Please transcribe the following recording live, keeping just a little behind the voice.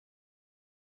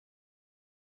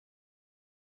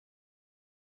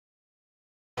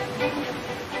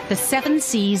The Seven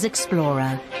Seas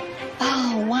Explorer.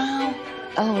 Oh, wow.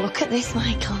 Oh, look at this,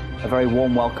 Michael. A very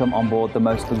warm welcome on board the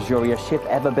most luxurious ship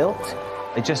ever built.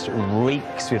 It just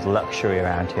reeks with luxury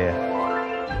around here.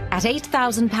 At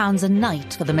 £8,000 a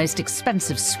night for the most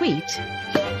expensive suite.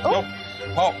 Oh.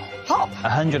 Hop. Hop.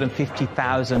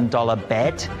 $150,000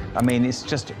 bed. I mean, it's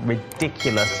just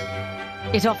ridiculous.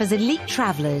 It offers elite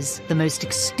travellers the most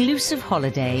exclusive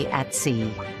holiday at sea.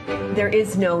 There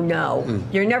is no no.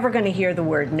 You're never going to hear the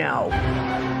word no.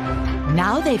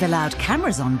 Now they've allowed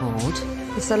cameras on board.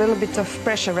 It's a little bit of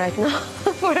pressure right now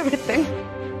for everything.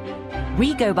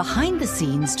 We go behind the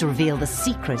scenes to reveal the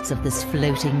secrets of this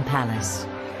floating palace.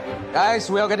 Guys,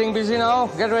 we are getting busy now.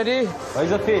 Get ready. Where's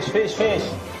the fish? Fish, fish.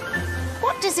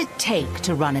 What does it take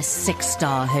to run a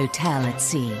six-star hotel at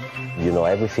sea? You know,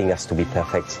 everything has to be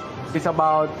perfect. It's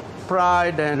about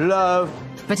pride and love.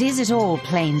 But is it all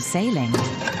plain sailing?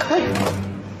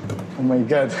 Oh my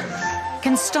God.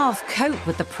 Can staff cope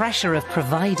with the pressure of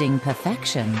providing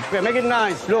perfection? Okay, make it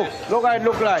nice. Look how it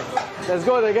looks like. Let's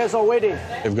go, the guests are waiting.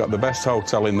 You've got the best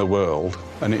hotel in the world,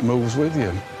 and it moves with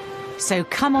you. So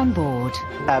come on board.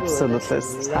 Absolutely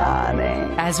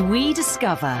stunning. As we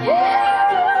discover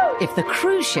if the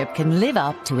cruise ship can live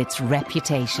up to its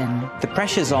reputation. The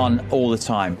pressure's on all the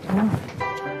time.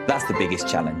 That's the biggest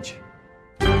challenge.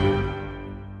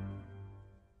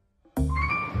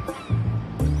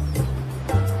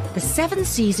 The Seven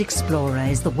Seas Explorer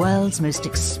is the world's most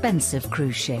expensive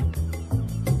cruise ship.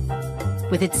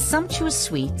 With its sumptuous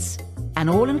suites, an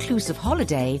all-inclusive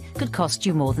holiday could cost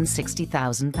you more than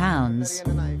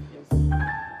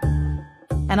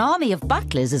 £60,000. An army of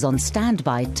butlers is on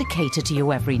standby to cater to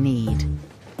your every need.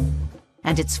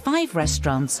 And its 5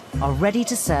 restaurants are ready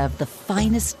to serve the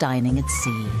finest dining at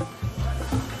sea.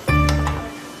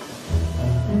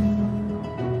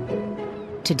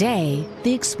 Today,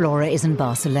 the Explorer is in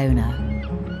Barcelona.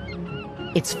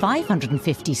 Its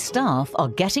 550 staff are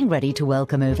getting ready to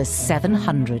welcome over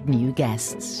 700 new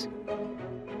guests.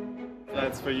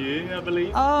 That's for you, I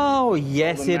believe. Oh,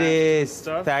 yes, it is.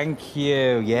 Stuff. Thank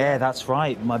you. Yeah, that's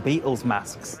right. My Beatles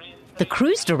masks. The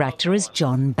cruise director is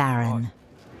John Barron.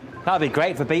 That'd be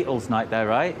great for Beatles night, though,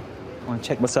 right? I want to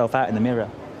check myself out in the mirror.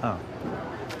 Oh.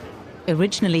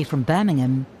 Originally from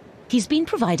Birmingham, he's been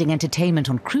providing entertainment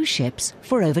on cruise ships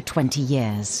for over 20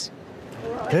 years.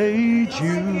 Hey,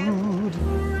 Jude.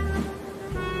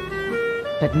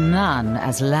 But none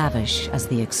as lavish as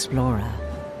the Explorer.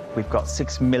 We've got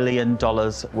 $6 million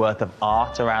worth of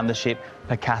art around the ship.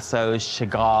 Picasso's,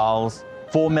 Chagall's.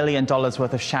 $4 million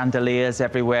worth of chandeliers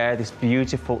everywhere. This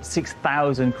beautiful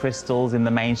 6,000 crystals in the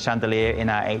main chandelier in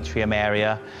our atrium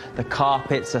area. The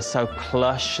carpets are so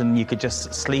plush and you could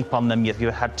just sleep on them if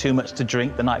you had too much to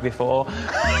drink the night before.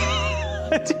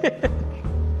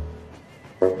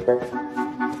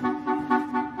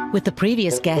 With the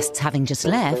previous guests having just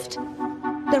left,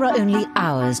 there are only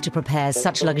hours to prepare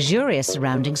such luxurious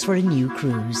surroundings for a new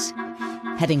cruise,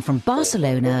 heading from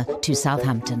Barcelona to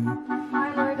Southampton.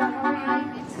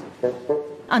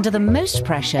 Under the most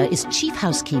pressure is Chief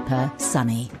Housekeeper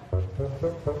Sunny.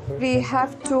 We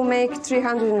have to make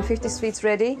 350 suites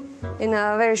ready in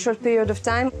a very short period of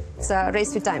time. It's a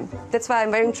race with time. That's why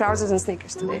I'm wearing trousers and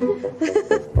sneakers today.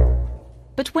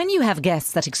 But when you have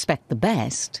guests that expect the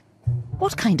best,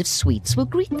 what kind of suites will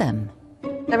greet them?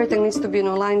 Everything needs to be,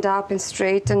 lined up and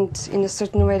straight and in a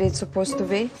certain way that it's supposed to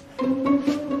be.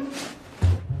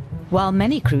 While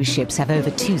many cruise ships have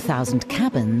over 2,000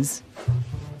 cabins,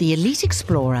 the Elite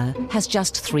Explorer has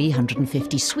just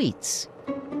 350 suites,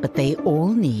 but they all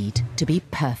need to be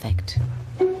perfect.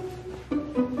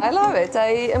 I love it.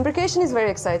 Embarkation is very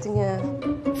exciting, yeah.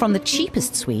 From the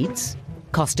cheapest suites,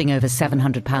 costing over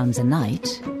 £700 a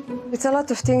night, It's a lot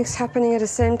of things happening at the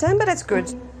same time, but that's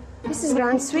good. This is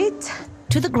Grand Suite.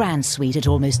 to the Grand Suite at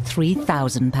almost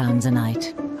 £3,000 a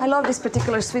night. I love this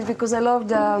particular suite because I love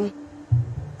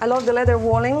the leather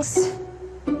wallings.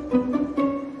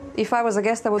 If I was a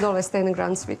guest, I would always stay in the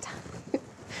Grand Suite.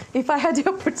 If I had the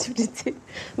opportunity.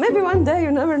 Maybe one day,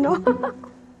 you never know.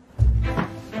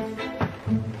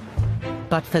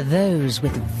 But for those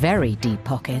with very deep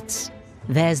pockets,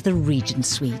 there's the Regent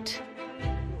Suite.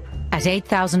 At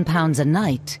 £8,000 a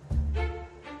night,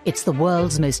 it's the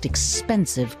world's most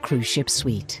expensive cruise ship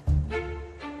suite.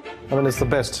 I mean, it's the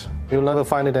best. You'll never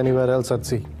find it anywhere else at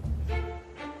sea.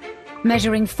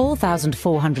 Measuring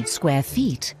 4,400 square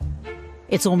feet,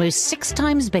 it's almost 6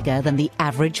 times bigger than the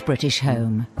average British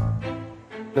home.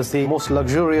 It's the most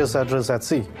luxurious address at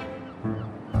sea.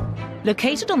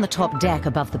 Located on the top deck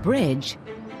above the bridge,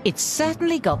 it's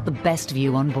certainly got the best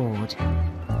view on board.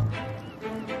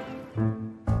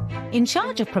 In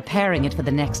charge of preparing it for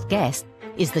the next guest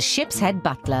is the ship's head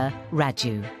butler,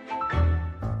 Raju.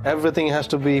 Everything has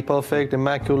to be perfect,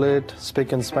 immaculate,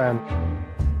 spick and span.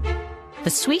 The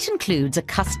suite includes a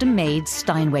custom-made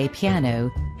Steinway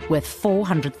piano worth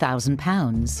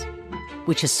 £400,000,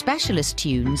 which has specialist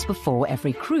tunes before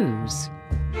every cruise.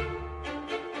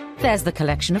 There's the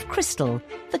collection of crystal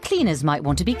the cleaners might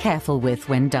want to be careful with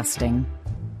when dusting.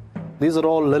 These are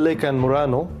all Lilic and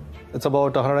Murano. It's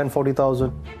about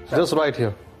 140,000, just right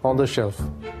here on the shelf.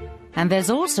 And there's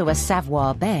also a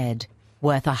Savoy bed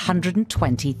worth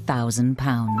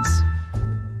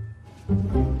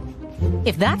 £120,000.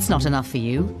 If that's not enough for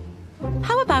you,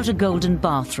 how about a golden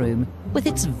bathroom with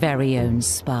its very own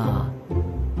spa?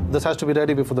 This has to be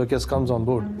ready before the guest comes on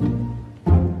board.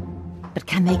 But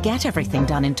can they get everything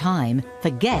done in time for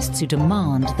guests who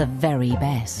demand the very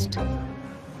best?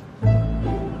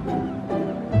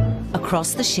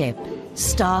 Across the ship,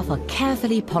 staff are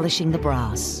carefully polishing the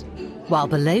brass, while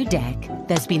below deck,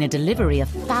 there's been a delivery of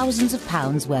thousands of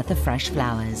pounds worth of fresh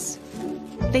flowers.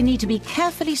 They need to be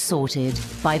carefully sorted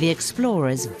by the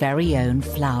Explorer's very own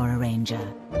flower arranger.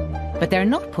 But they're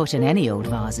not put in any old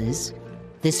vases.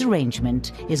 This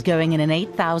arrangement is going in an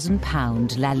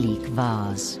 £8,000 Lalique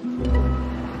vase.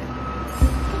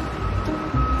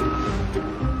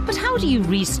 But how do you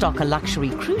restock a luxury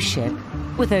cruise ship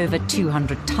with over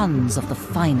 200 tons of the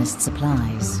finest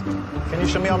supplies? Can you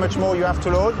show me how much more you have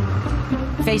to load?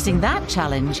 Facing that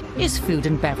challenge is Food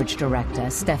and Beverage Director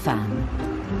Stéphane.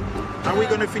 Are we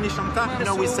going to finish on time? You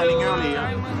know, we're selling early.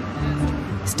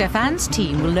 Stéphane's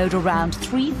team will load around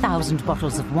 3,000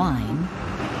 bottles of wine,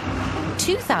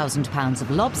 2,000 pounds of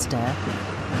lobster,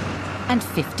 and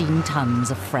 15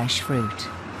 tons of fresh fruit.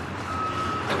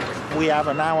 We have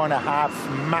an hour and a half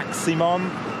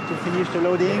maximum to finish the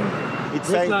loading.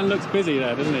 Ruslan looks busy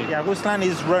there, doesn't he? Yeah, Ruslan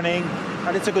is running,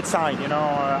 and it's a good sign, you know,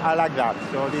 I like that.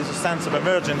 So there's a sense of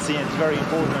emergency, and it's very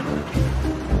important.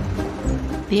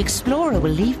 The Explorer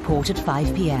will leave port at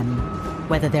 5 p.m,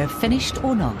 whether they're finished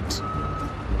or not.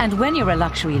 And when you're a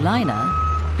luxury liner,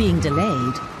 being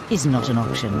delayed is not an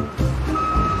option.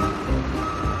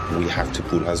 We have to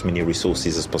put as many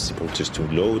resources as possible just to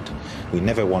load. We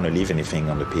never want to leave anything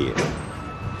on the pier.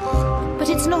 But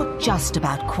it's not just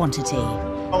about quantity.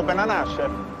 Oh, banana,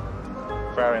 chef.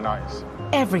 Very nice.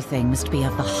 Everything must be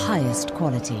of the highest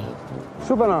quality.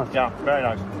 Super nice. Yeah, very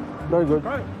nice. Very good.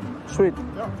 Right. Sweet.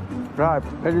 Yeah. Ripe.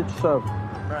 Ready to serve.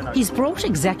 Very nice. He's brought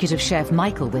executive chef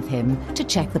Michael with him to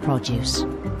check the produce.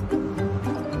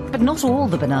 But not all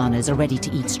the bananas are ready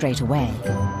to eat straight away.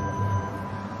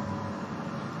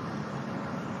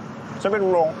 It's a bit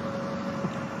raw.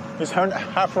 It's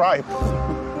half ripe.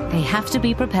 They have to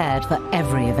be prepared for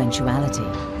every eventuality.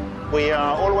 We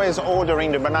are always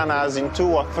ordering the bananas in 2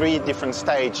 or 3 different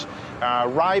stages,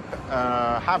 ripe,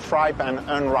 half ripe, and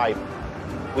unripe.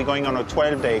 We're going on a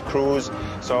 12-day cruise,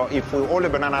 so if all the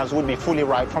bananas would be fully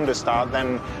ripe from the start,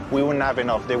 then we wouldn't have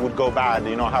enough. They would go bad,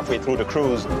 you know, halfway through the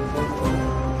cruise.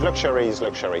 Luxury is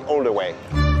luxury, all the way.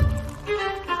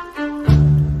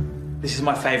 This is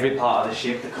my favourite part of the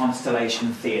ship, the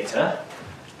Constellation Theatre.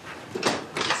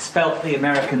 Spelt the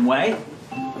American way.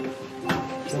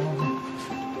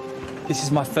 This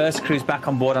is my first cruise back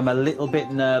on board. I'm a little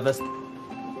bit nervous.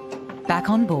 Back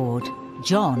on board,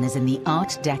 John is in the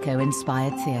Art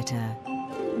Deco-inspired theatre.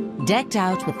 Decked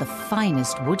out with the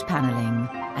finest wood panelling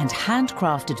and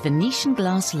handcrafted Venetian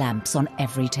glass lamps on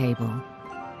every table.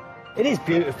 It is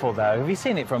beautiful, though. Have you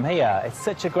seen it from here? It's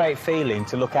such a great feeling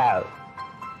to look out.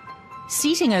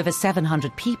 Seating over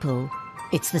 700 people,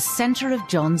 it's the centre of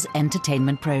John's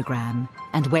entertainment programme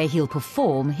and where he'll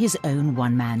perform his own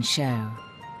one-man show.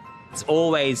 It's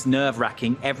always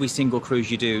nerve-wracking, every single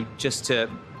cruise you do,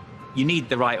 you need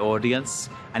the right audience,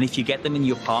 and if you get them in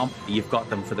your palm, you've got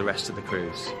them for the rest of the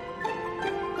cruise.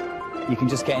 You can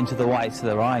just get into the whites of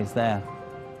their eyes there.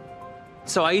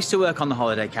 So I used to work on the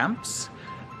holiday camps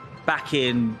back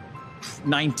in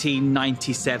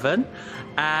 1997,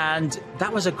 and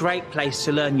that was a great place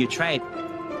to learn your trade.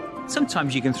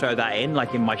 Sometimes you can throw that in,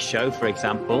 like in my show, for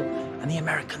example, and the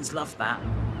Americans love that.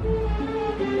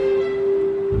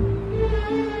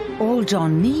 All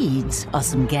John needs are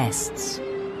some guests.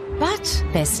 But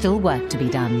there's still work to be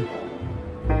done.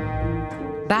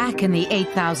 Back in the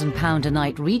 £8,000 a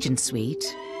night Regent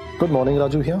suite... Good morning,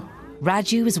 Raju here.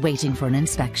 Raju is waiting for an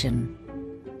inspection.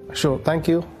 Sure, thank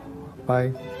you.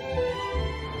 Bye.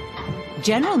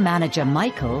 General Manager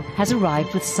Michael has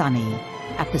arrived with Sunny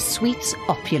at the suite's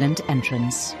opulent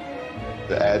entrance.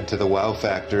 To add to the wow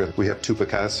factor, we have 2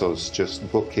 Picassos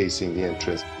just bookcasing the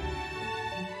entrance.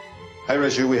 Hi,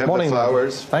 Raju, we have Morning, the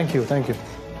flowers. Thank you, thank you.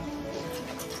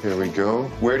 Here we go.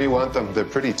 Where do you want them? They're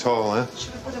pretty tall, huh?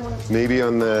 Maybe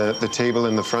on the table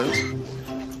in the front?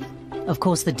 Of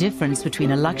course, the difference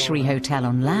between a luxury hotel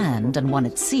on land and one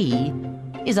at sea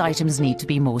is items need to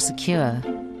be more secure.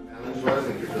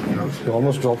 You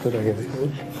almost dropped it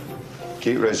again.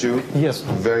 Kate Raju? Yes.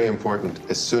 Very important.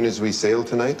 As soon as we sail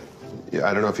tonight,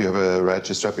 I don't know if you have a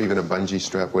ratchet strap, even a bungee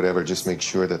strap, whatever, just make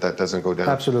sure that that doesn't go down.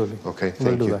 Absolutely. Okay,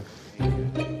 thank you.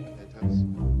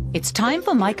 It's time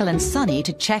for Michael and Sunny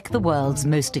to check the world's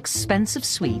most expensive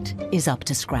suite is up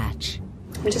to scratch.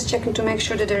 I'm just checking to make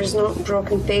sure that there's no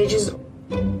broken pages.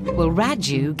 Will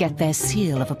Raju get their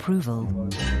seal of approval?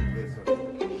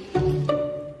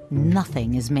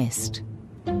 Nothing is missed.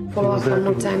 Follow up one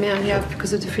more time, yeah,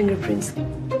 because of the fingerprints.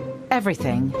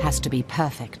 Everything has to be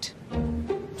perfect.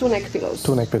 2 neck pillows.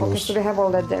 2 neck pillows. Okay, so they have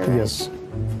all that there, right? Yes.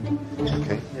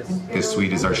 Okay. This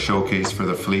suite is our showcase for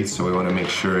the fleet, so we want to make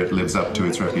sure it lives up to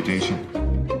its reputation.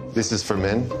 This is for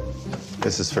men.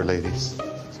 This is for ladies.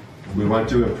 We want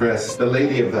to impress the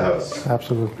lady of the house.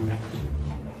 Absolutely.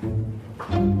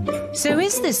 So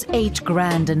is this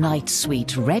 $8,000 a night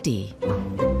suite ready?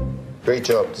 Great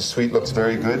job. The suite looks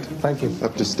very good. Thank you.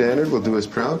 Up to standard. We'll do as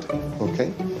proud.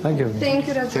 Okay. Thank you. Thank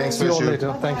you, Raju. Thanks, See you all Raju.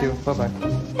 later. Thank you. Bye-bye.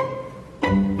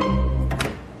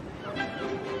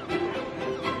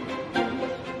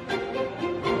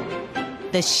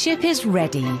 The ship is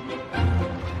ready.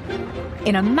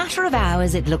 In a matter of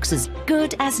hours, it looks as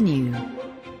good as new,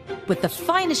 with the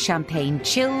finest champagne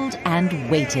chilled and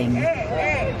waiting.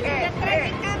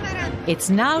 It's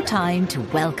now time to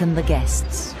welcome the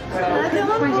guests. The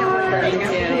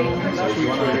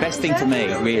best thing for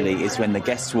me, really, is when the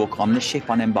guests walk on the ship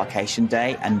on embarkation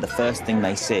day and the first thing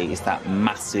they see is that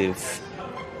massive,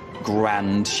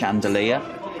 grand chandelier.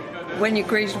 When you're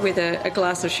greeted with a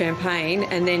glass of champagne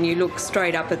and then you look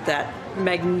straight up at that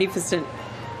magnificent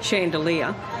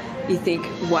chandelier, you think,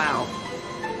 wow.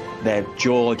 Their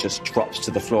jaw just drops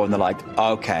to the floor and they're like,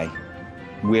 okay,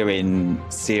 we're in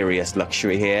serious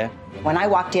luxury here. When I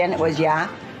walked in, it was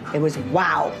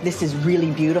wow, this is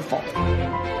really beautiful.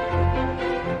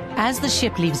 As the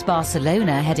ship leaves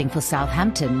Barcelona heading for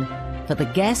Southampton, for the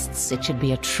guests, it should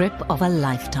be a trip of a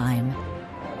lifetime.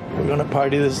 We're going to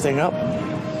party this thing up.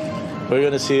 We're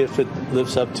going to see if it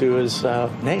lives up to his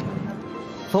name.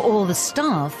 For all the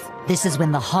staff, this is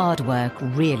when the hard work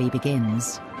really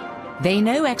begins. They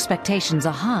know expectations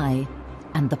are high,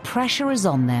 and the pressure is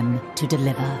on them to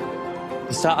deliver.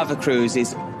 The start of a cruise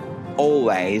is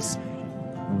always,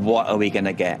 what are we going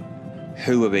to get?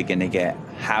 Who are we going to get?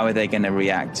 How are they going to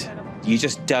react? You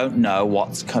just don't know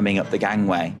what's coming up the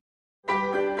gangway.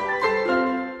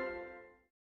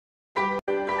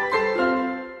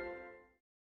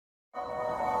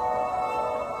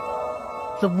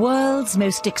 The world's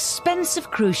most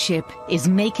expensive cruise ship is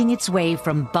making its way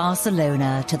from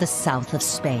Barcelona to the south of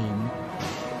Spain.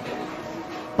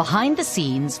 Behind the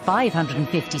scenes,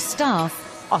 550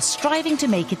 staff are striving to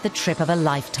make it the trip of a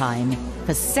lifetime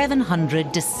for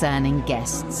 700 discerning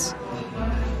guests.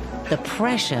 The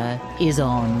pressure is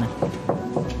on.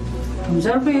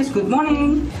 Service, good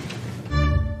morning.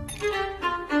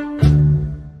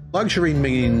 Luxury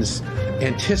means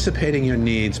anticipating your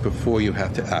needs before you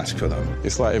have to ask for them.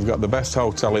 It's like you've got the best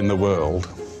hotel in the world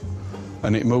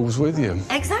and it moves with you.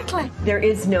 Exactly. There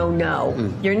is no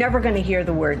no. You're never going to hear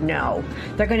the word no.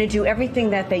 They're going to do everything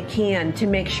that they can to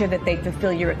make sure that they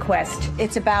fulfill your request.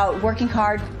 It's about working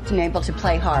hard and able to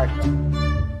play hard.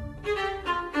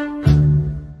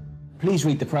 Please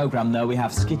read the programme, though. We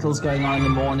have Skittles going on in the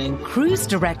morning. Cruise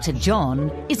director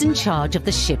John is in charge of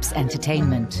the ship's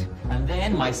entertainment. And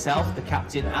then myself, the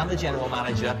captain, and the general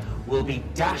manager will be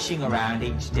dashing around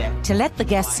each deck. To let the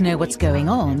guests know what's going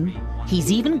on,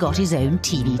 he's even got his own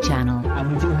TV channel.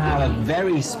 And we do have a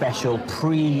very special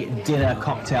pre-dinner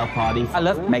cocktail party. I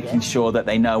love making sure that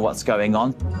they know what's going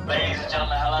on. Ladies and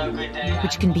gentlemen, hello, good day.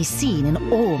 Which can be seen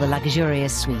in all the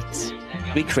luxurious suites.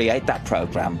 We create that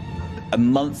programme a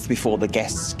month before the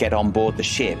guests get on board the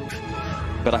ship,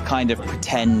 but I kind of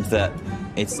pretend that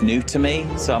it's new to me.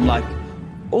 So I'm like,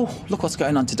 oh, look what's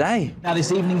going on today. Now,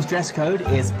 this evening's dress code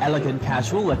is elegant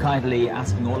casual. We're kindly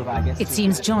asking all of our guests. It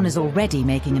seems John is already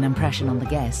making an impression on the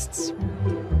guests. Do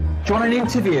you want an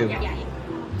interview?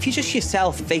 If you're just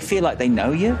yourself, they feel like they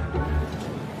know you.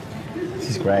 This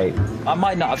is great. I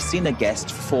might not have seen a guest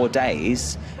for 4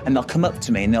 days, and they'll come up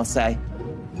to me and they'll say,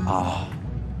 oh,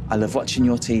 I love watching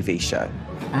your TV show.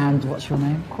 And what's your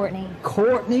name? Courtney.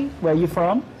 Courtney? Where are you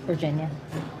from? Virginia.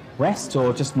 West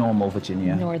or just normal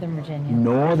Virginia? Northern Virginia.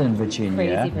 Northern Virginia.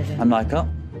 Crazy Virginia. I'm like, oh,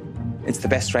 it's the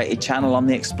best rated channel on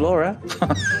the Explorer.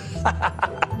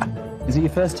 Is it your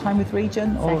first time with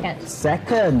Regent? Or? Second.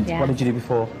 Second? Yeah. What did you do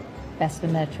before? Best of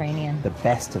the Mediterranean. The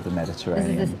best of the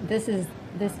Mediterranean.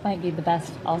 This might be the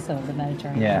best also of the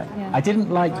Mediterranean. Yeah. I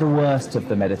didn't like the worst of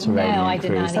the Mediterranean No, I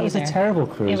did cruise. not That was a either. terrible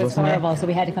cruise, It was wasn't horrible, so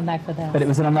we had to come back for that. But it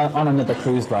was on another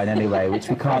cruise line anyway, which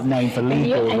we can't name for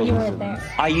legal reasons. And you were there.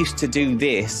 I used to do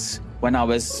this when I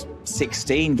was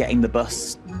 16, getting the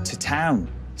bus to town,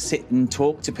 sit and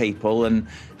talk to people and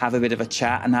have a bit of a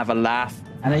chat and have a laugh.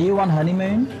 And are you on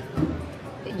honeymoon?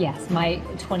 Yes, my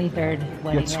 23rd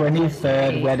wedding Your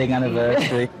 23rd wedding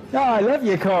anniversary. Oh, I love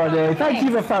you, Courtney. Thank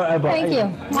you for photo. Thank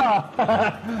you.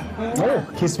 Oh,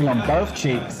 kiss me on both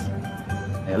cheeks.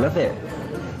 I love it.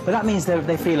 But that means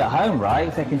they feel at home, right?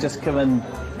 If they can just come and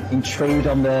intrude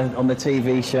on the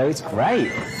TV show, it's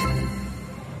great.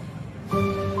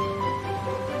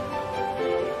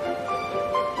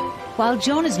 While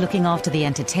John is looking after the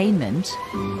entertainment,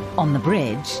 on the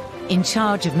bridge, in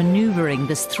charge of manoeuvring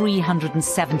this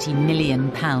 £370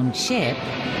 million ship,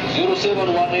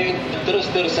 0718,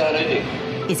 thrusters are ready.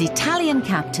 is Italian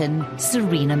captain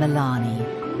Serena Milani.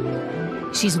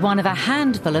 She's one of a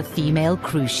handful of female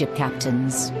cruise ship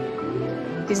captains.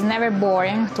 It's never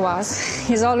boring to us.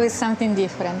 It's always something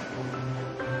different.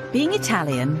 Being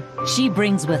Italian, she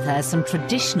brings with her some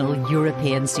traditional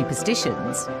European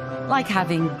superstitions, like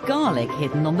having garlic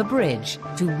hidden on the bridge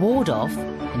to ward off,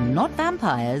 not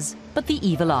vampires, but the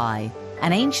evil eye,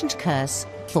 an ancient curse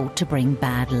thought to bring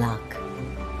bad luck.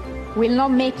 Will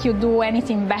not make you do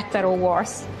anything better or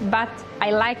worse, but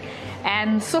I like,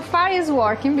 and so far it's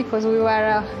working because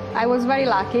I was very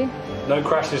lucky. No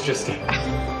crashes just yet.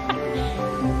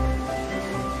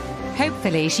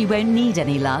 Hopefully she won't need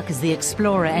any luck as the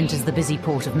Explorer enters the busy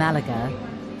port of Malaga,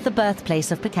 the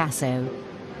birthplace of Picasso,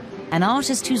 an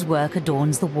artist whose work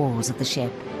adorns the walls of the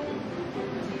ship.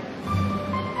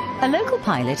 A local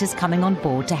pilot is coming on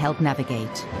board to help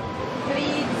navigate.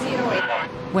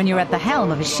 308. When you're at the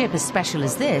helm of a ship as special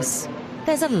as this,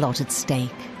 there's a lot at stake.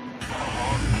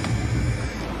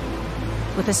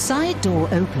 With the side door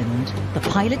opened, the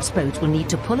pilot's boat will need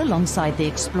to pull alongside the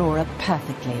Explorer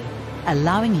perfectly,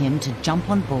 allowing him to jump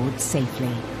on board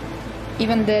safely.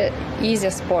 Even the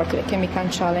easiest port can become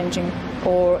challenging,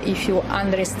 or if you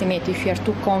underestimate, if you are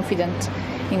too confident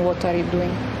in what are you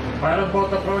doing. Pilot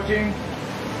boat approaching.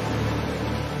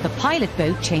 The pilot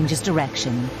boat changes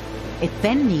direction. It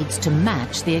then needs to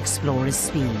match the Explorer's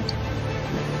speed.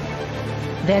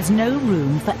 There's no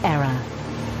room for error.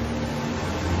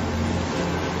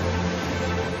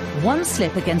 One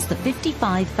slip against the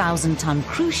 55,000-ton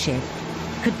cruise ship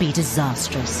could be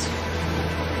disastrous.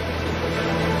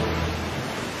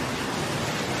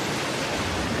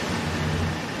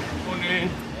 Morning.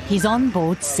 He's on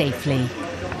board safely.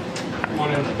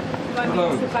 Morning.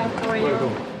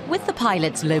 Hello. With the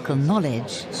pilot's local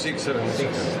knowledge,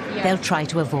 676. they'll try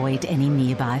to avoid any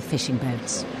nearby fishing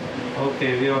boats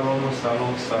Okay, we are almost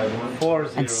alongside.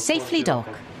 and safely dock,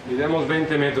 Midemos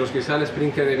 20 metros, quizá el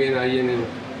sprinkler viene ahí en el...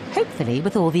 hopefully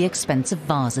with all the expensive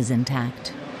vases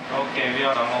intact. Okay, we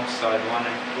are alongside, 1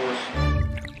 and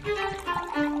close.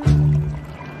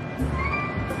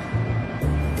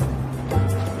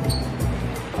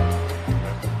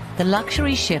 The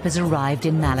luxury ship has arrived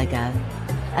in Malaga,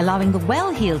 allowing the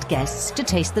well-heeled guests to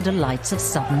taste the delights of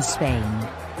southern Spain.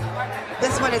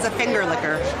 This one is a finger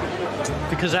licker.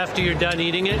 Because after you're done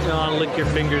eating it, you'll want to lick your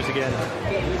fingers again.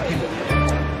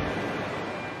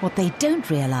 What they don't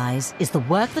realize is the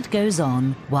work that goes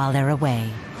on while they're away.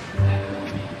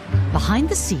 Behind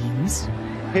the scenes,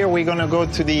 Here we're gonna go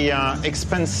to the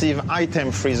expensive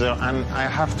item freezer and I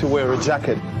have to wear a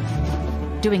jacket.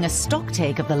 doing a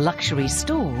stocktake of the luxury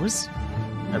stores,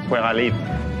 That's where I live.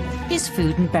 is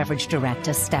food and beverage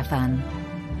director Stefan.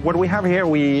 What we have here,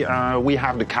 we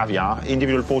have the caviar,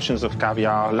 individual portions of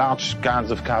caviar, large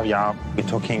cans of caviar. We're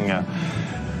talking, I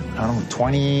don't know,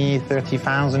 $20,000,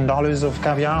 $30,000 of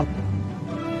caviar.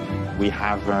 We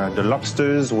have the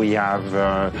lobsters, we have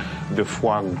the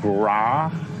foie gras.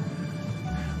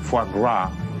 Foie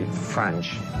gras, it's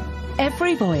French.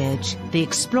 Every voyage, the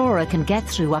Explorer can get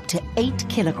through up to 8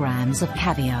 kilograms of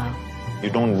caviar. You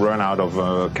don't run out of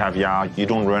caviar, you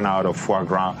don't run out of foie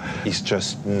gras. It's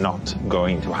just not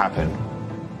going to happen.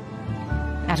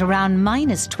 At around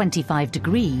minus 25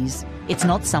 degrees, it's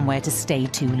not somewhere to stay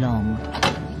too long.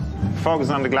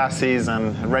 Fogs on the glasses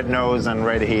and red nose and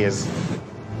red ears.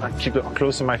 I keep it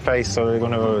close to my face so they're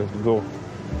gonna go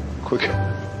quicker.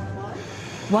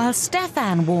 While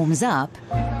Stefan warms up,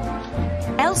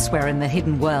 elsewhere in the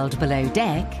hidden world below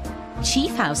deck,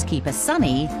 Chief Housekeeper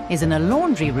Sunny is in a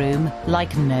laundry room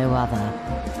like no other.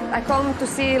 I come to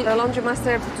see the laundry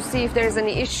master to see if there's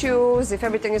any issues, if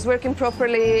everything is working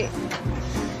properly.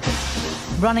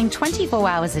 Running 24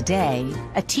 hours a day,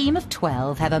 a team of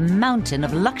 12 have a mountain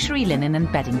of luxury linen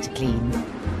and bedding to clean.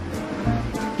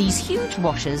 These huge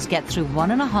washers get through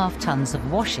 1.5 tons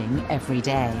of washing every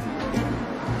day.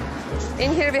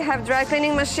 In here we have dry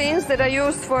cleaning machines that are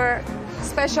used for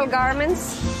special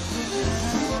garments.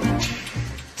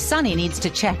 Sunny needs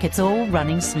to check it's all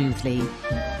running smoothly.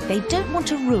 They don't want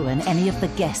to ruin any of the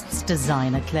guests'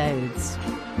 designer clothes.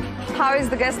 How is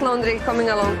the guest laundry coming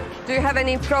along? Do you have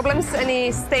any problems,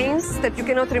 any stains that you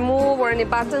cannot remove, or any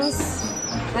buttons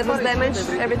that was damaged?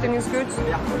 Everything is good?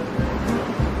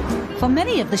 For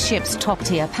many of the ship's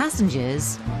top-tier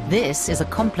passengers, this is a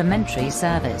complimentary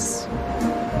service.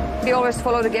 We always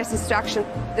follow the guest instruction.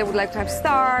 They would like to have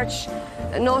starch,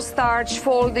 no starch,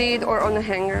 folded or on a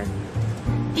hanger.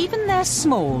 Even their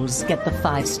smalls get the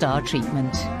 5-star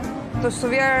treatment. So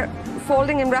we are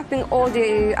folding and wrapping all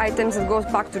the items that goes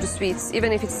back to the suites.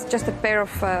 Even if it's just a pair of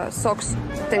socks,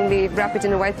 then we wrap it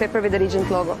in a white paper with the Regent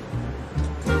logo.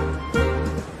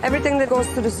 Everything that goes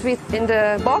to the suite in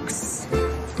the box,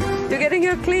 you're getting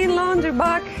your clean laundry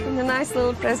back and a nice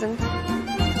little present.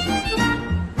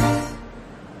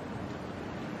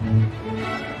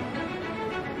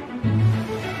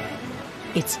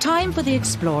 It's time for the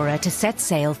Explorer to set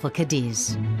sail for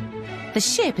Cadiz. The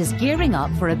ship is gearing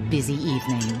up for a busy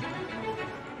evening.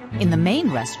 In the main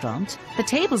restaurant, the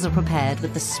tables are prepared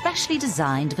with the specially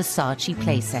designed Versace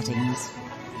place settings.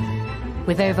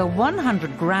 With over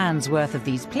 100 grand's worth of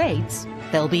these plates,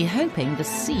 they'll be hoping the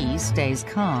sea stays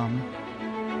calm.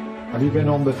 Have you been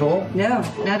on before? No,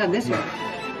 not on this one.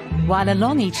 While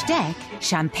along each deck,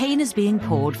 champagne is being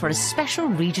poured for a special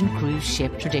Regent cruise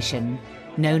ship tradition,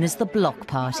 known as the block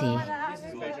party.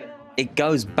 It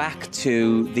goes back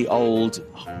to the old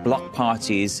block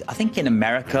parties, I think in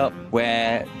America,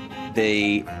 where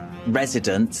the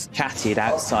residents chatted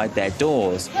outside their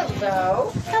doors.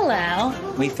 Hello. Hello.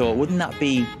 We thought, wouldn't that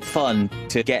be fun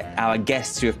to get our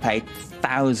guests who have paid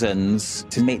thousands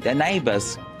to meet their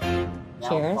neighbours?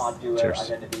 Cheers.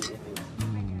 Cheers.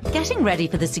 Getting ready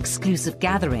for this exclusive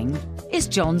gathering is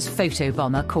John's photo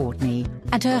bomber, Courtney,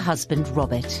 and her husband,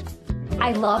 Robert.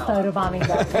 I love photobombing.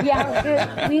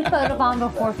 Yeah, we photobombed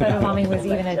before photobombing was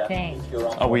even a thing.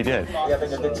 Oh, we did? You're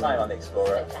having a good time on the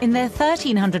Explorer. In their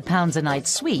 £1,300 a night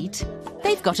suite,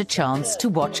 they've got a chance to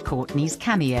watch Courtney's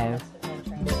cameo.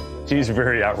 She's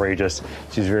very outrageous.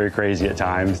 She's very crazy at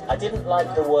times. I didn't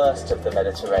like the worst of the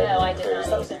Mediterranean. No, I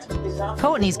didn't.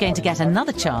 Courtney's going to get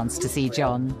another chance to see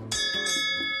John.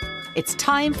 It's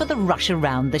time for the rush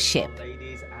around the ship.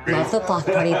 Love the block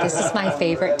party. This is my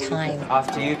favorite time.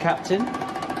 After you, Captain.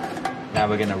 Now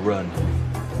we're going to run.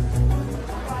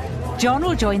 John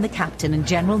will join the captain and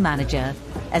general manager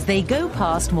as they go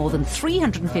past more than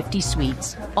 350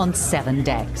 suites on 7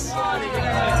 decks. Hey,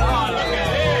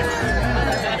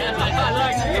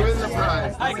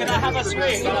 can I have a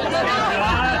sweet?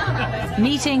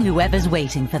 Meeting whoever's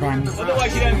waiting for them.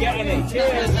 Otherwise you don't get any.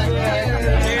 Cheers.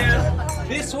 Cheers.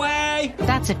 This way.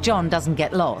 That's if John doesn't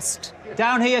get lost.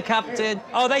 Down here, Captain.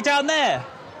 Oh, are they down there?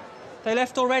 They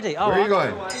left already. Oh, where are you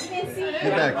going?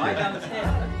 Get back here.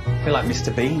 I feel like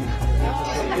Mr. Bean.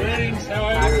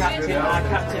 Our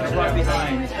captain's right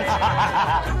behind.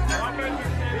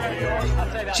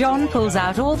 John pulls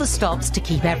out all the stops to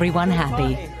keep everyone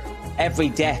happy. Every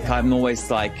deck, I'm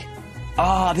always like,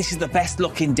 oh, this is the best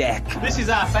looking deck. This is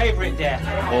our favourite deck.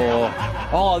 Or,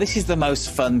 oh, this is the most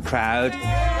fun crowd.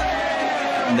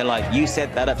 And they're like, you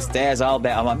said that upstairs, I'll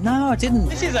bet. I'm like, no, I didn't.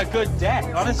 This is a good deck,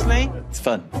 honestly. It's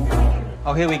fun.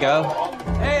 Oh, here we go.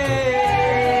 Hey!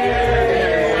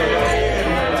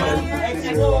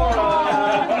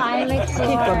 I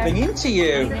keep bumping into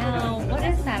you. No, what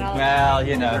is that all Well,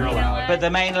 you know. But the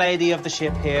main lady of the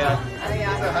ship here.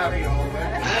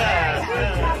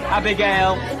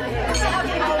 Abigail.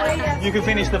 You can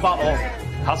finish the bottle.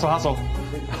 Hustle, hustle.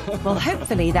 Well,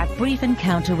 hopefully that brief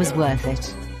encounter was worth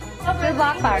it. Good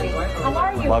block party. How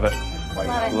are you? Love it.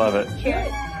 Love it.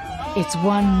 Cheers. It's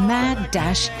one mad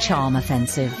dash charm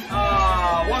offensive.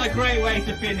 Oh, what a great way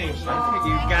to finish. Look at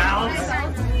you gals.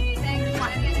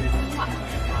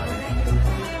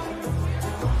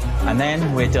 And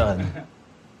then we're done.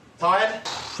 Tired?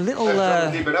 A little,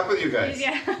 I've keep it up with you guys.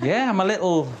 Yeah, I'm a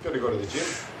little... Got to go to the gym.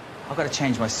 I've got to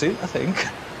change my suit, I think.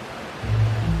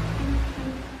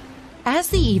 As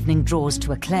the evening draws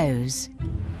to a close,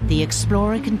 the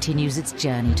Explorer continues its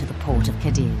journey to the port of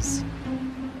Cadiz.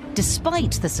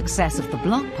 Despite the success of the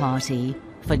block party,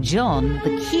 for John,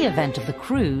 the key event of the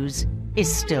cruise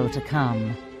is still to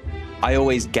come. I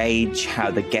always gauge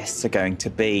how the guests are going to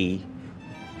be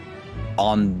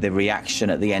on the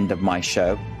reaction at the end of my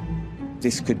show.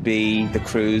 This could be the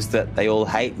cruise that they all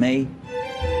hate me.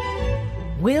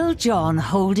 Will John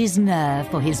hold his nerve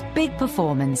for his big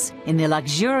performance in the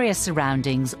luxurious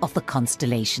surroundings of the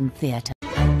Constellation Theatre?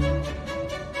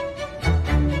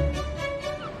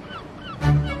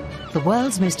 The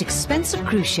world's most expensive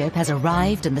cruise ship has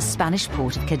arrived in the Spanish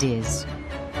port of Cadiz.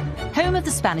 Home of the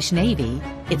Spanish Navy,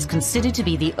 it's considered to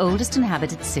be the oldest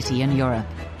inhabited city in Europe.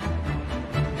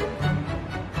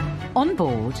 On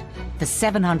board, the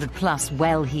 700-plus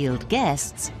well-heeled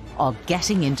guests are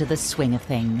getting into the swing of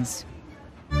things.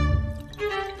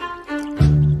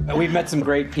 We've met some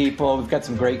great people. We've got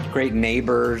some great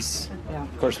neighbors. Yeah.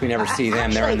 Of course, we never see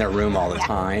them. They're in their room all the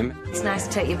time. It's nice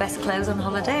to take your best clothes on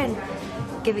holiday and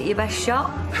give it your best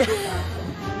shot.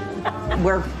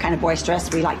 We're kind of boisterous.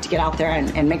 We like to get out there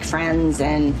and make friends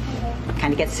and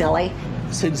kind of get silly.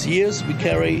 Since years, we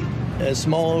carry a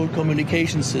small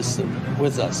communication system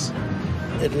with us.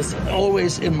 It is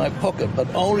always in my pocket,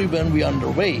 but only when we're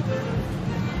underway.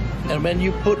 And when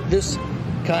you put this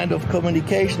kind of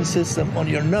communication system on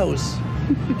your nose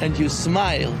and you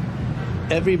smile,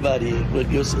 everybody will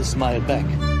use a smile back.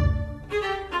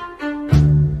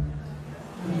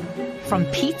 From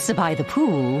pizza by the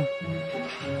pool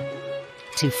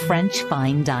to French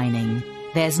fine dining,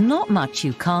 there's not much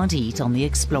you can't eat on the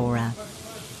Explorer.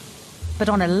 But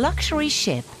on a luxury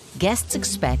ship, guests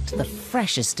expect the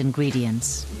freshest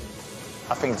ingredients.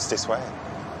 I think it's this way.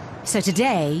 So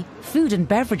today, food and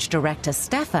beverage director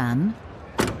Stefan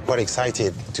Quite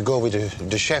excited to go with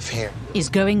the chef here. is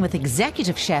going with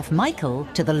executive chef Michael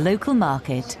to the local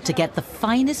market to get the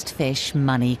finest fish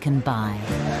money can buy.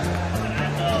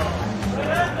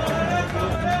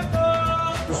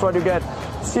 This is what you get.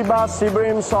 Sea bass, sea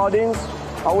bream, sardines.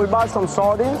 I will buy some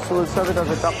sardines, we'll serve it as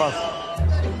a tapas.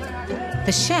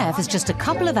 The chef has just a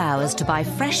couple of hours to buy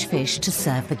fresh fish to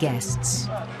serve the guests.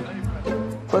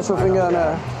 Put your finger on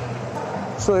there.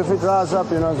 So if it dries up,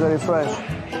 you know, it's very fresh.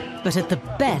 But at the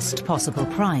best possible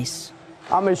price.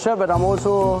 I'm a chef, but I'm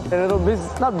also a little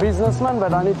not businessman,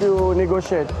 but I need to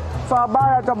negotiate. If I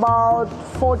buy at about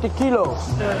 40 kilos.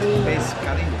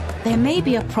 There may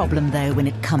be a problem, though, when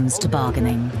it comes to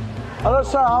bargaining. Hello,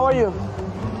 sir, how are you?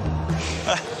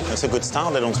 That's a good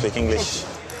start, they don't speak English.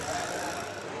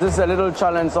 This is a little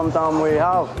challenge sometimes we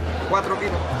have. 4 0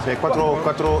 kilos.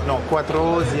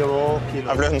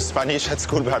 I've learned Spanish at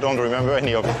school, but I don't remember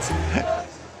any of it.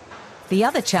 The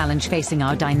other challenge facing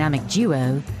our dynamic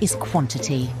duo is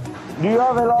quantity. Do you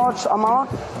have a large amount?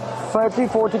 30,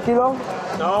 40 kilos?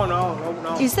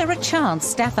 No. Is there a chance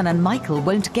Stefan and Michael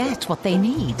won't get what they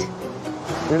need?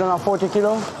 You don't have 40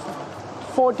 kilos?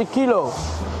 40 kilos.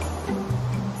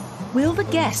 Will the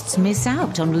guests miss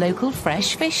out on local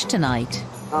fresh fish tonight?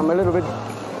 I'm a little bit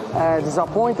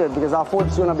disappointed because I thought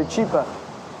it's going to be cheaper.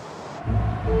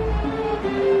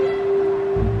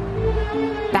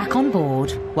 Back on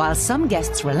board, while some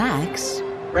guests relax,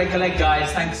 Break a leg,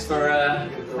 guys. Thanks for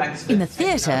in the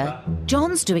theatre,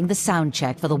 John's doing the sound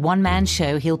check for the one-man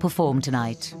show he'll perform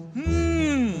tonight.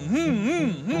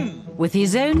 With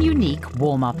his own unique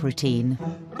warm-up routine.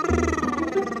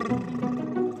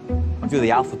 I do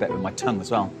the alphabet with my tongue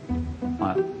as well.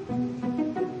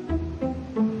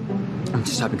 I'm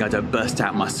just hoping I don't burst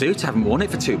out my suit. I haven't worn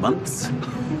it for 2 months.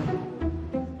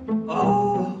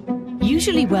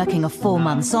 Usually working a 4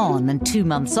 months on and 2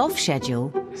 months off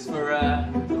schedule,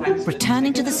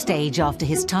 returning to the stage after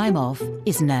his time off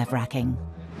is nerve-wracking.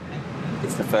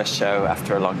 It's the first show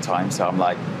after a long time, so I'm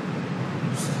like,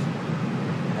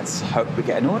 let's hope we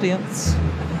get an audience.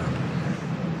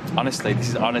 Honestly, this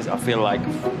is honest. I feel like...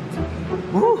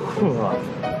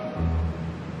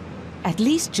 At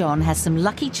least John has some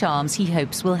lucky charms he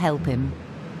hopes will help him.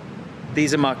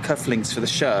 These are my cufflinks for the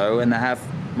show, and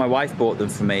my wife bought them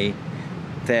for me.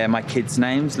 They're my kids'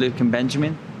 names, Luke and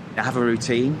Benjamin. I have a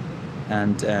routine,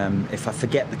 and if I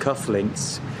forget the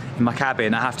cufflinks in my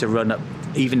cabin, I have to run up,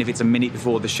 even if it's a minute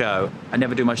before the show. I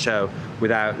never do my show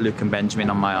without Luke and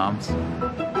Benjamin on my arms.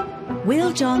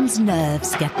 Will John's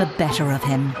nerves get the better of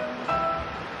him?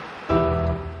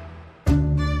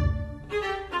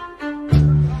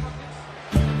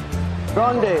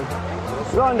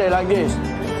 Grande like this.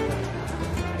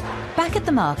 Back at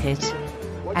the market,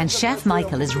 and Chef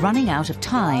Michael is running out of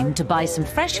time to buy some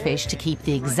fresh fish to keep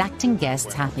the exacting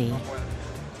guests happy.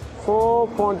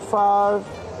 4.5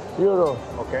 euro.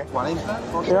 Okay.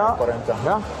 Yeah.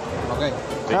 Okay.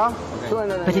 Yeah.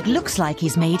 But it looks like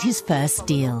he's made his first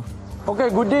deal. Okay,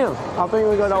 good deal. I think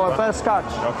we got our first catch.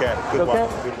 Okay, good one.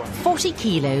 40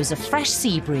 kilos of fresh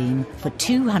sea bream for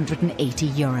 280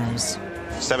 euros.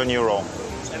 7 euro.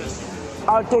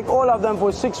 I'll take all of them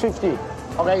for 650.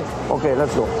 Okay. Okay,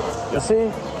 let's go. You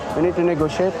see, we need to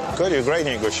negotiate. Good, you're a great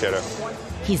negotiator.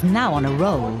 He's now on a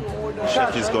roll.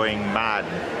 Chef is going mad.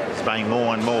 He's buying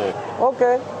more and more.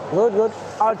 Okay, good, good.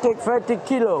 I'll take 30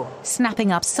 kilo.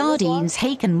 Snapping up sardines,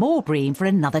 hake and more bream for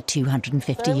another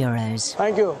 250 euros.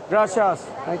 Thank you. Gracias.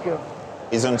 Thank you.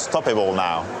 He's unstoppable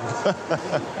now.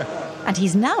 And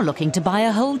he's now looking to buy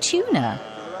a whole tuna.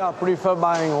 I prefer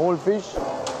buying whole fish.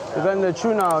 Even the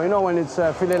tuna, you know, when it's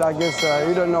fillet like this,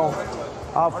 you don't know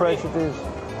how fresh it is.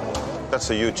 That's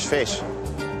a huge fish.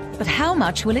 But how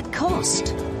much will it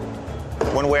cost?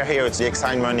 When we're here, the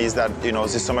excitement is that, you know,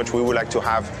 this is so much we would like to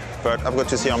have, but I've got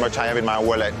to see how much I have in my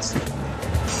wallet.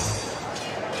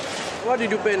 What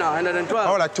did you pay now? 112?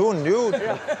 Oh, like tuna, dude.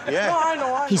 Yeah. No, I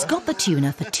know. He's got the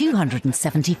tuna for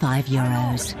 275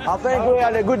 euros. I think we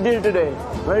had a good deal today.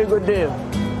 Very good deal.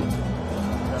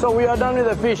 So we are done with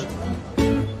the fish.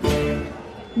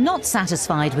 Not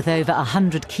satisfied with over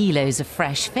 100 kilos of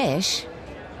fresh fish,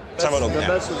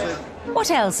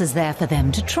 what else is there for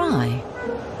them to try?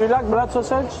 You like blood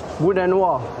sausage? Boudin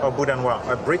noir. Oh, boudin noir.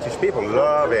 British people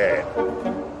love it.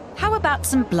 How about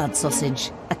some blood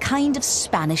sausage, a kind of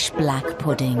Spanish black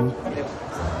pudding?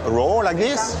 Raw like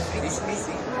this?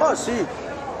 Oh, see.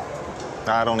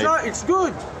 I don't need... No, it's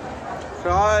good.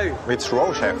 Try. It's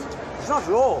raw, chef. It's not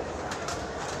raw.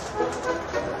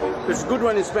 It's good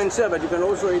when it's Spencer, but you can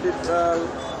also eat it,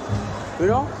 you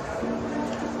know?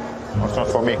 It's not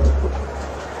for me.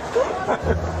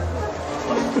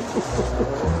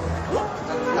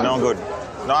 No good.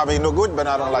 No, I mean, no good, but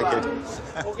I don't like it.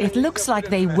 It looks like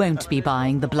they won't be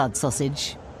buying the blood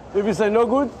sausage. If you say no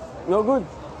good, no good.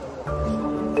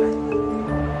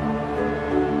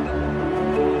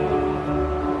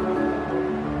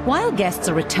 While guests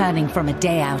are returning from a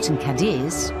day out in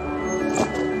Cadiz,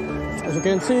 as you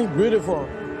can see, beautiful.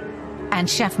 And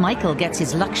Chef Michael gets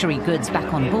his luxury goods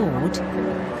back on board,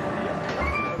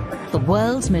 the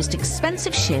world's most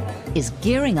expensive ship is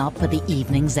gearing up for the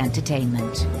evening's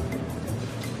entertainment.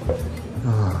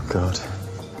 Oh, God.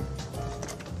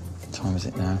 What time is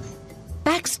it now?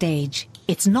 Backstage,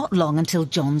 it's not long until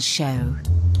John's show.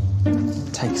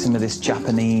 Take some of this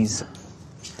Japanese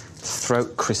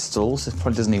throat crystals. It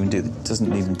probably doesn't even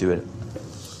do it.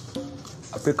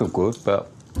 I think I'm good, but...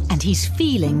 And he's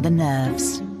feeling the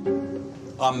nerves.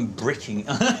 I'm bricking.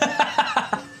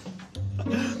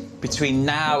 Between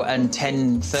now and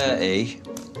 10:30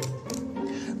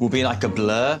 will be like a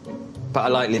blur, but I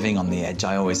like living on the edge.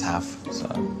 I always have. So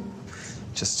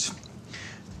just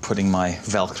putting my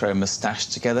Velcro moustache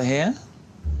together here,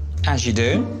 as you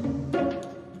do.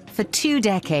 For 2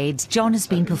 decades, John has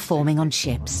been performing on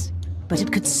ships, but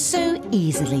it could so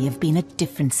easily have been a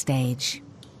different stage.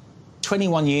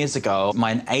 21 years ago,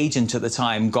 my agent at the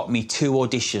time got me 2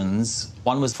 auditions.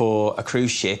 One was for a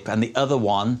cruise ship, and the other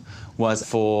one was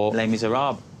for Les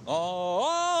Miserables.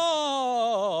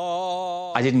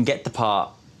 I didn't get the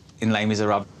part in Les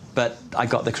Miserables, but I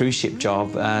got the cruise ship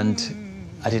job, and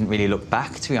I didn't really look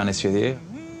back, to be honest with you.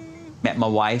 Met my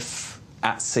wife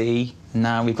at sea.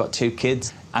 Now we've got 2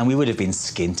 kids, and we would have been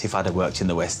skint if I'd have worked in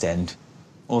the West End.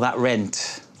 All that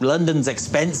rent. London's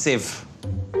expensive.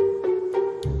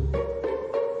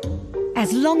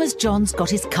 As long as John's got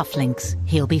his cufflinks,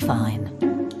 he'll be fine.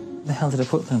 Where the hell did I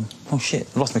put them? Oh, shit,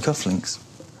 I've lost my cufflinks.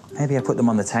 Maybe I put them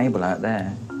on the table out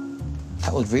there.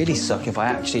 That would really suck if I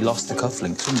actually lost the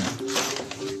cufflinks, wouldn't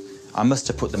it? I must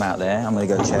have put them out there. I'm going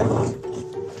to go check.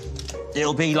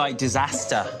 It'll be like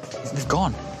disaster. They've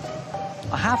gone.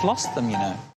 I have lost them, you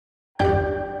know.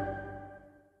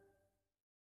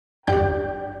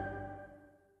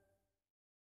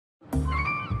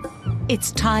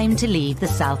 It's time to leave the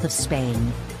south of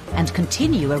Spain and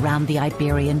continue around the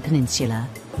Iberian Peninsula.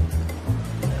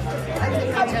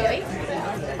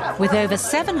 With over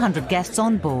 700 guests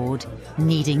on board,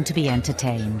 needing to be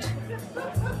entertained.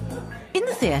 In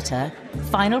the theatre,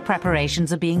 final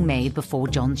preparations are being made before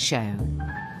John's show.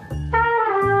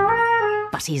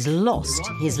 But he's lost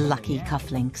his lucky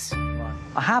cufflinks.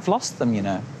 I have lost them, you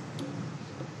know.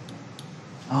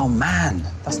 Oh, man,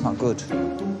 that's not good.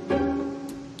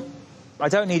 I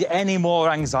don't need any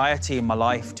more anxiety in my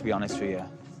life, to be honest with you.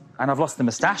 And I've lost the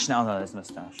moustache now. No, there's the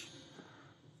moustache.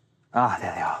 Ah,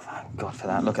 there they are. Thank God for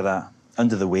that. Look at that.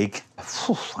 Under the wig.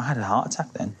 Whew, I had a heart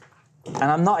attack then. And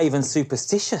I'm not even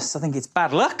superstitious. I think it's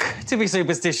bad luck to be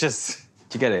superstitious.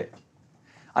 Do you get it?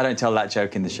 I don't tell that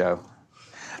joke in the show.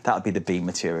 That would be the B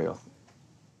material.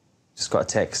 Just got a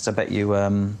text. I bet you,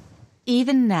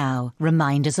 Even now,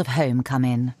 reminders of home come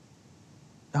in.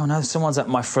 Oh, no, someone's at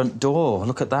my front door.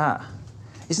 Look at that.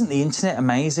 Isn't the internet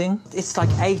amazing? It's like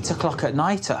 8 o'clock at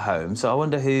night at home, so I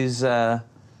wonder who's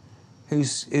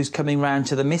coming round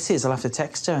to the missus. I'll have to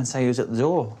text her and say who's at the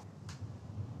door.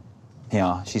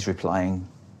 Yeah, she's replying.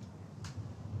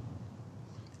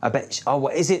 I bet... Oh,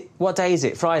 what is it? What day is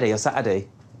it? Friday or Saturday?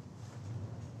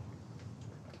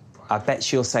 I bet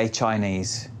she'll say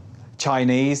Chinese.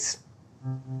 Chinese.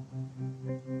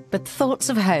 But thoughts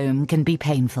of home can be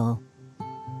painful.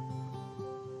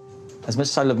 As much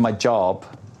as I love my job,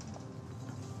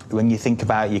 when you think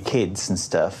about your kids and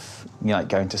stuff, you know, like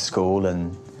going to school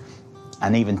and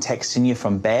even texting you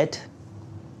from bed.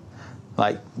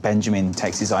 Like Benjamin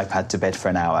takes his iPad to bed for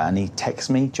an hour and he texts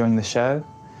me during the show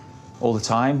all the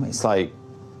time. It's like,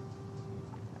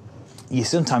 you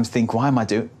sometimes think, why am I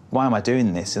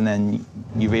doing this? And then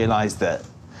you realise that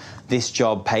this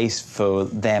job pays for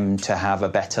them to have a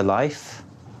better life.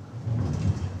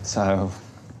 So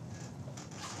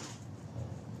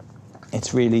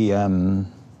it's really,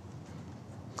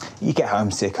 you get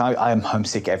homesick. I am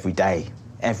homesick every day,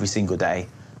 every single day.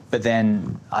 But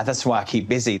then that's why I keep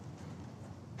busy.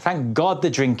 Thank God the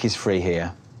drink is free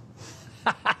here.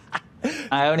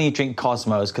 I only drink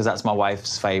Cosmos because that's my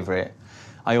wife's favourite.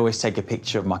 I always take a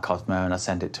picture of my Cosmo and I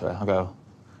send it to her. I go,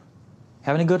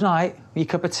 having a good night? Your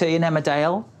cup of tea in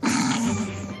Emmerdale?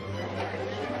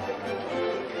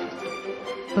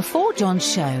 Before John's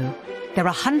show, there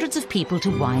are hundreds of people to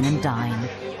wine and dine.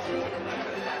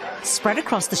 Spread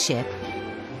across the ship,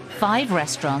 5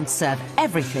 restaurants serve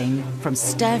everything from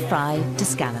stir-fry to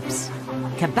scallops,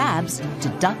 kebabs to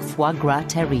duck foie gras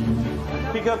terrine.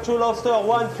 Pick up 2 lobster,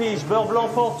 1 fish, beurre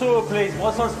blanc for 2, please.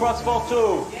 Brussels sprouts for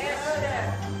 2.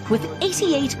 With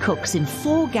 88 cooks in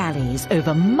 4 galleys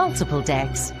over multiple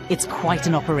decks, it's quite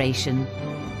an operation,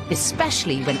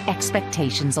 especially when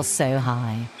expectations are so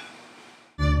high.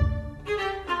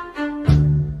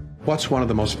 What's one of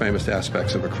the most famous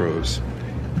aspects of a cruise?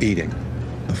 Eating,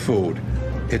 the food.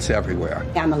 It's everywhere.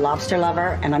 I'm a lobster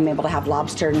lover, and I'm able to have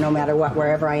lobster no matter what,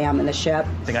 wherever I am in the ship.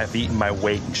 I think I've eaten my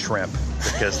weight in shrimp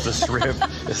because the shrimp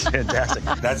is fantastic.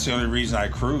 That's the only reason I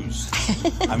cruise.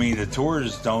 I mean, the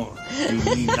tours do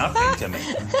mean nothing to me,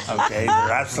 okay? They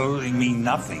absolutely mean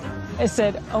nothing. I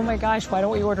said, oh my gosh, why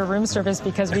don't we order room service?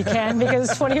 Because we can, because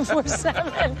it's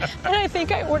 24/7. And I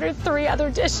think I ordered 3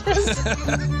 other dishes.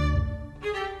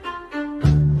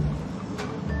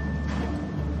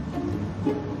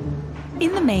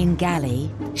 In the main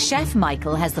galley, Chef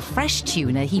Michael has the fresh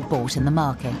tuna he bought in the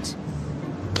market.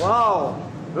 Wow,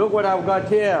 look what I've got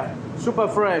here. Super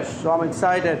fresh, so I'm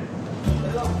excited.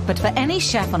 But for any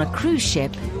chef on a cruise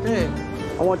ship, hey,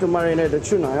 I want to marinate the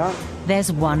tuna, yeah?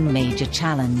 There's one major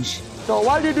challenge. So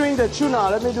while you're doing the tuna,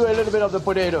 let me do a little bit of the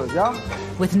potatoes, yeah?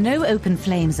 With no open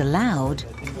flames allowed,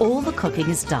 all the cooking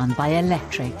is done by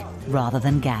electric rather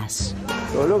than gas.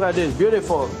 So look at this,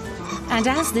 beautiful. And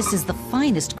as this is the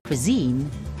finest cuisine,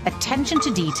 attention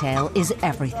to detail is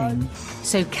everything.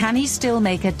 So can he still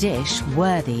make a dish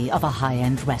worthy of a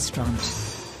high-end restaurant?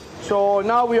 So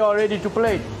now we are ready to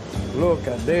plate. Look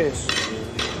at this.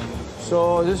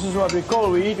 So this is what we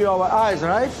call, we eat with our eyes,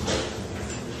 right?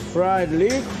 Fried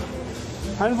leaf.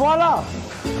 And voila!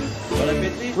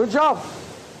 Good job.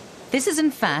 This is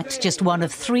in fact just one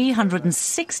of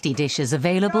 360 dishes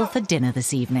available for dinner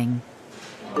this evening.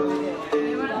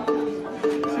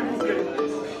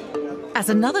 As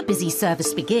another busy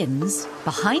service begins,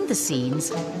 behind the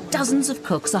scenes, dozens of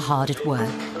cooks are hard at work.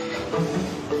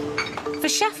 For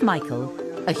Chef Michael,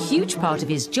 a huge part of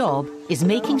his job is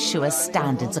making sure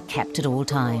standards are kept at all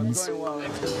times.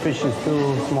 Fish is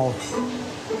too small.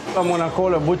 I'm gonna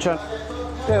call a butcher.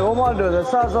 Okay, Romualdo, the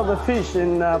size of the fish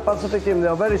in Pacific Rim,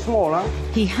 they're very small, huh?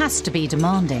 He has to be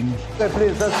demanding. Okay,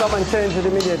 please, let's come and change it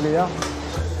immediately, yeah?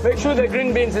 Make sure the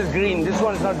green beans is green. This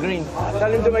one is not green.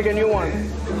 Tell him to make a new one.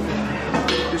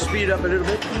 To speed up a little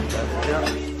bit. Yeah.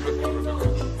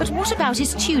 But what about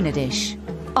his tuna dish?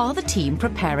 Are the team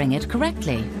preparing it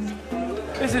correctly?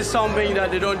 This is something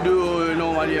that they don't do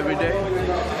normally every day.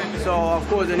 So, of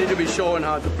course, they need to be shown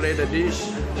how to plate the dish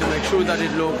to make sure that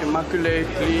it looks immaculate,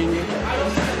 clean,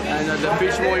 and that the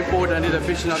fish, more important, is the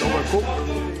fish not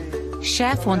overcooked.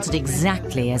 Chef wants it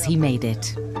exactly as he made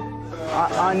it.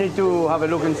 I need to have a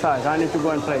look inside. I need to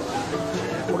go and plate.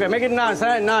 Okay, make it nice,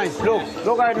 right? Nice.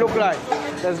 Look how it looks like.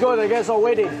 Let's go, the guests are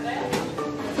waiting.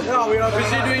 Now we are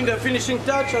busy doing the finishing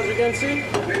touch, as you can see.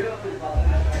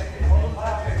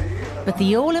 But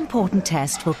the all-important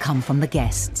test will come from the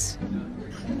guests.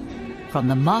 From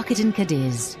the market in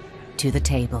Cadiz to the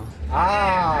table.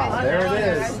 Ah, there it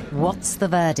is. What's the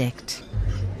verdict?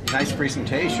 Nice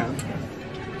presentation.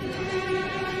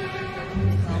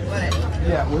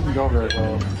 Yeah, it wouldn't go very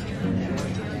well.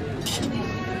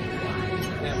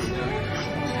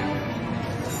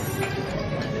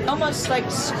 Almost like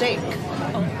steak.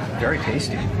 Very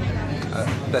tasty.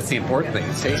 That's the important thing,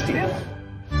 it's tasty.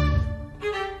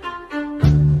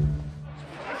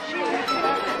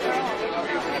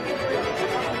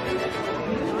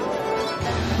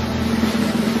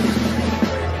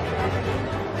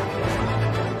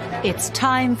 It's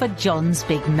time for John's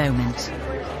big moment.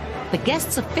 The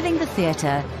guests are filling the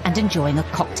theatre and enjoying a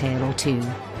cocktail or two.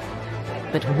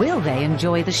 But will they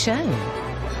enjoy the show?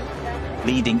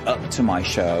 Leading up to my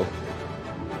show,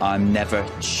 I'm never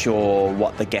sure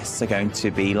what the guests are going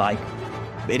to be like.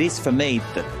 It is, for me,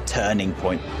 the turning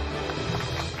point.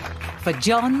 For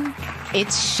John,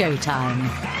 it's showtime.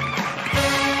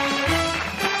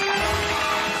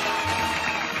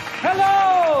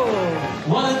 Hello!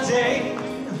 What a day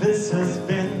this has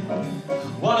been.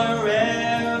 What a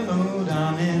rare mood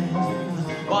I'm in.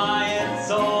 Why, it's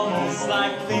almost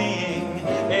like being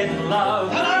in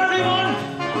love. Hello, everyone!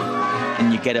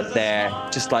 And you get up there,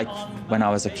 just like when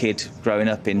I was a kid growing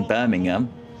up in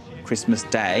Birmingham, Christmas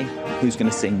Day, who's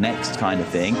going to sing next kind of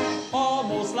thing.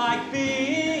 Almost like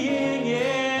being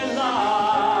in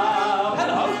love.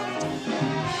 Hello.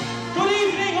 Good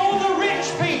evening, all the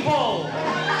rich people.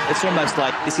 It's almost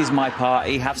like, this is my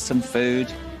party, have some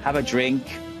food, have a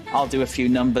drink, I'll do a few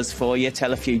numbers for you,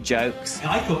 tell a few jokes.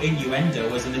 I thought innuendo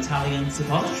was an Italian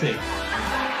suppository.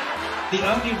 The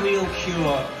only real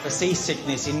cure for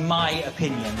seasickness, in my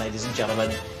opinion, ladies and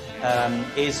gentlemen,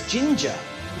 is ginger.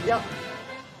 Yep.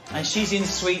 And she's in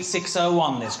Suite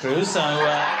 601 this cruise, so...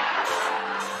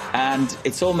 And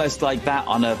it's almost like that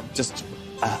on a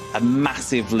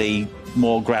massively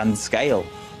more grand scale.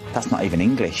 That's not even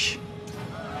English.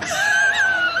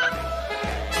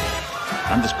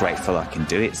 I'm just grateful I can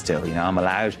do it still, you know, I'm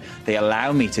allowed. They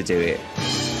allow me to do it.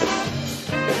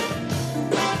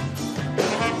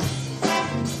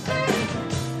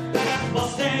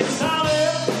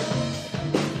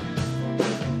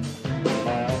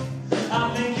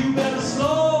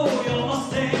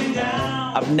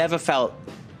 I've never felt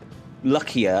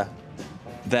luckier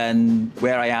than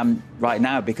where I am right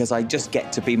now because I just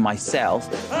get to be myself.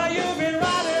 You've been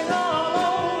riding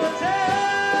all over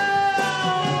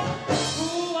town.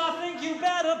 Ooh, I think you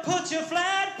better put your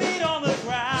flat feet on the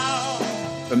ground.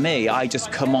 For me, I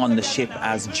just come on the ship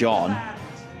as John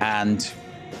and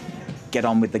get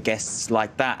on with the guests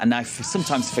like that. And I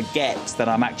sometimes forget that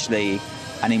I'm actually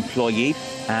an employee,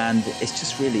 and it's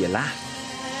just really a laugh.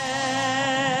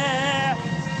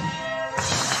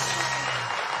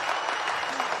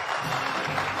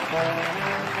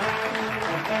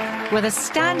 With a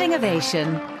standing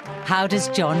ovation, how does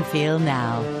John feel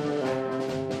now?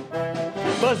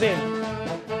 Buzzing.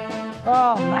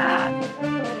 Oh, man.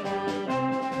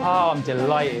 Oh, I'm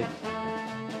delighted.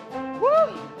 Woo!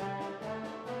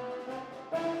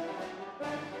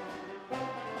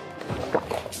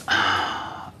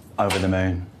 Over the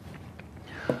moon.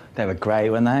 They were great,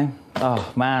 weren't they?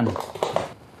 Oh, man.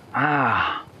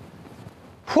 Ah.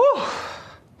 Whew.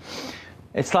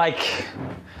 It's like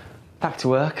back to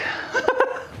work.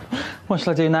 What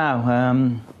shall I do now?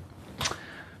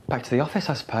 Back to the office,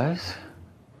 I suppose.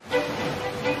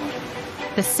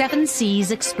 The Seven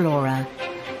Seas Explorer.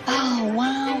 Oh,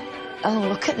 wow. Oh,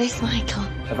 look at this, Michael.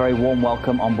 A very warm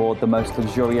welcome on board the most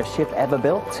luxurious ship ever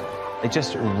built. It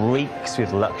just reeks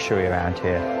with luxury around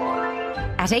here.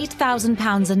 At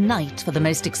 £8,000 a night for the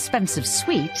most expensive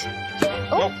suite.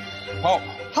 Oh. Hop.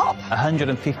 Hop.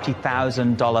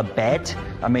 $150,000 bed.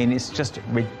 I mean, it's just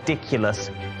ridiculous.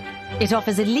 It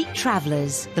offers elite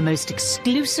travellers the most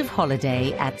exclusive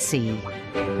holiday at sea.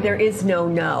 There is no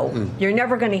no. You're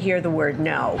never going to hear the word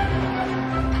no.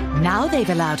 Now they've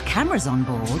allowed cameras on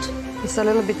board. It's a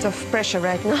little bit of pressure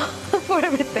right now for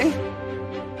everything.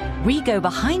 We go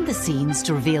behind the scenes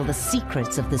to reveal the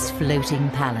secrets of this floating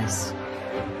palace.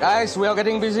 Guys, we are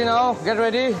getting busy now. Get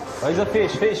ready. Where's the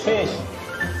fish? Fish, fish.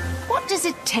 What does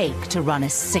it take to run a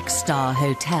 6-star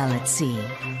hotel at sea?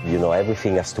 You know,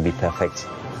 everything has to be perfect.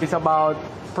 It's about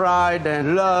pride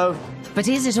and love. But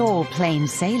is it all plain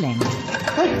sailing?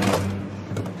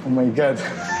 Oh my God.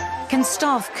 Can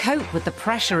staff cope with the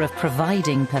pressure of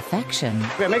providing perfection?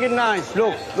 Okay, make it nice.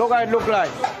 Look how it looks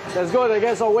like. Let's go, the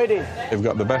guests are waiting. You've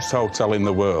got the best hotel in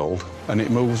the world, and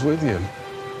it moves with you.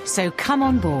 So come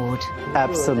on board.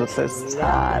 Absolutely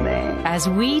stunning. As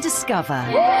we discover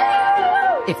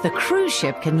if the cruise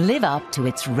ship can live up to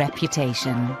its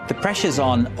reputation. The pressure's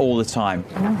on all the time.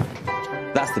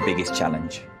 That's the biggest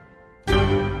challenge.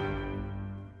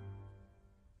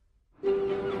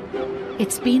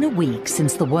 It's been a week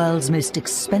since the world's most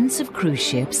expensive cruise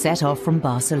ship set off from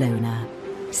Barcelona,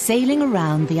 sailing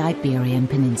around the Iberian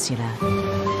Peninsula.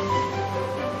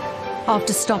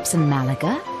 After stops in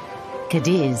Malaga,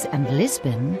 Cadiz and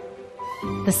Lisbon,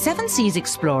 the Seven Seas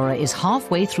Explorer is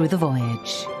halfway through the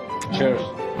voyage. Cheers.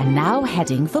 And now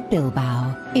heading for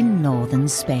Bilbao in northern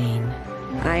Spain.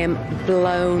 I am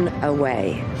blown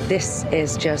away. This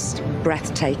is just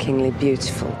breathtakingly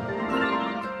beautiful.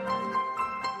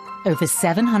 Over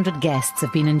 700 guests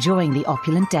have been enjoying the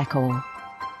opulent decor,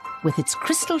 with its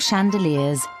crystal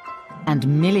chandeliers and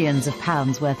millions of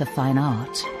pounds worth of fine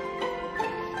art.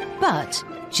 But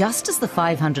just as the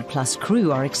 500-plus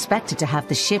crew are expected to have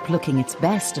the ship looking its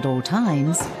best at all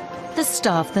times, the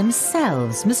staff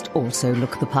themselves must also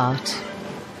look the part.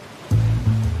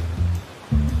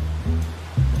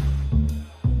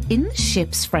 In the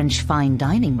ship's French fine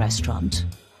dining restaurant,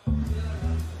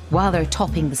 while they're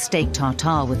topping the steak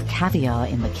tartare with caviar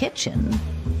in the kitchen,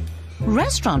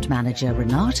 restaurant manager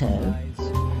Renato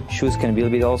shoes can be a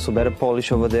bit also better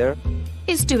polish over there.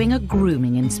 Is doing a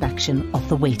grooming inspection of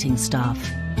the waiting staff.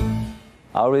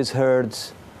 I always heard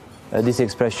this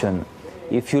expression,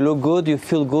 if you look good, you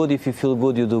feel good, if you feel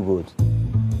good, you do good.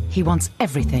 He wants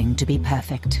everything to be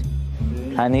perfect.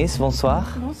 Anis, bonsoir.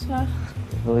 Bonsoir.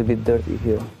 A little bit dirty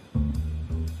here.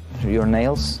 Your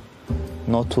nails,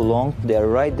 not too long, they are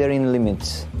right there in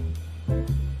limits.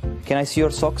 Can I see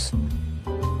your socks?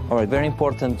 All right, very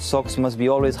important, socks must be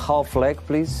always half leg,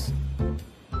 please.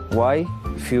 Why?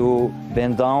 If you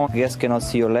bend down, guests cannot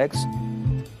see your legs.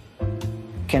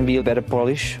 Can be a better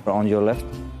polish on your left.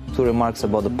 2 remarks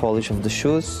about the polish of the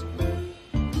shoes.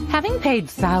 Having paid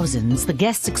thousands, the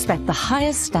guests expect the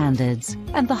highest standards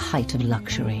and the height of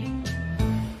luxury.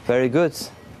 Very good.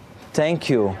 Thank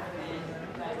you.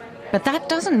 But that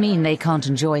doesn't mean they can't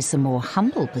enjoy some more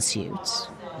humble pursuits.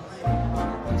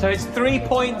 So it's 3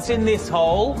 points in this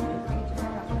hole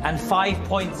and 5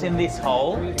 points in this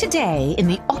hole. Today, in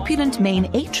the opulent main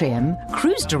atrium,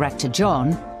 cruise director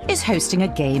John is hosting a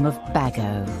game of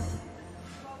Bago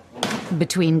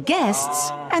between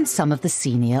guests and some of the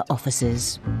senior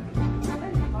officers.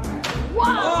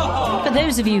 Wow! For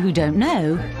those of you who don't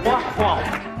know,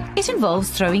 it involves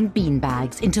throwing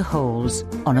beanbags into holes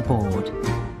on a board.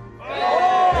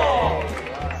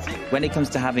 When it comes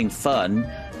to having fun,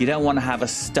 you don't want to have a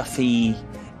stuffy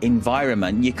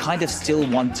environment. You kind of still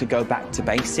want to go back to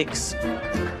basics.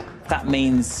 That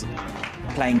means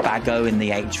playing Bago in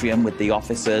the atrium with the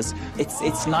officers.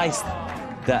 It's nice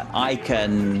that I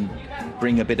can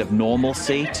bring a bit of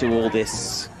normalcy to all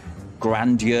this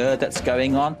grandeur that's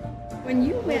going on. When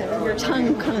you win, your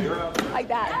tongue kind of like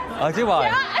that. Oh, do I?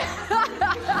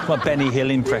 Yeah. My Benny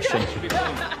Hill impression.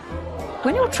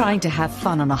 When you're trying to have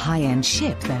fun on a high-end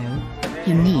ship, though,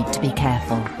 you need to be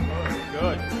careful.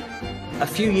 Good. A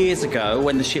few years ago,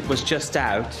 when the ship was just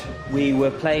out, we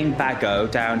were playing Bago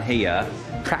down here,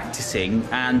 practicing,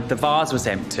 and the vase was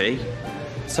empty.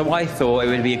 So I thought it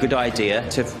would be a good idea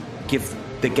to give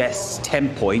the guests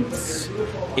 10 points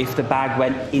if the bag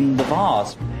went in the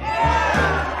vase.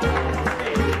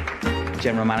 The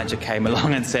general manager came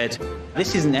along and said,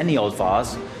 "This isn't any old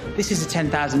vase. This is a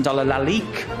 $10,000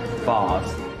 Lalique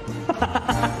vase."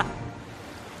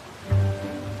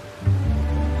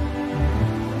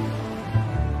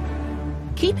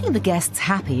 Keeping the guests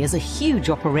happy is a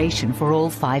huge operation for all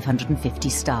 550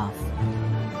 staff.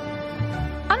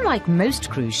 Unlike most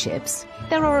cruise ships,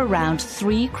 there are around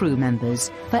 3 crew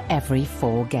members for every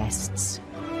 4 guests.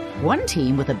 One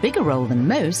team with a bigger role than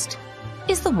most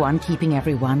is the one keeping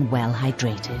everyone well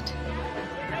hydrated.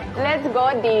 Let's go,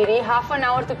 Diri. Half an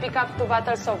hour to pick up 2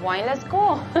 bottles of wine. Let's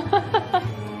go.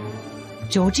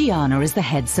 Georgiana is the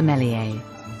head sommelier,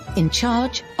 in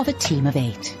charge of a team of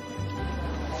 8.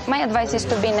 My advice is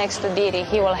to be next to Diri.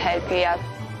 He will help you out.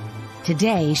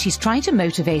 Today, she's trying to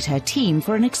motivate her team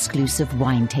for an exclusive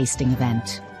wine tasting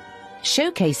event,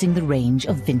 showcasing the range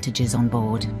of vintages on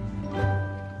board.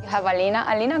 You have Alina.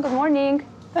 Alina, good morning.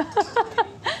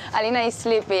 Alina is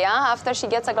sleepy, huh? After she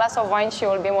gets a glass of wine, she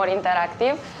will be more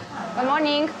interactive. Good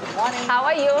morning. Good morning. How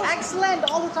are you? Excellent,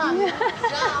 all the time.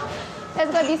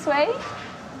 Let's go this way.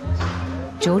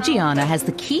 Georgiana has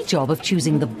the key job of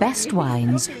choosing the best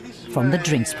wines from the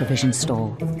drinks provision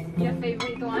store. Your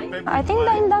favorite wine? I think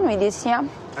I'm done with this, yeah.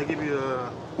 I give you a...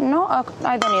 No,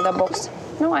 I don't need a box.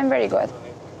 No, I'm very good.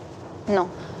 No.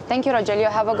 Thank you, Rogelio.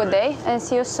 Have a good day and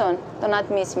see you soon. Do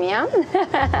not miss me, yeah?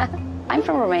 I'm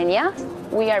from Romania.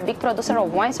 We are a big producer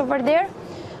of wines over there,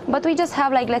 but we just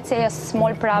have, like, let's say, a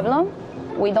small problem.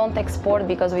 We don't export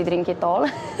because we drink it all.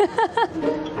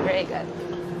 Very good.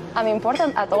 I'm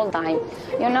important at all time.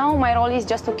 You know, my role is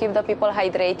just to keep the people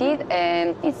hydrated,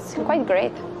 and it's quite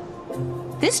great.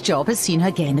 This job has seen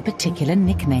her gain a particular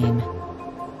nickname.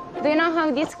 Do you know how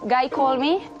this guy called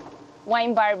me?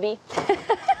 Wine Barbie.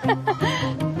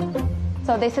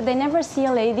 So they said they never see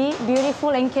a lady beautiful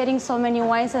and carrying so many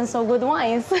wines and so good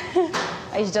wines.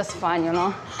 It's just fun, you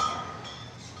know.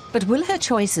 But will her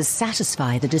choices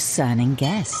satisfy the discerning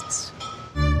guests?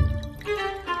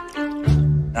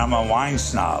 I'm a wine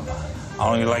snob. I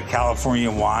only like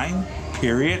California wine,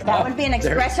 period. That would be an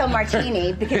espresso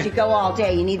martini because you go all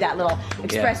day. You need that little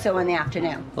espresso in the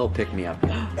afternoon. Little pick-me-up.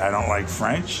 I don't like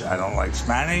French. I don't like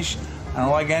Spanish. I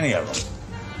don't like any of them.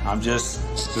 I'm just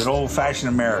good old-fashioned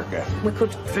America. We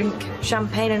could drink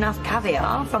champagne and have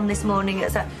caviar from this morning.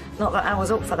 Not that I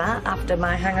was up for that after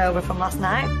my hangover from last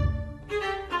night.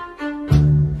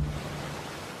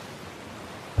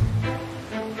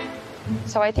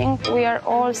 So I think we are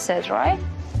all set, right?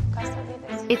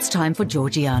 It's time for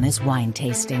Georgiana's wine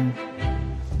tasting.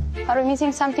 Are we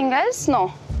missing something else?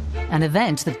 No. An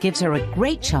event that gives her a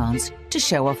great chance to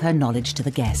show off her knowledge to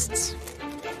the guests.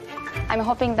 I'm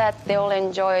hoping that they will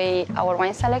enjoy our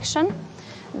wine selection,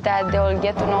 that they will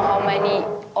get to know how many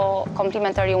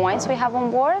complimentary wines we have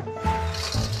on board.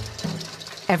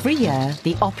 Every year,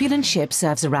 the opulent ship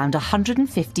serves around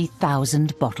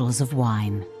 150,000 bottles of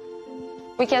wine.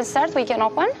 We can start, we can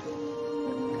open.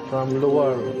 From the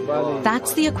world.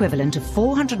 That's the equivalent of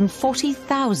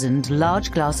 440,000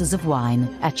 large glasses of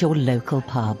wine at your local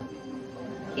pub.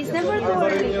 It's never too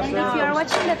early, and if you are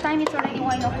watching the time, it's already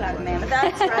 1 o'clock, ma'am.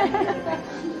 That's right.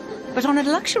 But on a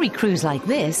luxury cruise like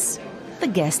this, the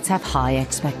guests have high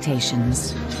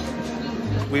expectations.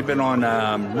 We've been on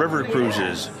river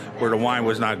cruises where the wine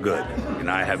was not good. And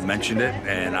I have mentioned it,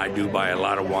 and I do buy a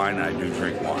lot of wine, and I do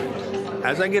drink wine.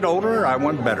 As I get older, I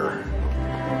want better.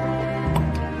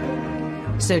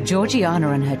 So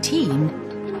Georgiana and her team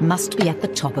must be at the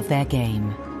top of their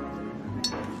game.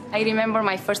 I remember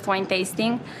my first wine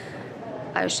tasting.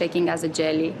 I was shaking as a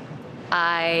jelly.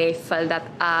 I felt that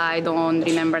I don't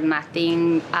remember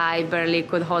nothing. I barely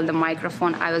could hold the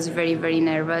microphone. I was very, very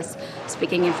nervous.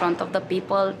 Speaking in front of the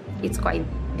people, it's quite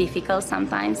difficult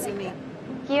sometimes.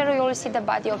 Here you will see the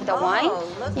body of the wine.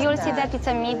 You will see that it's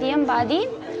a medium body.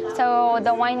 So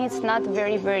the wine is not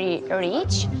very, very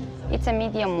rich. It's a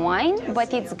medium wine,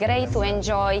 but it's great to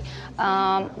enjoy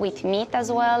with meat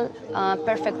as well.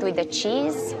 Perfect with the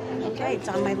cheese. Okay, it's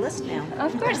on my list now.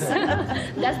 Of course.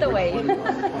 That's the way.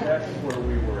 That's where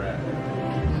we were at.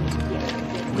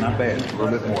 Not bad, a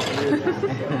little bit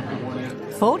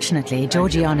more. Fortunately,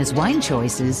 Georgiana's wine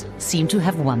choices seem to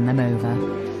have won them over.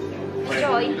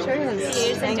 Enjoy.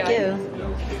 Cheers. Thank you.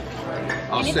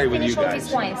 I'll stay with you guys.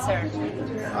 This wine, sir.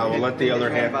 I will let the other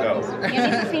half go. You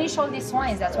need to finish all these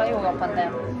wines. That's why you open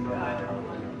them.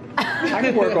 I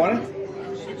can work on it.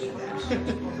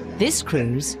 This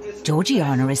cruise,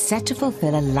 Georgiana is set to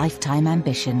fulfill a lifetime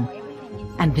ambition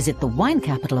and visit the wine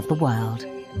capital of the world,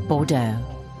 Bordeaux.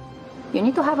 You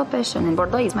need to have a passion, and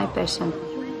Bordeaux is my passion.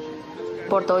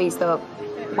 Bordeaux is the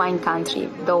wine country,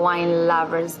 the wine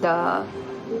lovers, Bordeaux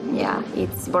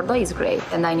is great,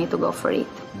 and I need to go for it.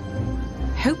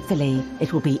 Hopefully,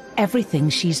 it will be everything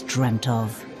she's dreamt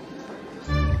of.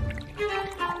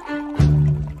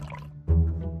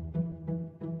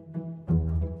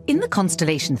 In the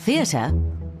Constellation Theatre,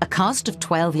 a cast of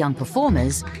 12 young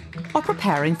performers are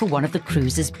preparing for one of the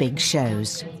cruise's big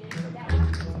shows.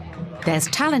 There's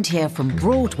talent here from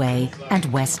Broadway and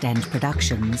West End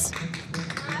productions.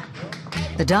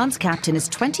 The dance captain is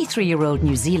 23-year-old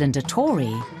New Zealander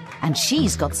Tori, and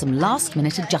she's got some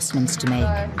last-minute adjustments to make.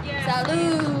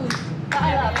 Salud!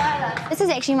 This is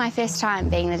actually my first time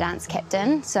being the dance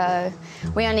captain, so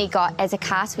as a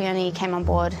cast, we only came on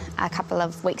board a couple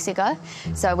of weeks ago,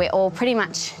 so we're all pretty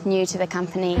much new to the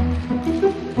company.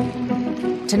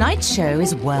 Tonight's show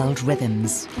is World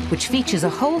Rhythms, which features a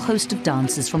whole host of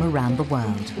dancers from around the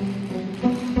world.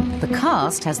 The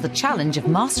cast has the challenge of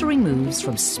mastering moves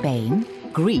from Spain,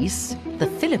 Greece, the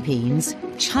Philippines,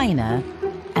 China,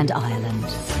 and Ireland.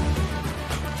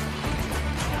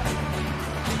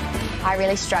 I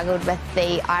really struggled with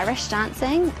the Irish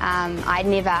dancing. I'm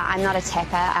not a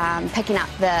tapper. Picking up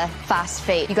the fast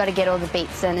feet, you got to get all the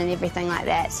beats in and everything like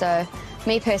that. So,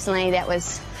 me personally, that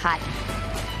was hard.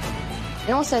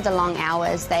 And also the long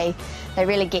hours, they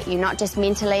really get you, not just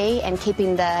mentally and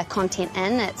keeping the content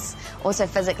in, it's also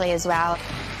physically as well.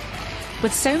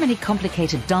 With so many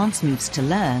complicated dance moves to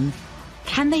learn,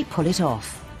 can they pull it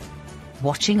off?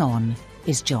 Watching on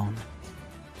is John.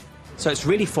 So it's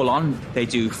really full on. They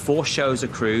do 4 shows a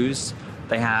cruise.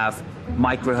 They have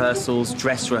mic rehearsals,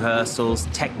 dress rehearsals,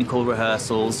 technical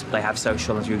rehearsals. They have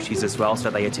social duties as well, so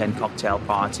they attend cocktail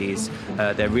parties.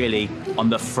 They're really on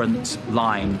the front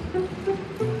line.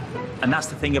 And that's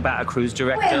the thing about a cruise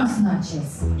director.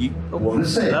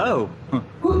 Hello.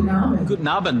 Guten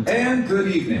Abend. And good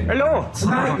evening. Hello.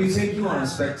 Tonight we take you on a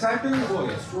spectacular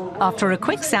voyage. After a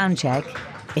quick sound check,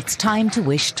 it's time to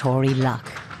wish Tori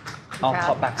luck. I'll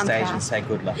pop backstage and say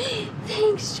good luck.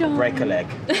 Thanks, John. Break a leg.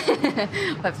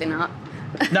 Hopefully not.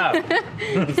 No.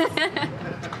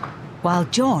 While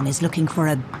John is looking for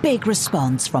a big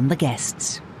response from the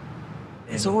guests.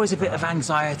 There's always a bit of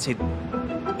anxiety.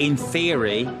 In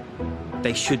theory,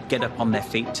 they should get up on their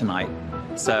feet tonight.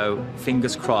 So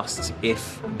fingers crossed,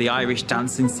 if the Irish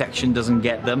dancing section doesn't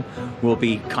get them, we'll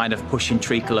be kind of pushing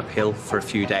treacle uphill for a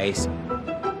few days.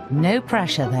 No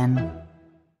pressure then.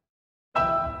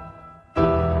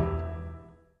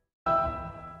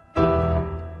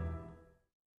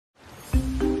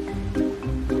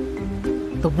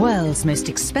 The world's most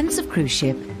expensive cruise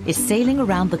ship is sailing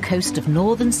around the coast of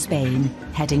northern Spain,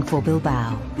 heading for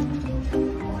Bilbao.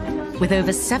 With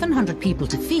over 700 people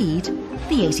to feed,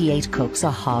 the 88 cooks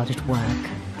are hard at work.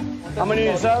 How many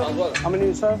you serve? How many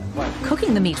you serve?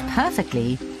 Cooking the meat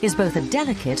perfectly is both a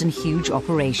delicate and huge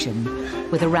operation,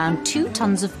 with around 2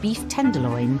 tons of beef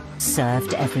tenderloin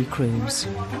served every cruise.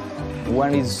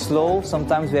 When it's slow,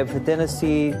 sometimes we have a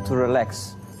tendency to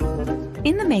relax.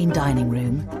 In the main dining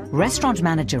room, restaurant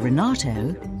manager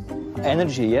Renato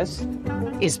Energy, yes?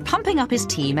 Is pumping up his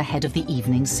team ahead of the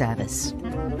evening service.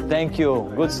 Thank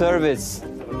you. Good service.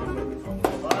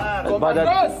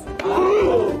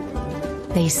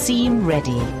 They seem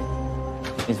ready.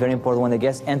 It's very important when the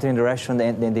guests enter in the restaurant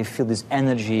and they feel this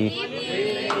energy.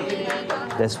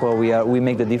 That's where we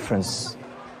make the difference.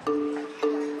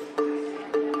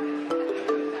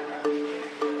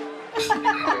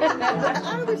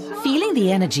 Feeling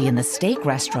the energy in the steak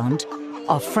restaurant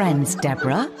are friends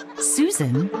Deborah,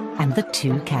 Susan, and the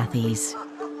 2 Cathys.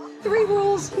 3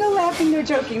 rules: no laughing, no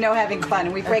joking, no having fun,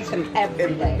 and we break them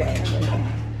every day.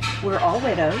 We're all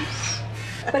widows,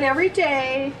 but every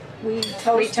day we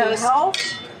toast health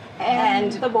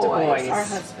and the boys, our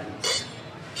husbands.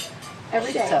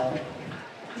 Every day. So,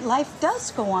 life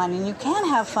does go on, and you can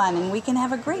have fun, and we can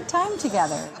have a great time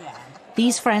together.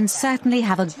 These friends certainly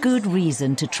have a good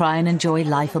reason to try and enjoy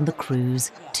life on the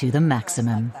cruise to the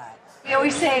maximum. We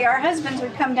always say our husbands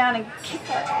would come down and kick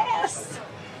our ass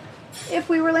if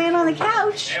we were laying on the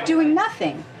couch doing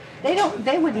nothing.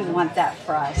 They wouldn't want that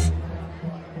for us.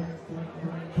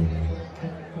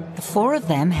 The 4 of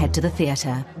them head to the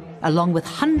theatre, along with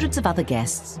hundreds of other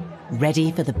guests,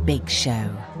 ready for the big show.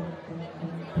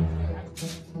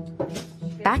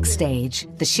 Backstage,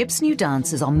 the ship's new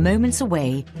dancers are moments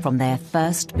away from their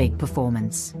first big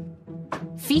performance,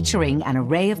 featuring an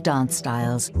array of dance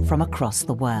styles from across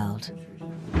the world.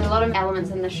 There's a lot of elements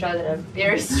in the show that are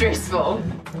very stressful.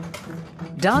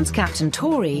 Dance captain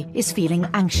Tori is feeling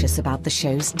anxious about the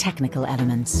show's technical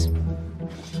elements.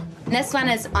 This one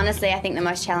is honestly, I think, the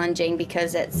most challenging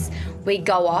because we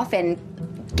go off and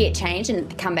get changed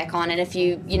and come back on, and if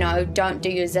you don't do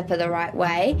your zipper the right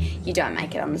way, you don't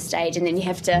make it on the stage, and then you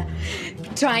have to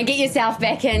try and get yourself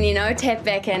back in, tap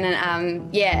back in, and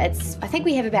I think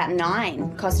we have about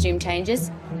 9 costume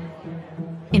changes.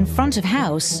 In front of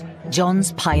house,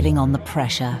 John's piling on the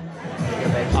pressure.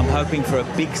 I'm hoping for a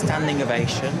big standing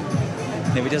ovation,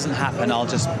 and if it doesn't happen, I'll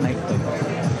just make them.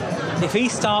 If he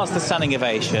starts the standing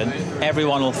ovation,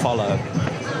 everyone will follow.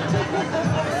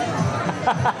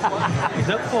 He's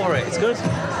up for it, it's good.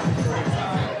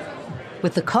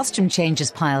 With the costume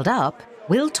changes piled up,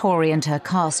 will Tori and her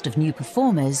cast of new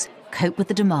performers cope with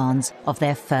the demands of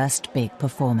their first big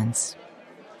performance?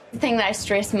 The thing that I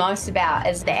stress most about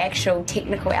is the actual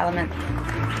technical element.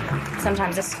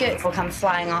 Sometimes a skirt will come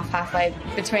flying off halfway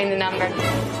between the number.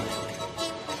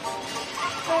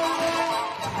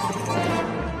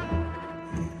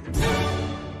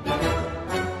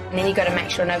 And then you've got to make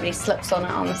sure nobody slips on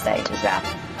it on the stage as well.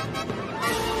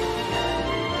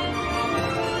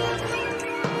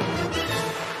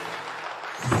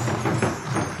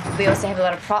 We also have a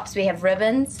lot of props. We have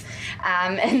ribbons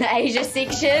in the Asia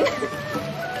section.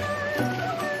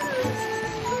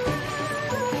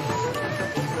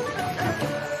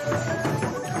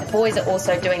 The boys are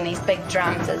also doing these big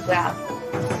drums as well.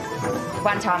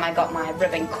 One time I got my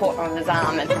ribbon caught on his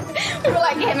arm and we were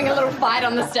like having a little fight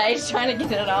on the stage trying to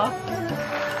get it off.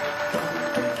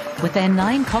 With their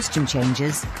 9 costume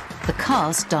changes, the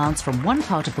cast dance from one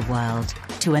part of the world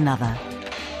to another.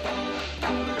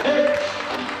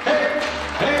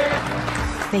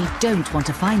 They don't want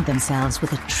to find themselves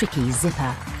with a tricky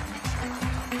zipper.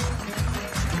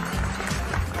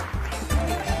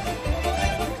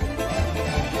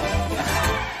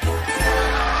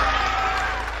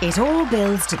 It all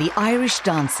builds to the Irish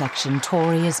dance section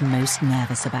Tori is most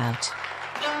nervous about.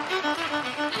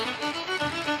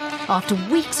 After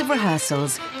weeks of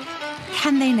rehearsals,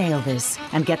 can they nail this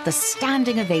and get the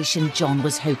standing ovation John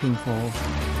was hoping for?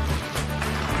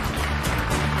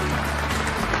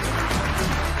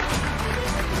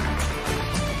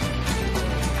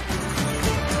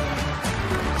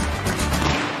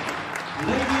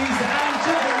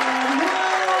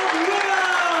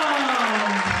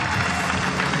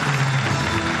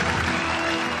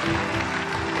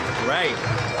 Great.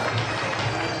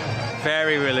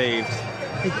 Very relieved.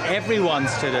 I think everyone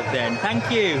stood up then. Thank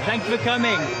you. Thank you for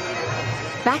coming.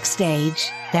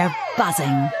 Backstage, they're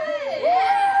buzzing.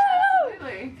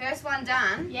 First one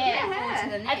done.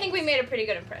 Yeah. I think we made a pretty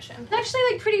good impression. It's actually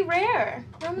like pretty rare.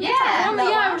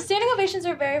 Yeah. Standing ovations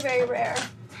are very, very rare.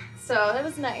 So that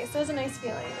was nice. That was a nice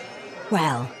feeling.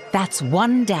 Well, that's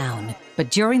one down.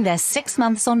 But during their 6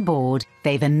 months on board,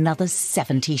 they've another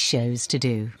 70 shows to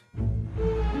do.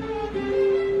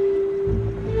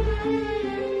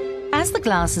 As the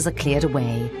glasses are cleared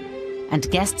away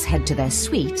and guests head to their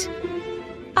suite,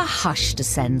 a hush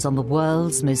descends on the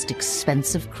world's most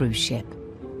expensive cruise ship.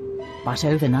 But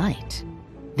overnight,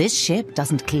 this ship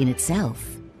doesn't clean itself.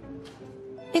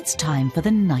 It's time for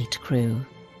the night crew.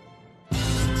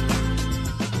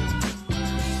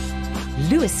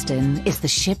 Lewiston is the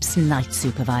ship's night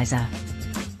supervisor.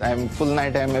 Full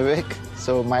night I'm awake,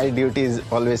 so my duty is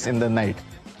always in the night.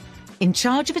 In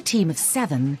charge of a team of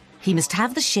 7, he must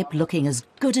have the ship looking as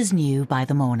good as new by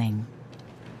the morning.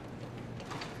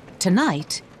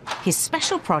 Tonight, his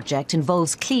special project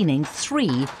involves cleaning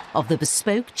 3 of the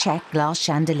bespoke Czech glass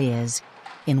chandeliers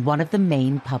in one of the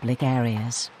main public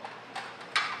areas.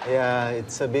 Yeah,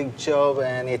 it's a big job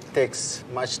and it takes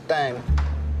much time.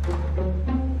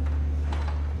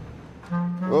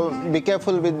 Oh, be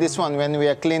careful with this one when we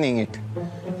are cleaning it.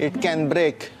 It can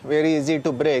break, very easy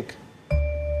to break.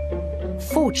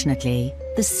 Fortunately,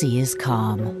 the sea is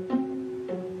calm.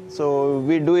 So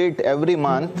we do it every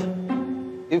month.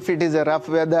 If it is a rough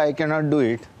weather, I cannot do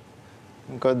it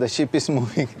because the ship is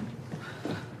moving.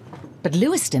 But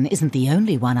Lewiston isn't the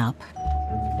only one up.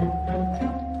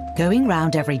 Going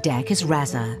round every deck is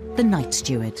Raza, the night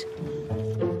steward,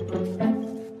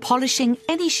 polishing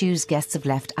any shoes guests have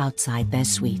left outside their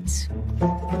suites.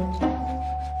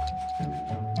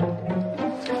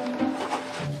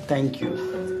 Thank you.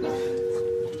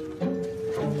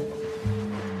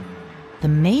 The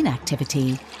main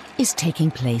activity is taking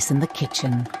place in the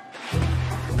kitchen.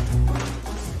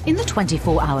 In the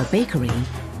 24-hour bakery,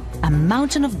 a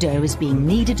mountain of dough is being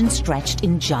kneaded and stretched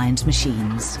in giant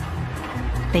machines.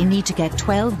 They need to get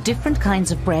 12 different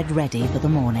kinds of bread ready for the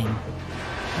morning,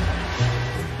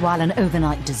 while an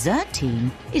overnight dessert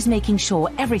team is making sure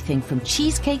everything from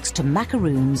cheesecakes to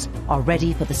macaroons are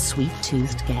ready for the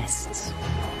sweet-toothed guests.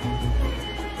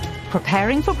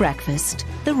 Preparing for breakfast,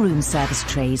 the room service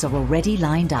trays are already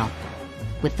lined up,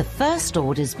 with the first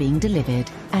orders being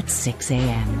delivered at 6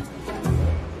 a.m.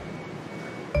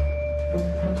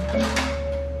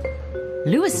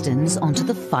 Lewiston's onto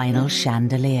the final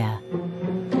chandelier.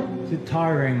 Is it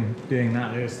tiring doing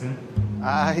that, Lewiston?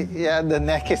 Yeah, the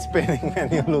neck is paining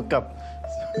when you look up.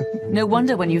 No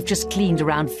wonder when you've just cleaned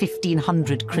around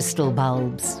 1,500 crystal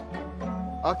bulbs.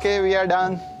 Okay, we are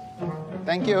done.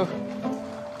 Thank you.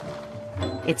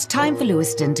 It's time for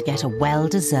Lewiston to get a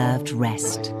well-deserved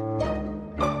rest.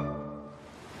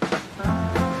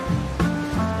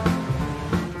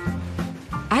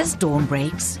 As dawn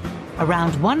breaks,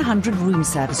 around 100 room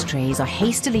service trays are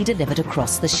hastily delivered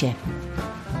across the ship.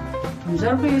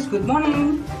 Service, good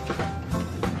morning.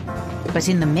 But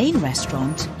in the main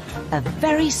restaurant, a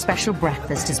very special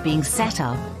breakfast is being set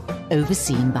up,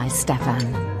 overseen by Stefan.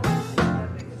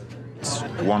 It's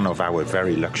one of our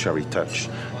very luxury touch,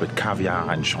 with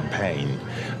caviar and champagne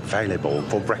available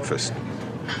for breakfast.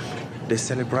 They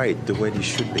celebrate the way they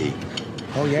should be.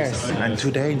 Oh, yes. And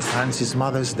today in France is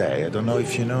Mother's Day. I don't know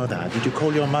if you know that. Did you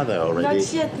call your mother already?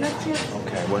 Not yet, not yet.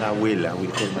 Okay, well, I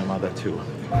will call my mother too.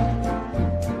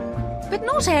 But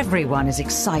not everyone is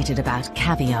excited about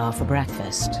caviar for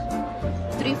breakfast.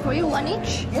 3 for you, 1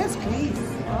 each? Yes, please.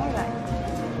 All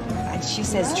right. And she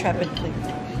says trepidly.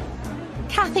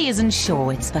 Kathy isn't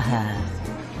sure it's for her.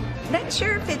 Not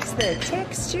sure if it's the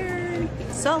texture,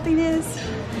 saltiness.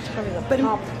 It's probably the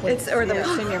pop. It's or the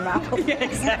what's in your mouth. Yeah,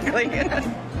 exactly.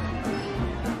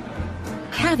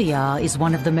 Caviar is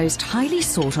one of the most highly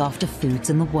sought-after foods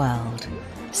in the world,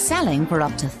 selling for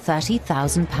up to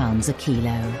 £30,000 a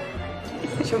kilo.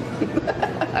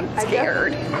 I'm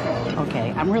scared.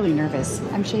 Okay, I'm really nervous.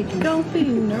 I'm shaking. Don't be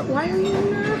nervous. Why are you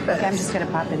nervous? Okay, I'm just going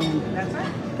to pop it in. That's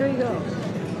right. There you go.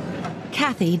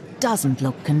 Kathy doesn't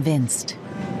look convinced.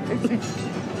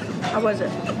 How was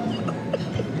it?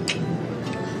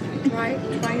 Try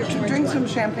your orange Drink one. some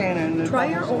champagne and Try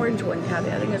your orange one,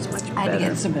 Kathy. I think it's much better. I had to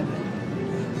get some of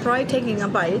it. Try taking a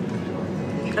bite.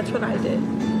 That's what I did.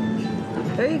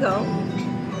 There you go.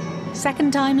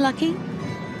 Second time lucky?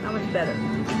 That was better.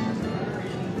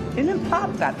 It didn't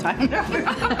pop that time.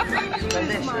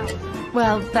 Delicious.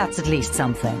 Well, that's at least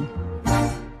something.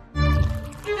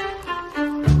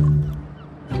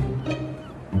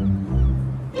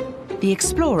 The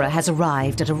explorer has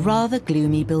arrived at a rather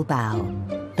gloomy Bilbao,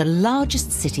 the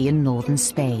largest city in northern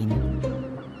Spain.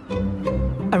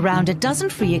 Around a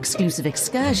dozen free exclusive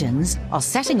excursions are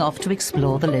setting off to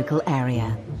explore the local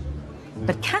area.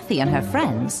 But Kathy and her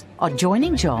friends are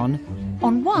joining John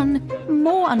on one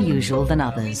more unusual than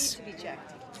others.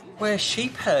 We're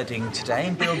sheep herding today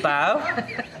in Bilbao.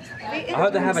 I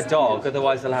hope they have a dog,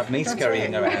 otherwise they'll have me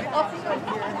scurrying around.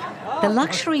 The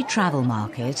luxury travel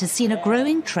market has seen a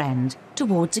growing trend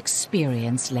towards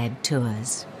experience-led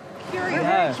tours.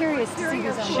 Very curious to see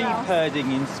this. Sheep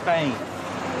herding in Spain.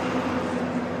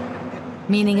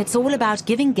 Meaning it's all about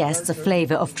giving guests a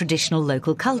flavour of traditional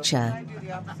local culture,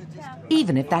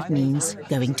 even if that means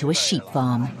going to a sheep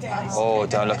farm. Oh,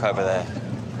 don't look over there.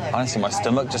 Honestly, my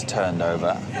stomach just turned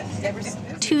over.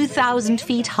 2,000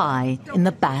 feet high in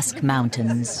the Basque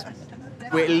Mountains.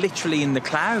 We're literally in the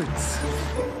clouds.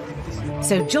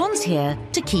 So John's here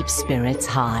to keep spirits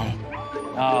high.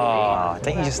 Oh,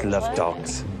 don't you just love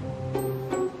dogs?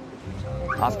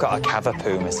 I've got a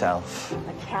cavapoo myself.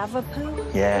 A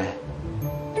cavapoo? Yeah.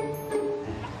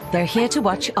 They're here to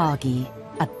watch Argy,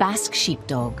 a Basque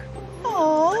sheepdog,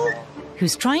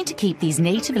 who's trying to keep these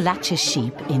native Latches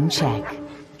sheep in check.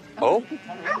 Oh,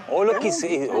 look, he's...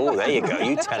 Oh, there you go,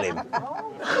 you tell him.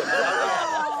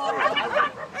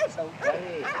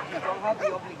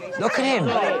 Look at him.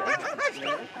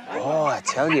 Oh, I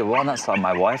tell you what, that's like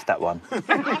my wife, that one.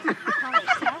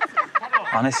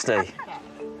 Honestly,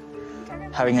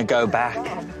 having a go back.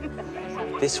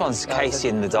 This one's Casey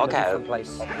in the dog out.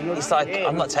 It's like,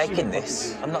 I'm not taking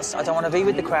this. I don't want to be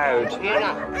with the crowd.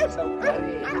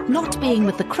 Not being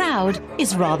with the crowd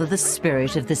is rather the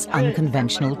spirit of this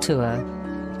unconventional tour.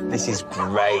 This is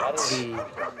great.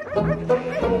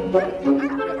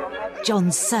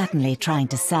 John's certainly trying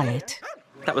to sell it.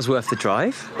 That was worth the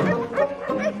drive.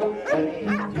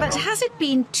 But has it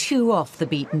been too off the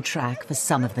beaten track for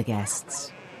some of the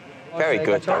guests? Very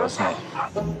good, wasn't it?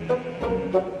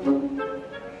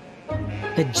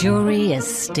 The jury is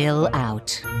still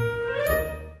out.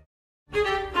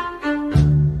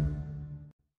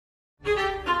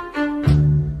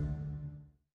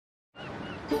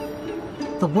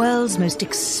 The world's most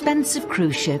expensive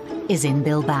cruise ship is in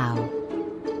Bilbao.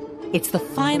 It's the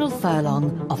final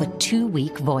furlong of a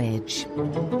 2-week voyage.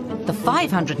 The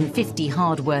 550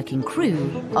 hard-working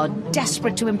crew are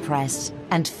desperate to impress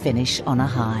and finish on a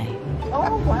high.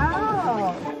 Oh,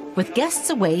 wow. With guests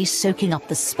away soaking up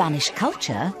the Spanish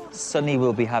culture... Sunny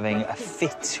will be having a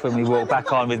fit when we walk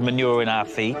back on with manure in our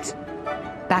feet.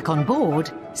 Back on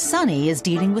board, Sunny is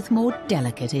dealing with more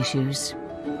delicate issues.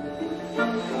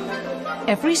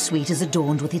 Every suite is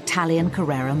adorned with Italian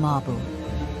Carrara marble.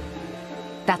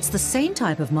 That's the same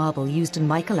type of marble used in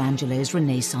Michelangelo's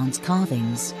Renaissance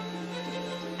carvings.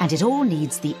 And it all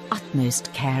needs the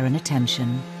utmost care and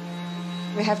attention.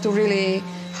 We have to really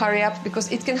hurry up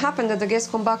because it can happen that the guests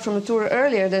come back from the tour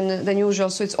earlier than usual,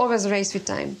 so it's always a race with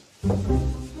time.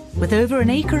 With over an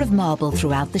acre of marble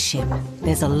throughout the ship,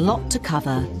 there's a lot to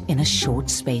cover in a short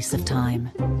space of time.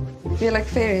 We're like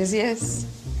fairies, yes.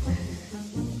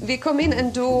 We come in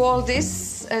and do all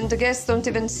this, and the guests don't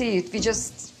even see it. We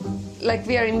just, like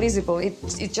we are invisible.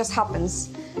 It just happens.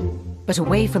 But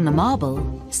away from the marble,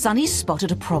 Sunny's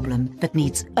spotted a problem that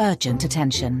needs urgent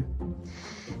attention.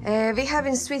 We have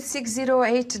in suite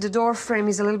 608, the door frame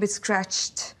is a little bit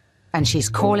scratched. And she's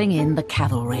calling in the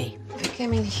cavalry. I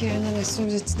came in here and then I saw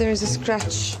that there is a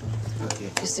scratch.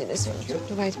 You see this one,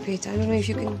 the white paint. I don't know if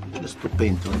you can... Just put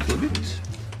paint on it.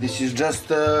 This is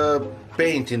just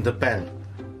paint in the pen.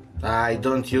 I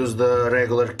don't use the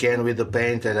regular can with the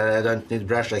paint, and I don't need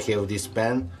brush. I have this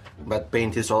pen, but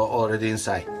paint is already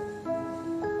inside.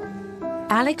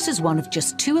 Alex is one of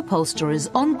just 2 upholsterers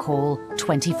on call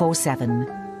 24/7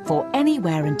 for any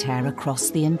wear and tear across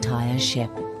the entire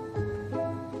ship.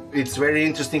 It's very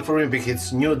interesting for me because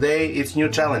it's new day, it's new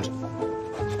challenge.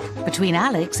 Between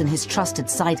Alex and his trusted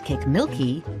sidekick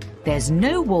Milky, there's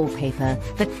no wallpaper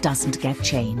that doesn't get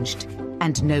changed,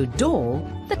 and no door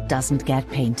that doesn't get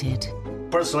painted.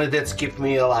 Personally, that's kept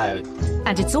me alive.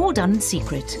 And it's all done in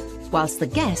secret, whilst the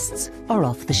guests are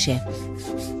off the ship.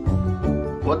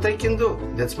 What I can do,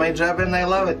 that's my job and I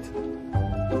love it.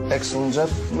 Excellent job,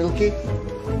 Milky.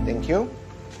 Thank you.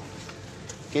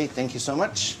 Okay, thank you so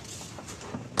much.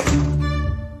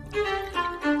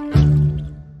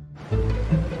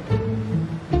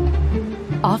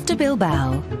 After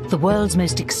Bilbao, the world's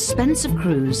most expensive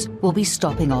cruise will be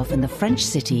stopping off in the French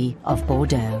city of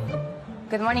Bordeaux.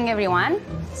 Good morning, everyone.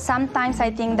 Sometimes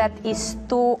I think that it's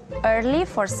too early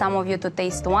for some of you to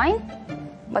taste wine,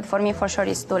 but for me, for sure,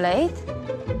 it's too late.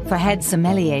 For head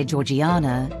sommelier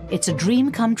Georgiana, it's a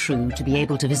dream come true to be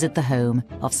able to visit the home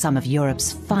of some of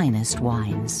Europe's finest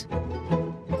wines.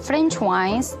 French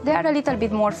wines, they are a little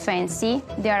bit more fancy.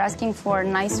 They are asking for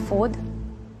nice food.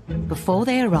 Before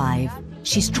they arrive,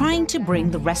 she's trying to bring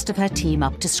the rest of her team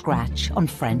up to scratch on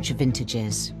French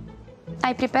vintages.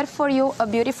 I prepare for you a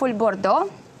beautiful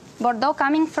Bordeaux. Bordeaux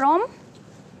coming from?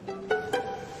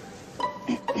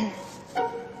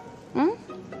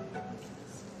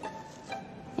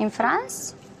 In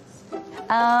France?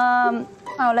 I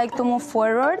would like to move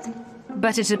forward.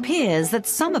 But it appears that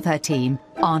some of her team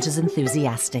aren't as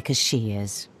enthusiastic as she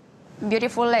is.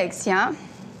 Beautiful legs, yeah?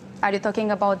 Are you talking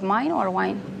about mine or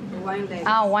wine? Wine legs.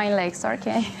 Ah, wine legs,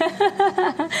 okay.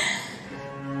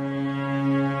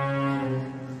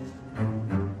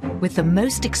 With the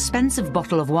most expensive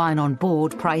bottle of wine on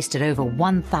board priced at over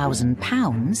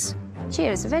 £1,000...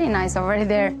 Cheers, very nice over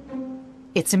there.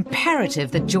 It's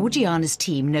imperative that Georgiana's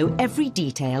team know every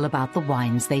detail about the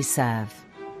wines they serve.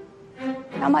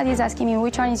 Somebody's asking me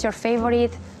which one is your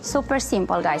favorite. Super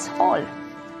simple, guys, all.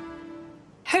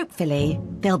 Hopefully,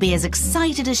 they'll be as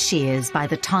excited as she is by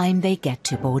the time they get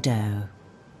to Bordeaux.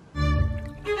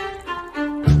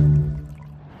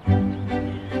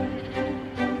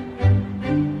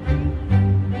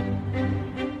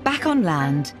 Back on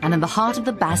land and in the heart of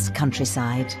the Basque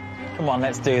countryside. Come on,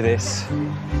 let's do this.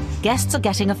 Guests are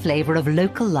getting a flavour of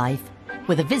local life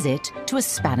with a visit to a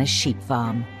Spanish sheep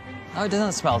farm. Oh, it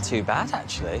doesn't smell too bad,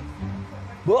 actually.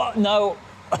 What? No.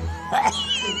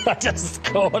 I just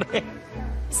scored it.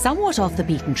 Somewhat off the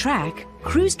beaten track,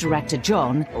 cruise director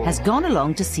John has gone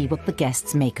along to see what the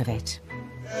guests make of it.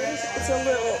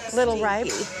 It's a little ripe.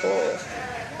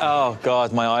 Oh,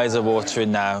 God, my eyes are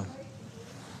watering now.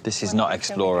 This is not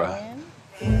Explorer.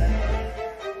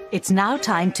 It's now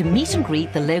time to meet and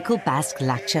greet the local Basque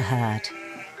Laccha herd.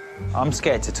 I'm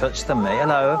scared to touch them, mate.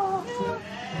 Hello.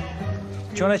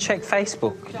 Do you want to check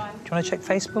Facebook? Do you want to check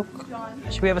Facebook?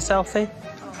 Should we have a selfie?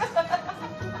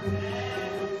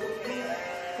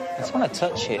 I just want to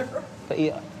touch it. But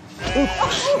yeah. Oh,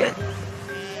 shit.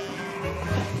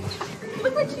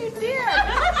 Look what you did.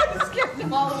 I scared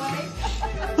them all away.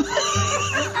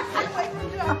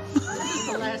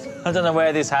 I don't know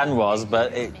where this hand was,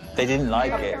 but they didn't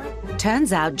like it.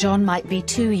 Turns out John might be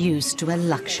too used to a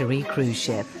luxury cruise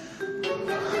ship.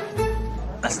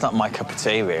 That's not my cup of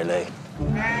tea, really.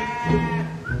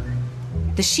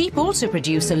 The sheep also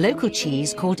produce a local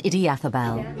cheese called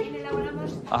Idiathabel.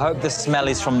 I hope the smell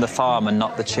is from the farm and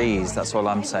not the cheese, that's all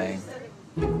I'm saying.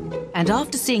 And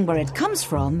after seeing where it comes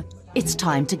from, it's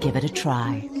time to give it a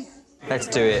try. Let's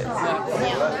do it.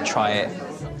 Try it.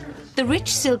 The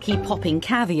rich, silky, popping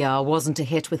caviar wasn't a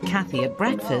hit with Kathy at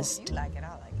breakfast.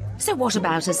 So what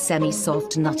about a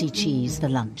semi-soft, nutty cheese for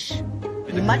lunch?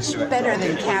 Much better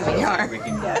than caviar.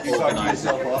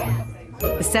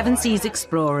 The Seven Seas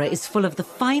Explorer is full of the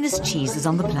finest cheeses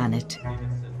on the planet.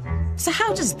 So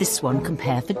how does this one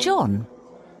compare for John?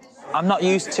 I'm not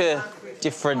used to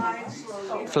different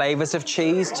flavours of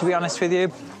cheese, to be honest with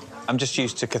you. I'm just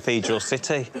used to Cathedral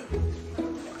City.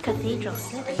 Cathedral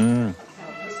City? Mm.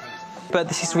 But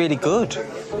this is really good.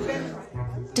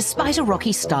 Despite a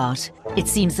rocky start, it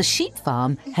seems the sheep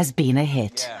farm has been a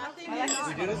hit.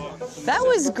 That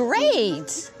was great.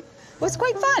 It was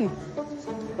quite fun.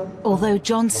 Although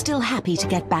John's still happy to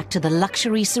get back to the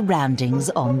luxury surroundings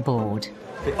on board.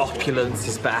 The opulence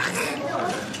is back.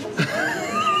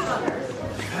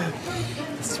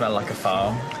 It smells like a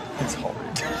farm. It's hot.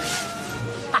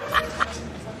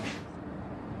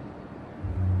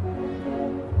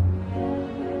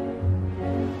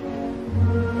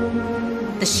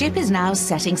 The ship is now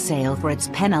setting sail for its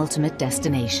penultimate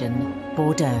destination,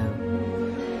 Bordeaux.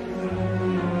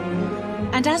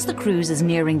 And as the cruise is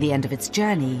nearing the end of its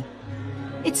journey,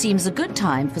 it seems a good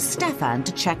time for Stefan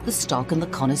to check the stock in the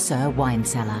connoisseur wine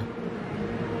cellar.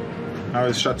 How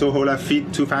is Chateau Haut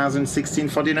Lafitte 2016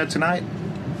 for dinner tonight?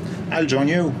 I'll join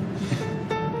you.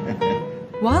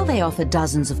 While they offer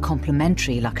dozens of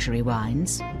complimentary luxury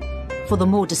wines, for the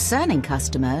more discerning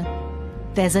customer,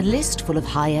 there's a list full of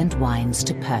high-end wines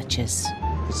to purchase.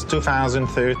 It's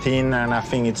 2013 and I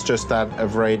think it's just at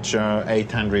average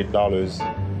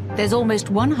 $800. There's almost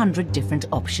 100 different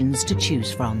options to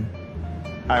choose from.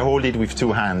 I hold it with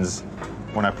two hands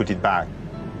when I put it back.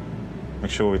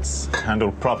 Make sure it's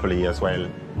handled properly as well.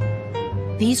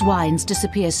 These wines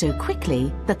disappear so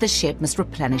quickly that the ship must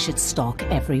replenish its stock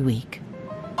every week.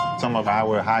 Some of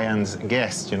our high-end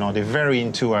guests, they're very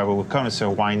into our connoisseur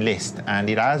wine list, and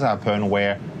it has happened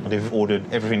where they've ordered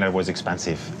everything that was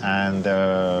expensive, and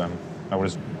I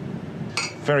was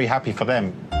very happy for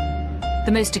them.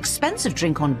 The most expensive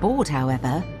drink on board,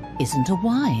 however, isn't a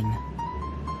wine.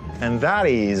 And that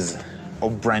is a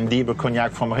brandy, the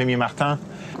cognac from Rémy Martin,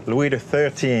 Louis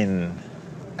XIII,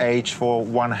 aged for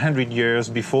 100 years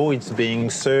before it's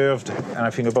being served. And I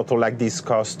think a bottle like this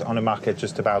costs on the market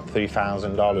just about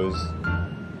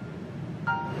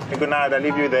 $3,000. Good night, I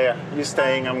leave you there. You're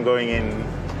staying, I'm going in.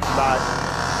 Bye.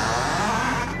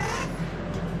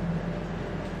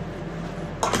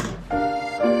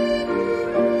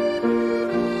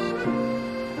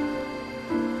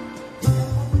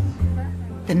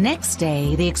 The next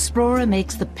day, the explorer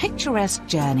makes the picturesque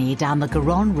journey down the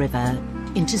Garonne River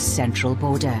into central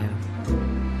Bordeaux.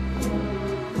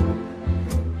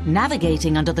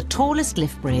 Navigating under the tallest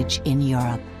lift bridge in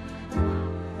Europe.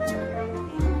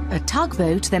 A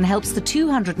tugboat then helps the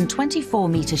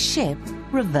 224-metre ship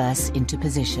reverse into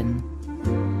position.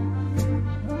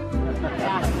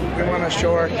 We want to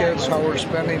show our kids how we're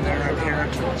spending their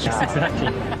inheritance.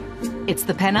 Exactly. It's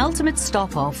the penultimate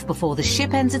stop-off before the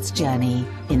ship ends its journey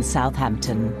in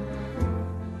Southampton.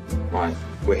 Right,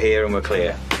 we're here and we're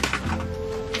clear.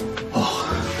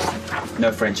 Oh,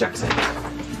 no French accent.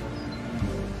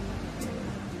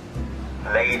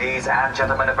 Ladies and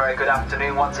gentlemen, a very good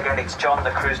afternoon. Once again, it's John,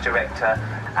 the cruise director,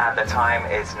 and the time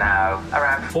is now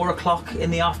around 4 o'clock in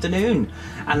the afternoon.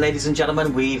 And ladies and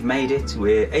gentlemen, we've made it.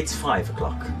 It's 5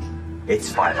 o'clock.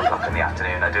 It's 5 o'clock in the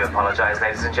afternoon. I do apologise,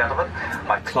 ladies and gentlemen.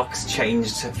 My clock's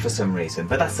changed for some reason,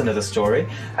 but that's another story.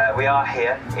 We are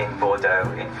here in Bordeaux,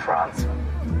 in France.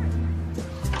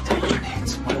 Dang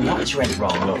it, my watch went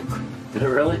wrong, look. Did it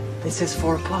really? It says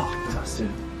 4 o'clock. That's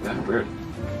weird.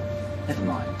 Never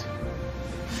mind.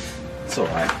 It's all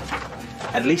right.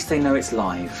 At least they know it's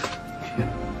live.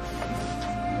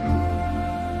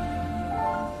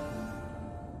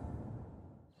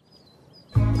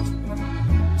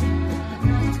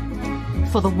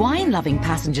 For the wine-loving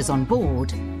passengers on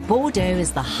board, Bordeaux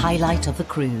is the highlight of the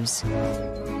cruise.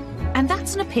 And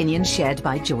that's an opinion shared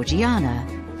by Georgiana.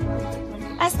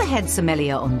 As the head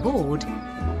sommelier on board,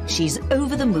 she's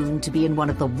over the moon to be in one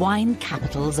of the wine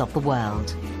capitals of the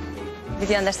world. Did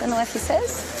you understand what he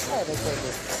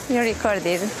says? You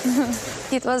recorded.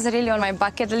 It was really on my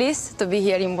bucket list to be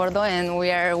here in Bordeaux, and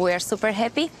we are super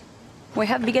happy. We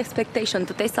have big expectation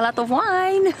to taste a lot of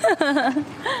wine.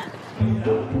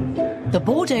 The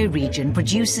Bordeaux region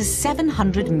produces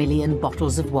 700 million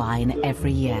bottles of wine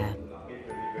every year.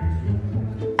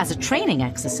 As a training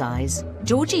exercise,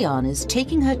 Georgiana's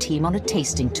taking her team on a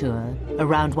tasting tour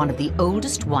around one of the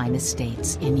oldest wine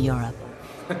estates in Europe.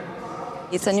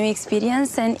 It's a new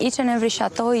experience, and each and every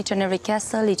chateau, each and every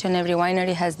castle, each and every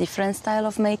winery has different style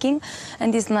of making,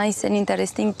 and it's nice and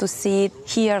interesting to see it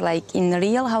here, like in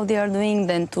real, how they are doing,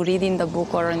 than to read in the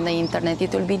book or on the internet.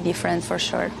 It will be different for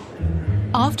sure.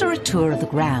 After a tour of the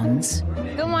grounds,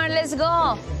 Come on, let's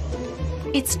go.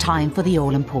 It's time for the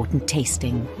all-important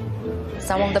tasting.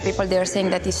 Some of the people, they are saying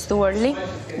that it's too early.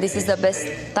 This is the best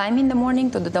time in the morning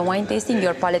to do the wine tasting.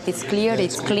 Your palate is clear,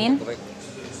 it's clean.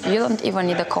 You don't even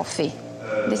need a coffee.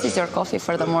 This is your coffee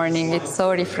for the morning. It's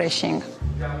so refreshing.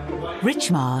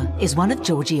 Richmar is one of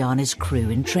Georgiana's crew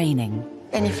in training.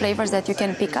 Any flavors that you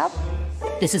can pick up?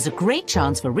 This is a great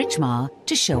chance for Richmar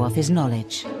to show off his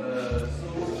knowledge.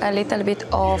 A little bit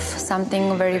of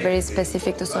something very, very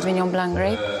specific to Sauvignon Blanc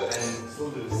grape.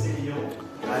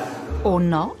 Or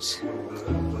not?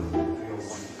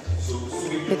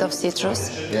 Bit of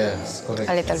citrus. Yes, correct.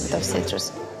 A little bit of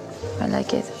citrus. I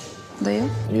like it. Do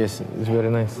you? Yes, it's very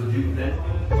nice.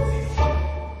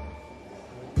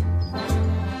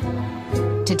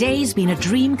 Today's been a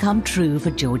dream come true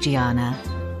for Georgiana.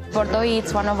 Bordeaux,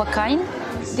 it's one of a kind.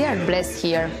 They are blessed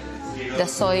here. The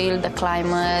soil, the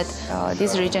climate,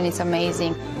 this region is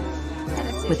amazing.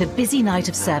 With a busy night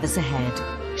of service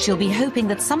ahead, she'll be hoping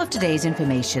that some of today's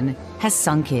information has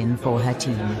sunk in for her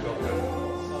team.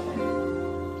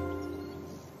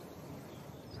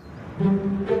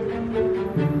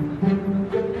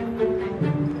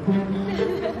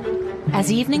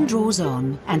 As evening draws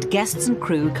on and guests and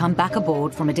crew come back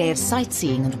aboard from a day of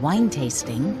sightseeing and wine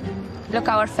tasting, look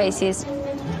our faces.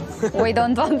 We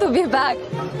don't want to be back.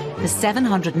 The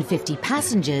 750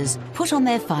 passengers put on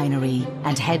their finery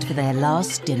and head for their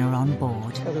last dinner on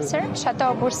board. Sir,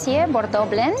 Chateau Boursier, Bordeaux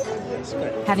blend.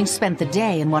 Having spent the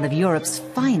day in one of Europe's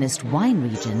finest wine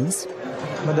regions,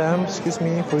 Madame, excuse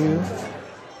me, for you.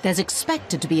 There's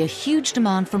expected to be a huge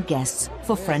demand from guests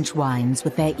for French wines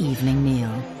with their evening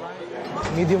meal.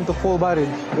 Medium to full bodied.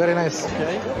 Very nice.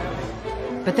 Okay.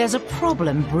 But there's a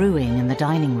problem brewing in the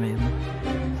dining room.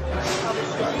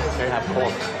 They have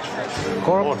cork.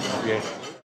 Cork? Yes.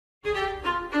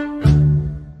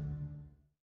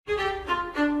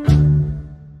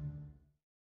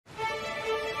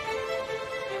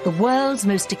 The world's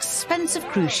most expensive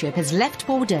cruise ship has left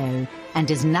Bordeaux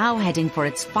and is now heading for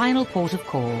its final port of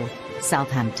call,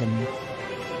 Southampton.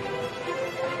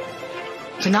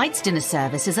 Tonight's dinner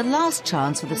service is a last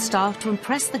chance for the staff to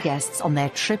impress the guests on their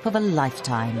trip of a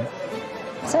lifetime.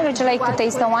 So would you like to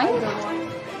taste the wine?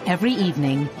 Every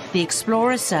evening, the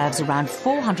Explorer serves around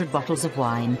 400 bottles of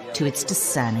wine to its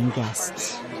discerning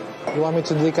guests. You want me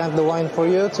to decant the wine for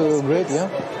you to grate,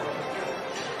 yeah?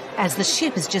 As the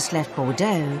ship has just left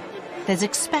Bordeaux, there's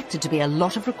expected to be a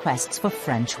lot of requests for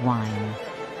French wine.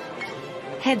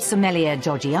 Head sommelier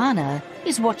Georgiana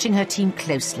is watching her team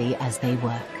closely as they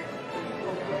work.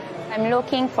 I'm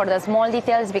looking for the small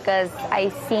details because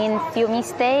I've seen few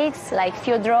mistakes, like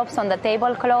few drops on the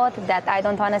tablecloth that I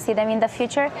don't want to see them in the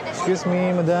future. Excuse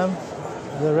me, madam.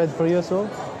 They're ready for you as well?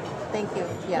 Thank you.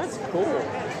 Yes. That's cool.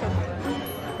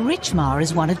 Richmar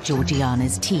is one of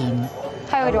Georgiana's team.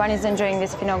 How everyone is enjoying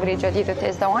this Pinot Grigio. Did you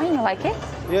taste the wine? You like it?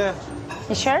 Yeah.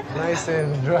 You sure? Nice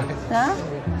and dry. No?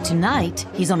 Tonight,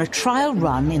 he's on a trial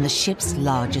run in the ship's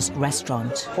largest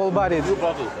restaurant. Full-bodied. New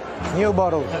bottle. New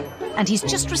bottle. And he's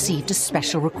just received a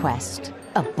special request,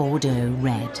 a Bordeaux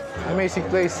Red. Amazing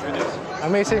place.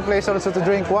 Amazing place also to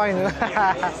drink wine.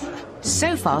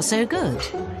 So far, so good.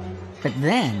 But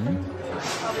then...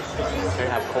 They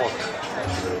have cork.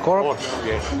 Cork?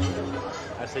 Yes.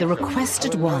 The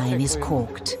requested wine is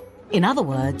corked. In other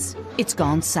words, it's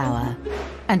gone sour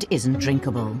and isn't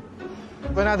drinkable.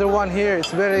 Another one here,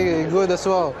 it's very good as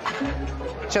well.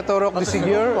 Chateau Roc de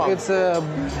Ségur, it's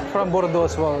from Bordeaux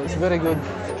as well. It's very good.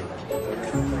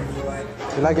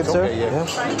 You like it, sir? Okay, yeah.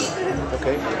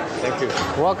 Okay, thank you.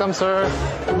 Welcome, sir.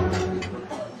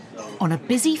 On a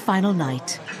busy final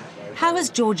night, how has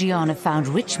Georgiana found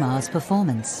Richmar's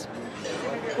performance?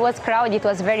 It was crowded, it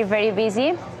was very, very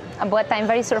busy, but I'm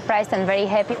very surprised and very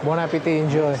happy. Bon appetit,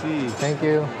 enjoy. Thank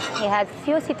you. He had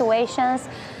few situations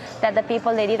that the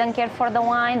people, they didn't care for the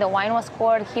wine was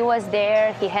poured, he was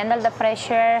there, he handled the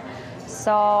pressure,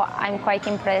 so I'm quite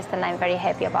impressed and I'm very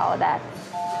happy about that.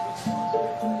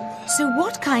 So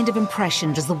what kind of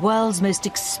impression does the world's most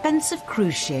expensive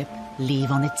cruise ship leave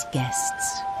on its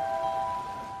guests?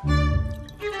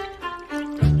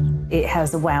 It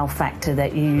has a wow factor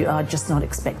that you are just not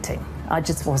expecting. I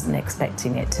just wasn't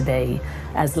expecting it to be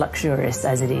as luxurious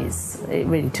as it is. It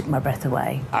really took my breath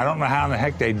away. I don't know how in the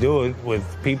heck they do it with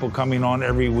people coming on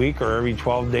every week or every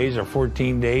 12 days or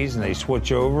 14 days and they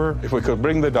switch over. If we could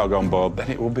bring the dog on board,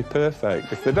 then it would be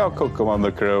perfect. If the dog could come on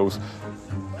the cruise,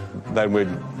 then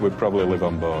we'd probably live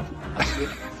on board.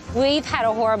 We've had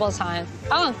a horrible time.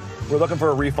 Oh. We're looking for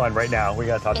a refund right now. We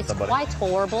gotta talk to somebody. It's quite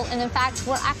horrible, and in fact,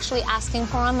 we're actually asking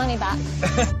for our money back.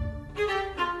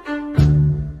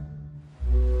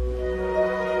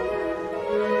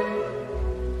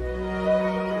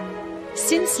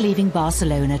 Since leaving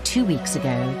Barcelona 2 weeks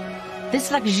ago,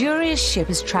 this luxurious ship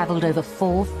has travelled over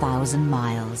 4,000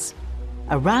 miles,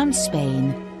 around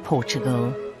Spain,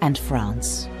 Portugal, and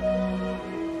France.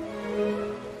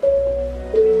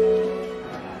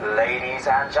 Ladies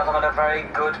and gentlemen, a very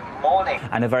good morning.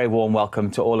 And a very warm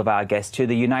welcome to all of our guests to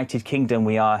the United Kingdom.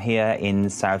 We are here in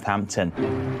Southampton.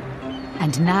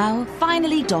 And now,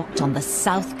 finally docked on the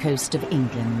south coast of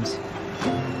England.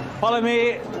 Follow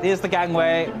me, here's the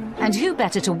gangway. And who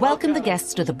better to welcome the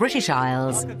guests to the British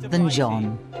Isles than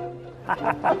John?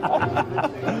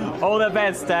 All the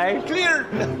best, eh? Clear.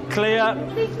 Clear.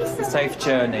 Safe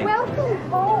journey. Welcome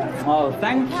home. Oh,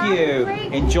 thank you.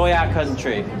 Enjoy our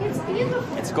country. It's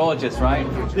beautiful. It's gorgeous, right?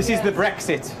 This is the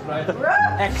Brexit.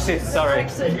 Exit, sorry.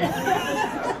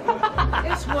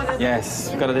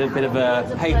 Yes, got a little bit of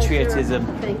a patriotism.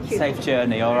 Safe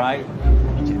journey, all right?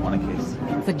 Do you want a kiss?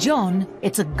 For John,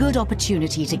 it's a good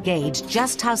opportunity to gauge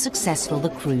just how successful the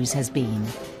cruise has been.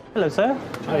 Hello, sir.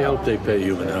 I hope they pay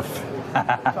you enough.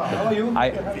 How are you?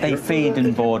 They feed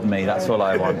and board me, that's all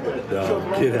I want. No,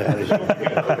 kid, it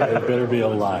better be a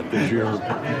lot, because your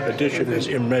addition is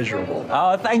immeasurable.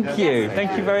 Oh, thank you.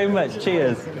 Thank you very much.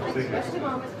 Cheers.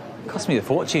 It cost me a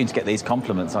fortune to get these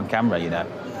compliments on camera, you know.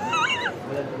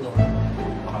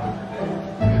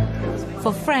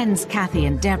 For friends Kathy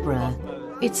and Deborah,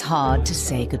 it's hard to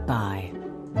say goodbye.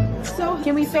 So,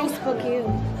 can we Facebook you?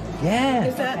 Yeah.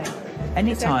 Is that...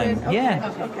 Anytime, okay.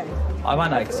 yeah. Okay. I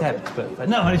might not accept, but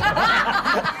no.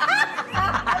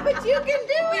 But you can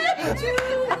do it. You can do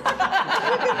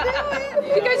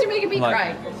it. You guys are making me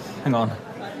cry. Hang on.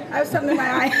 I have something in my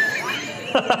eye.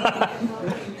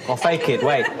 I'll fake it.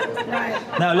 Wait.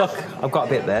 Right. No, look, I've got a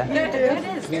bit there. No, it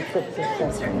is.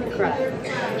 Starting to cry.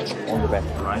 All the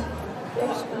better, right?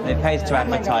 It pays to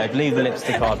advertise. Leave the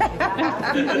lipstick on.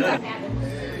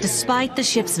 Despite the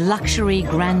ship's luxury,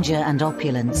 grandeur and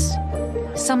opulence,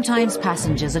 Sometimes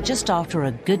passengers are just after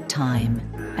a good time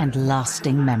and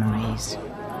lasting memories.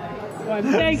 Well,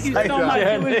 thank you so much.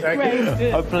 It was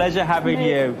great. A pleasure having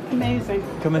you. Amazing.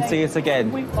 Come and see us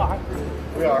again. We are.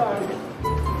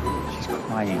 She's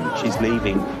crying. She's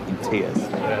leaving in tears.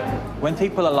 When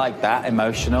people are like that,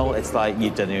 emotional, it's like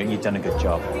you've done a good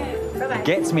job. It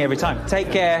gets me every time.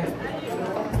 Take care.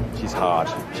 She's hard.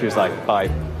 She was like, bye.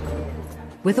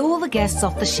 With all the guests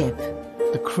off the ship,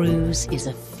 the cruise is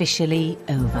officially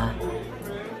over.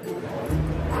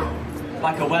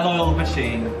 Like a well-oiled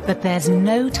machine. But there's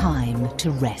no time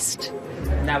to rest.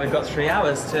 Now we've got 3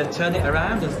 hours to turn it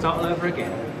around and start all over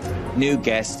again. New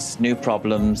guests, new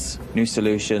problems, new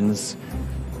solutions.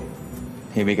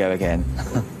 Here we go again.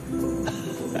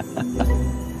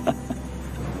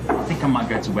 I think I might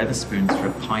go to Wetherspoons for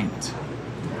a pint.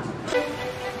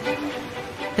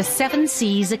 The Seven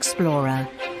Seas Explorer.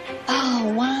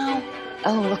 Oh, wow.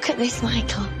 Oh, look at this,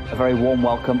 Michael. A very warm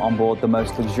welcome on board the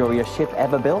most luxurious ship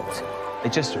ever built.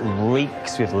 It just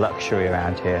reeks with luxury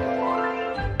around here.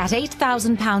 At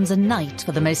 £8,000 a night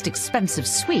for the most expensive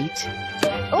suite.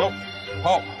 Oh,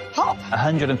 hop. Hop.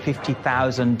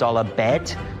 $150,000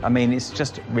 bed. I mean, it's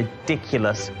just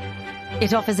ridiculous.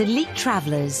 It offers elite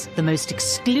travellers the most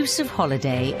exclusive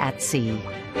holiday at sea.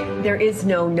 There is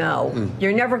no no.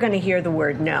 You're never going to hear the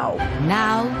word no.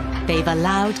 Now, they've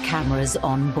allowed cameras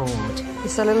on board.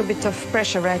 It's a little bit of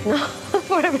pressure right now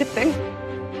for everything.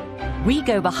 We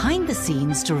go behind the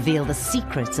scenes to reveal the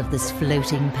secrets of this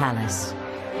floating palace.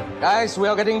 Guys, we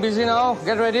are getting busy now.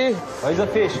 Get ready. Where's the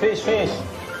fish? Fish, fish.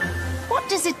 What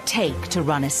does it take to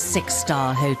run a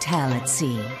 6-star hotel at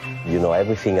sea? You know,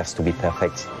 everything has to be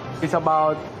perfect. It's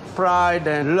about pride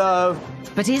and love.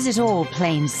 But is it all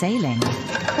plain sailing?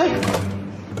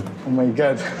 Oh my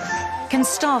God. Can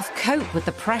staff cope with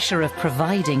the pressure of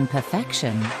providing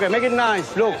perfection? Okay, make it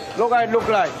nice. Look how it looks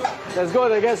like. Let's go,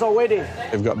 the guests are waiting.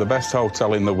 They've got the best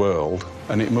hotel in the world,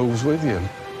 and it moves with you.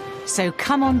 So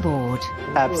come on board.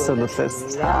 Absolutely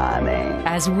stunning.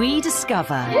 As we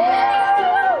discover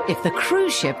if the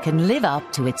cruise ship can live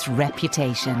up to its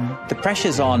reputation. The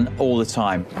pressure's on all the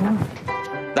time.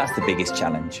 That's the biggest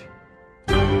challenge.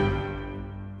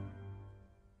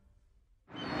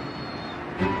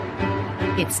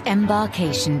 It's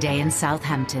embarkation day in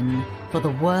Southampton for the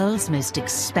world's most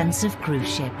expensive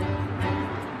cruise ship.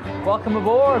 Welcome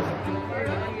aboard.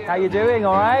 How you doing,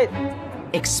 all right?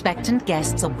 Expectant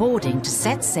guests are boarding to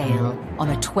set sail on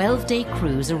a 12-day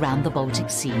cruise around the Baltic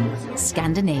Sea,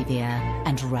 Scandinavia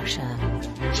and Russia.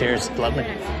 Cheers, lovely.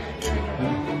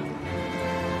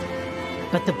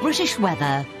 But the British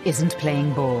weather isn't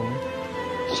playing ball.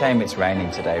 Shame it's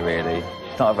raining today, really.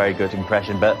 It's not a very good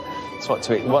impression, but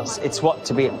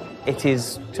it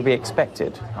is to be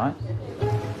expected, right?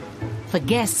 For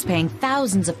guests paying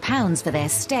thousands of pounds for their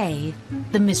stay,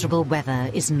 the miserable weather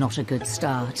is not a good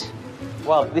start.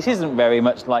 Well, this isn't very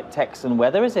much like Texan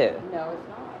weather, is it? No,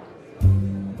 it's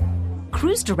not.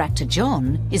 Cruise director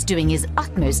John is doing his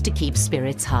utmost to keep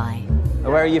spirits high.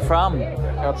 Where are you from?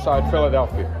 Outside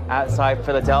Philadelphia. Outside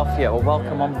Philadelphia. Well,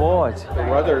 welcome on board. The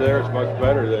weather there is much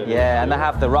better than... Yeah, and they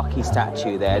have the Rocky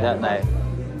statue there, don't they?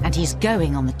 And he's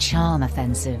going on the charm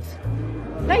offensive.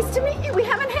 Nice to meet you. We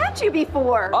haven't had you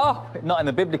before. Oh, not in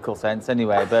the biblical sense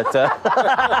anyway, but...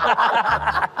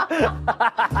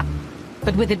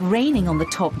 But with it raining on the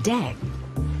top deck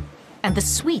and the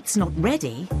suites not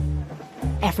ready,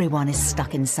 everyone is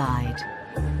stuck inside.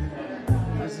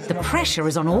 The pressure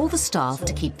is on all the staff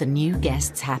to keep the new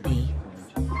guests happy.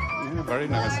 Yeah, very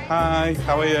nice. Hi,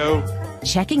 how are you?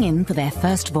 Checking in for their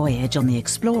first voyage on the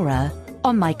Explorer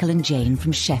are Michael and Jane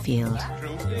from Sheffield.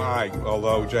 Mike,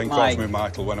 although Jane calls me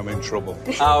Michael when I'm in trouble.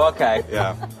 Oh, okay.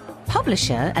 Yeah.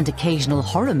 Publisher and occasional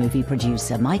horror movie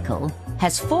producer Michael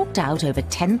has forked out over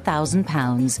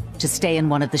 £10,000 to stay in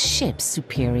one of the ship's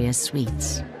superior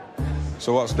suites.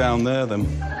 So what's down there, then?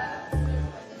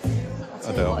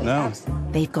 I don't know.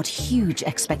 They've got huge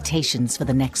expectations for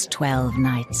the next 12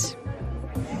 nights.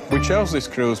 We chose this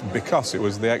cruise because it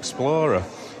was the Explorer,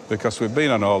 because we've been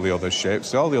on all the other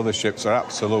ships. All the other ships are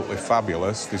absolutely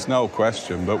fabulous, there's no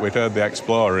question, but we've heard the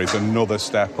Explorer is another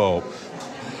step up.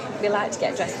 We like to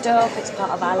get dressed up, it's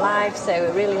part of our life, so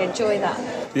we really enjoy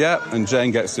that. Yeah, and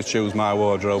Jane gets to choose my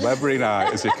wardrobe every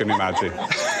night, as you can imagine.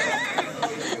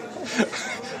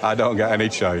 I don't get any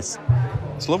choice.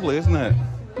 It's lovely, isn't it?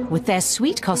 With their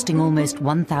suite costing almost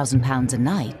 £1,000 a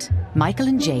night, Michael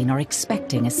and Jane are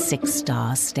expecting a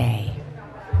 6-star stay.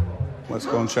 Let's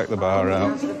go and check the bar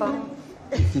out.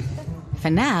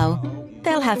 For now,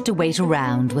 they'll have to wait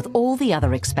around with all the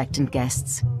other expectant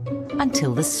guests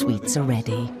until the suites are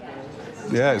ready.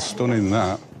 Yeah, it's stunning,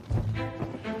 that.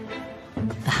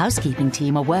 The housekeeping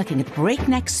team are working at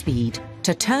breakneck speed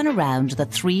to turn around the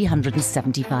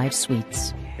 375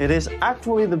 suites. It is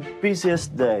actually the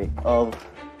busiest day of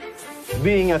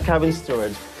being a cabin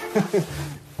steward.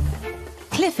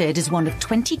 Clifford is one of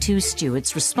 22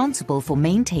 stewards responsible for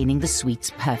maintaining the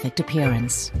suite's perfect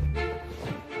appearance.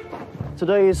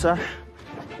 Today is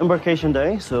embarkation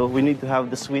day, so we need to have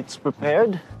the suites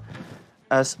prepared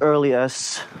as early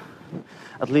as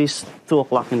at least 2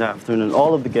 o'clock in the afternoon,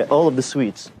 all of the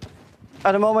suites.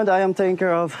 At the moment, I am taking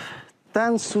care of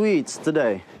 10 suites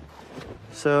today,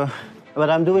 but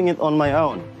I'm doing it on my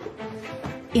own.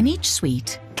 In each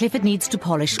suite, Clifford needs to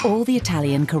polish all the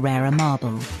Italian Carrara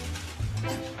marble,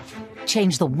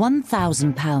 change the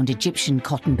 1,000-pound Egyptian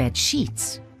cotton bed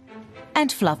sheets,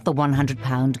 and fluff the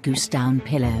 100-pound goose down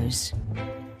pillows.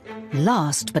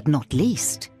 Last but not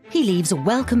least, he leaves a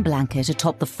welcome blanket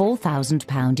atop the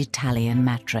 4,000-pound Italian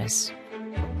mattress.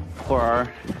 For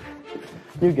our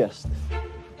new guest.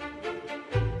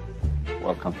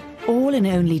 Welcome. All in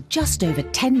only just over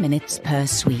 10 minutes per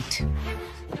suite.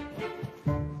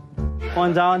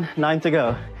 1 down, 9 to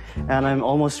go, and I'm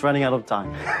almost running out of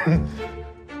time.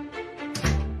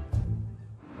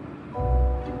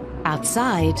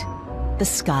 Outside, the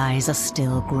skies are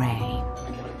still grey.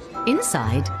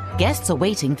 Inside, guests are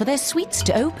waiting for their suites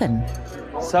to open.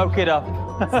 Soak it up.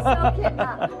 Soak it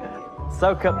up.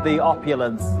 Soak up the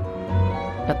opulence.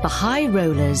 But the high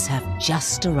rollers have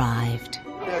just arrived.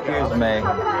 Excuse me.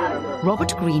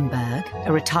 Robert Greenberg,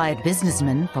 a retired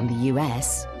businessman from the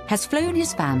US, has flown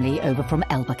his family over from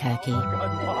Albuquerque.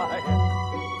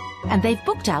 And they've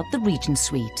booked out the Regent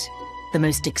Suite, the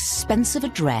most expensive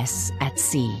address at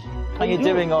sea. Are you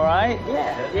doing all right?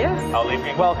 Yeah. Yes. I'll leave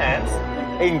you in hands.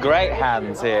 In great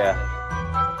hands here.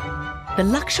 The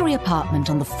luxury apartment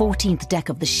on the 14th deck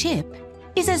of the ship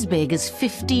is as big as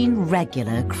 15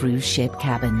 regular cruise ship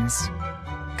cabins.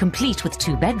 Complete with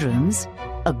 2 bedrooms,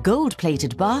 a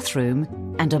gold-plated bathroom,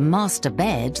 and a master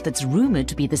bed that's rumoured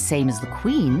to be the same as the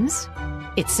Queen's,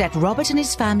 it set Robert and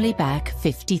his family back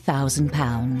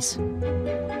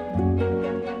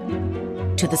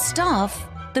 £50,000. To the staff,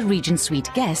 the Regent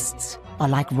Suite guests are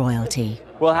like royalty.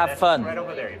 We'll have fun. Right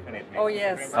over there, if anything. Oh,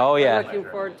 yes. Oh, yeah. I'm looking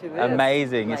forward to this.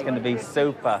 Amazing. It's going to be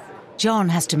super. John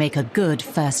has to make a good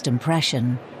first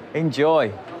impression.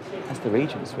 Enjoy. That's the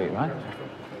Regent Suite, right?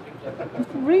 That's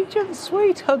the Regent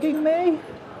Suite hugging me.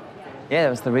 Yeah, it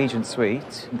was the Regent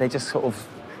Suite. They just sort of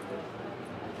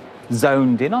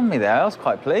zoned in on me there. I was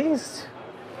quite pleased.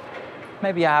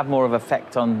 Maybe I have more of an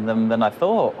effect on them than I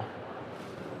thought.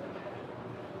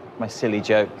 My silly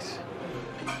jokes.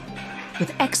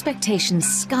 With expectations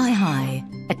sky high,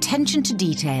 attention to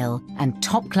detail and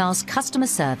top-class customer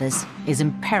service is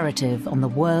imperative on the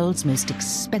world's most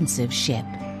expensive ship.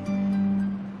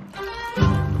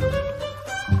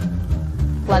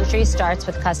 Luxury starts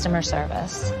with customer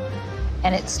service.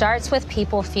 And it starts with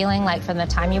people feeling like from the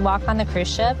time you walk on the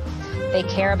cruise ship, they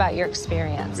care about your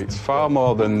experience. It's far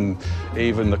more than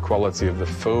even the quality of the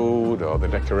food or the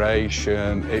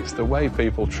decoration. It's the way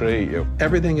people treat you.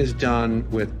 Everything is done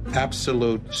with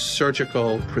absolute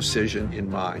surgical precision in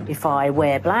mind. If I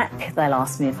wear black, they'll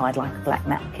ask me if I'd like a black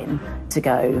napkin to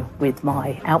go with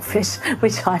my outfit,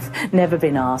 which I've never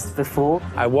been asked before.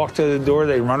 I walk to the door,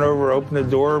 they run over, open the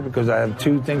door because I have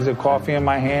 2 things of coffee in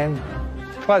my hand.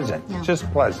 Pleasant,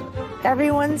 just pleasant.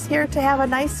 Everyone's here to have a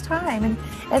nice time,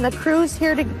 and the crew's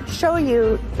here to show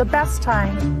you the best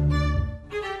time.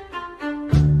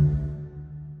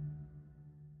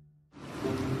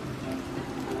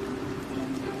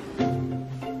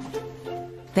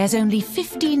 There's only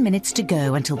 15 minutes to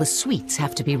go until the suites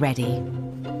have to be ready.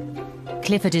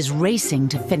 Clifford is racing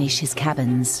to finish his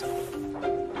cabins.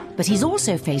 But he's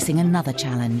also facing another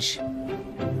challenge.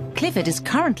 Clifford is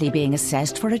currently being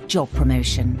assessed for a job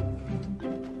promotion.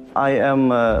 I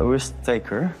am a risk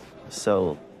taker,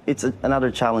 so it's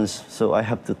another challenge, so I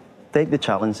have to take the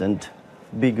challenge and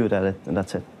be good at it, and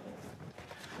that's it.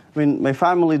 I mean, my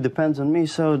family depends on me,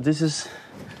 so this is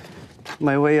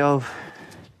my way of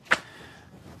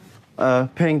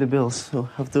paying the bills, so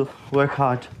I have to work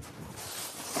hard,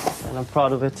 and I'm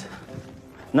proud of it.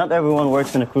 Not everyone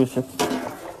works in a cruise ship.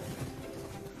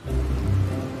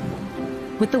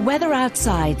 With the weather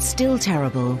outside still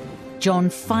terrible, John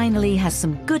finally has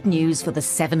some good news for the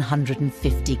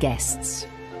 750 guests.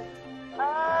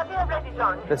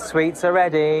 The suites are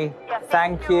ready.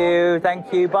 Thank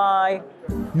you, bye.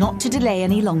 Not to delay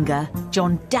any longer,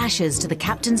 John dashes to the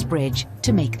captain's bridge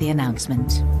to make the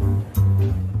announcement.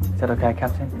 Is that okay,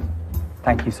 Captain?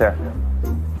 Thank you, sir.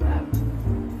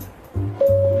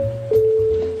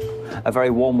 A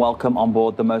very warm welcome on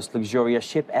board the most luxurious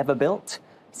ship ever built.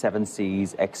 Seven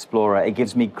Seas Explorer. It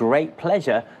gives me great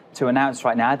pleasure to announce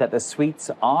right now that the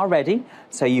suites are ready,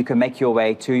 so you can make your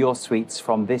way to your suites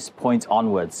from this point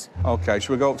onwards. OK,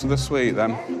 shall we go up to the suite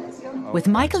then? With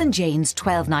Michael and Jane's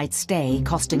 12-night stay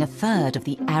costing a third of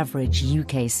the average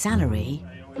UK salary,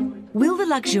 will the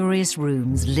luxurious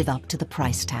rooms live up to the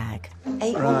price tag?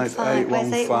 815,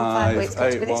 where's 815? Wait, it's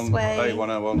got to be this way.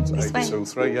 8101,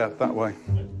 823, yeah, that way.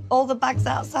 All the bags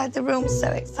outside the room, so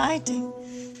exciting.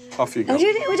 Off you go. We're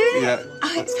doing it, we're doing it? Yeah,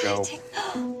 Oh, let's exciting.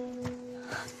 go.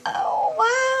 Oh,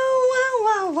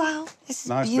 wow, wow, wow, wow. This is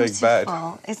Nice beautiful. big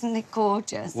bed. Isn't it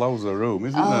gorgeous? Loads of room,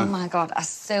 isn't there? Oh, my God, I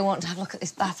so want to have a look at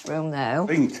this bathroom, though.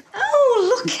 Pink.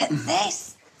 Oh, look at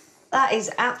this. That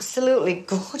is absolutely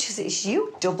gorgeous. It's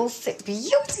double thick,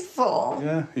 beautiful.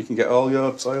 Yeah, you can get all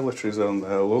your toiletries on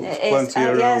there, look. It Plenty is, of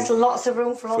room. yes, lots of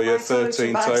room for all for your my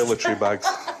toiletry 13 bags. toiletry bags.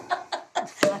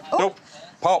 Nope.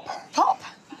 Pop. Pop.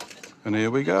 And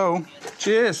here we go.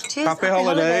 Cheers. Cheers. Happy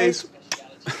holidays.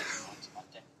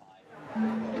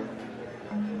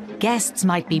 Guests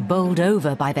might be bowled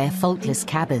over by their faultless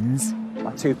cabins,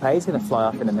 My toupee's going to fly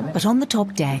off in a minute. but on the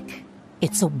top deck,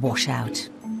 it's a washout,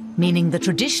 meaning the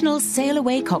traditional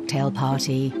sail-away cocktail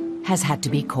party has had to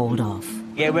be called off.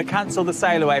 Yeah, we'll cancel the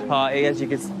sail-away party, as you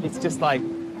can see. It's just like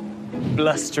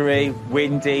blustery,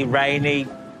 windy, rainy.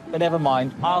 But never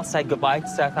mind, I'll say goodbye to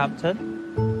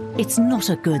Southampton. It's not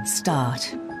a good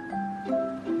start.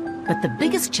 But the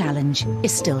biggest challenge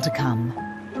is still to come.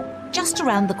 Just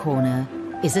around the corner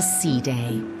is a sea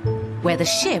day, where the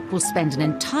ship will spend an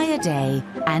entire day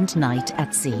and night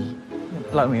at sea.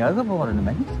 Blow me overboard in a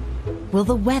minute. Will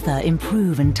the weather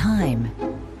improve in time?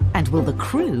 And will the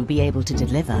crew be able to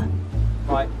deliver?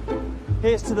 Right,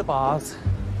 here's to the bars.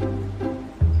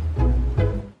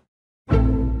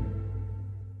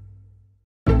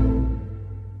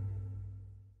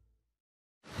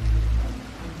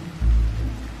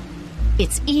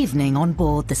 It's evening on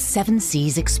board the Seven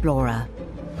Seas Explorer.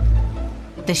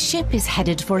 The ship is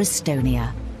headed for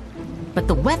Estonia, but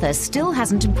the weather still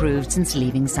hasn't improved since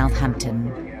leaving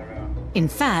Southampton. In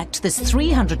fact, this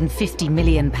 £350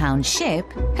 million ship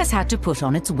has had to put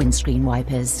on its windscreen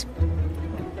wipers.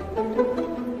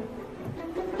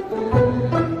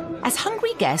 As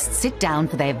hungry guests sit down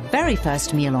for their very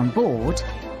first meal on board,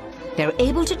 they're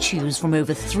able to choose from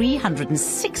over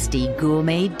 360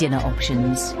 gourmet dinner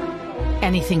options.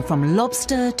 Anything from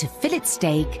lobster to fillet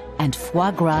steak and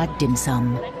foie gras dim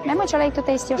sum. When would you like to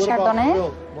taste your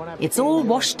Chardonnay? It's all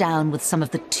washed down with some of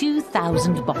the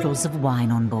 2,000 bottles of wine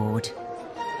on board.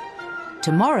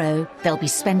 Tomorrow, they'll be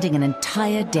spending an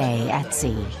entire day at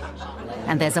sea.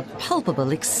 And there's a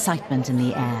palpable excitement in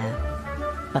the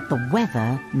air. But the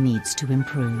weather needs to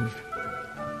improve.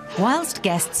 Whilst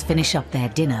guests finish up their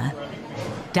dinner,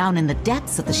 down in the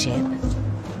depths of the ship,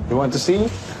 You want to see?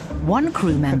 one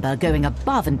crew member going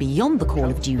above and beyond the call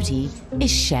of duty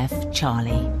is Chef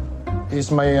Charlie.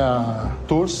 It's my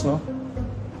tools, no?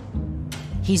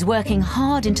 He's working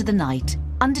hard into the night,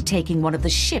 undertaking one of the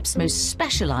ship's most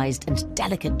specialized and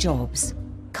delicate jobs,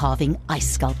 carving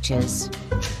ice sculptures.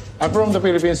 I'm from the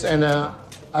Philippines and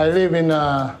I live in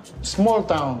a small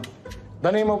town.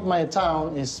 The name of my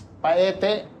town is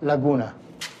Paete, Laguna.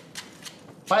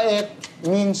 Paete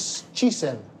means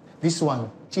chisel. This one,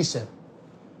 chisel.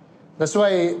 That's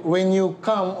why when you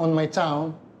come on my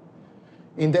town,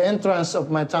 in the entrance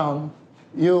of my town,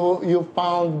 you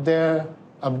found there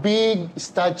a big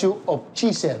statue of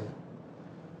chisel.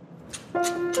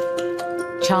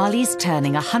 Charlie's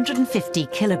turning a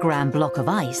 150-kilogram block of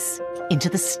ice into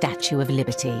the Statue of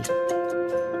Liberty.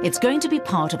 It's going to be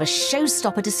part of a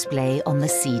showstopper display on the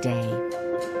sea day.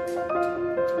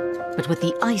 But with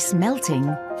the ice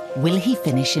melting, will he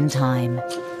finish in time?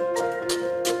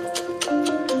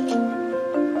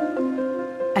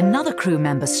 Another crew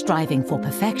member striving for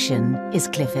perfection is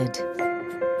Clifford.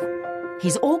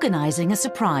 He's organising a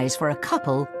surprise for a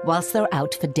couple whilst they're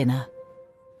out for dinner.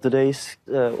 Today's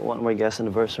one of my guests'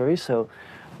 anniversary, so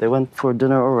they went for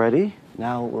dinner already.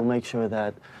 Now we'll make sure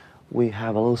that we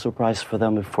have a little surprise for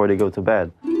them before they go to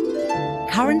bed.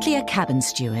 Currently a cabin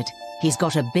steward, he's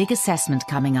got a big assessment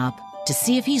coming up to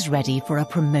see if he's ready for a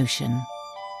promotion.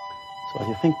 So what do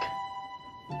you think?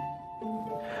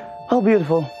 Oh,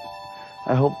 beautiful.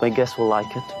 I hope my guests will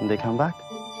like it when they come back.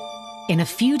 In a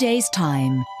few days'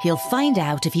 time, he'll find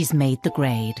out if he's made the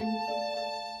grade.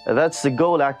 That's the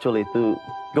goal, actually, to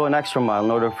go an extra mile in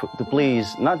order to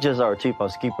please not just our chief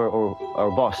housekeeper or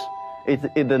our boss.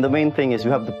 The main thing is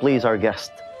we have to please our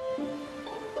guest.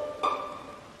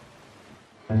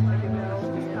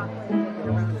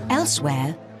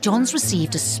 Elsewhere, John's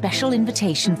received a special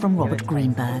invitation from Robert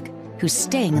Greenberg, who's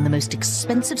staying in the most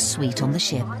expensive suite on the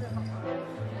ship.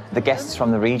 The guests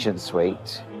from the Regent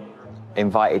Suite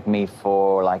invited me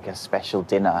for like a special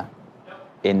dinner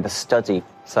in the study,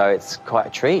 so it's quite a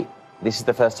treat. This is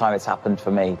the first time it's happened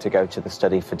for me to go to the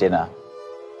study for dinner.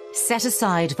 Set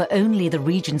aside for only the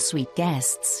Regent Suite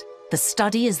guests, the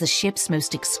study is the ship's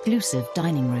most exclusive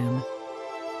dining room.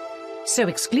 So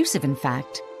exclusive, in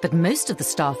fact, that most of the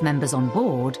staff members on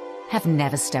board have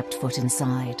never stepped foot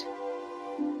inside.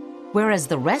 Whereas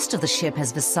the rest of the ship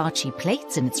has Versace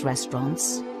plates in its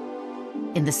restaurants,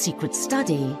 in the secret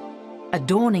study,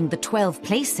 adorning the 12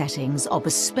 place settings are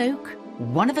bespoke,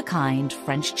 one-of-a-kind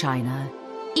French china,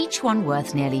 each one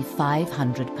worth nearly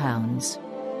 £500.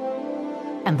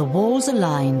 And the walls are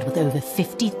lined with over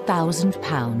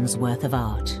 £50,000 worth of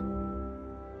art.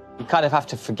 You kind of have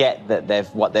to forget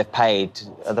that what they've paid,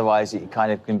 otherwise it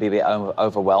kind of can be a bit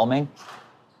overwhelming.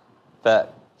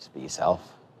 But just be yourself.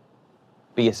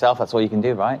 Be yourself, that's all you can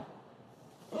do, right?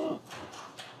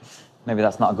 Maybe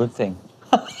that's not a good thing.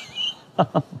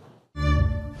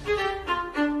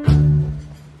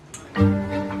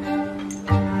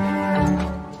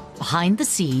 Behind the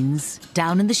scenes,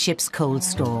 down in the ship's cold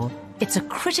store, it's a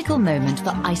critical moment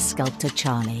for ice sculptor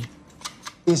Charlie.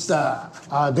 It's a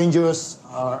dangerous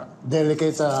or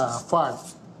delicate part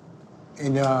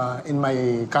in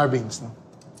my carvings. No?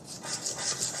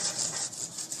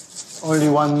 Only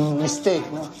one mistake,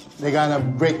 no? They're gonna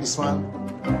break this one.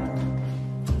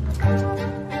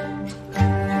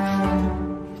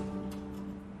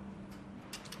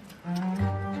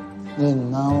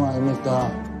 Then now I make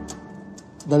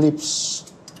the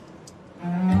lips.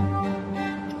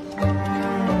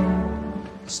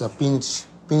 It's a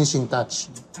finishing touch.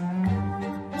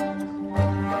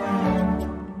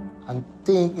 And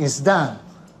thing is done.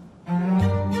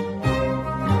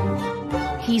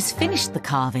 He's finished the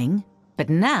carving, but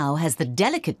now has the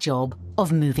delicate job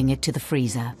of moving it to the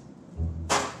freezer.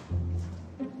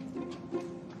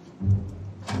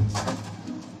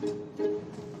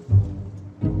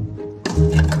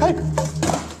 Hey.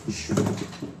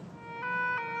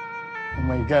 Oh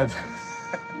my God.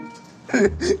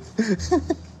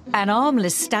 An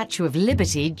armless Statue of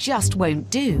Liberty just won't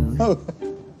do.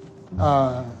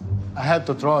 I had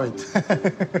to throw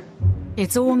it.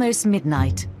 It's almost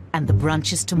midnight, and the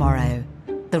brunch is tomorrow.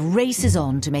 The race is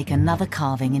on to make another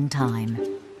carving in time.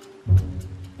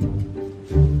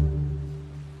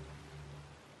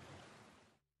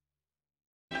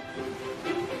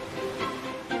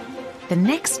 The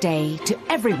next day, to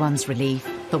everyone's relief,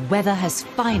 the weather has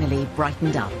finally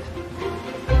brightened up.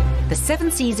 The Seven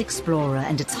Seas Explorer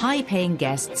and its high-paying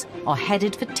guests are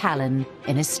headed for Tallinn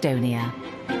in Estonia.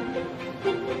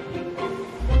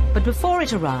 But before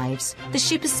it arrives, the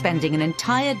ship is spending an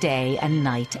entire day and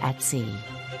night at sea.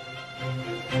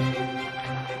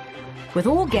 With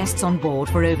all guests on board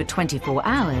for over 24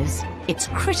 hours, it's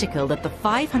critical that the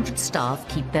 500 staff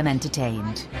keep them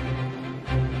entertained.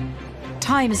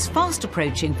 Time is fast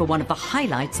approaching for one of the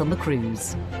highlights on the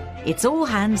cruise. It's all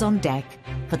hands on deck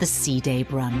for the Sea Day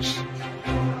brunch.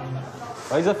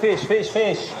 Where's the fish? Fish,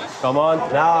 fish. Come on,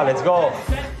 now, let's go.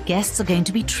 Guests are going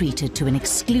to be treated to an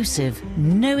exclusive,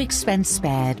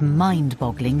 no-expense-spared,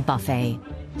 mind-boggling buffet.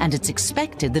 And it's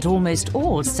expected that almost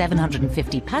all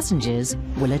 750 passengers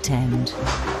will attend.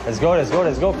 Let's go, let's go,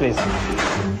 let's go, please.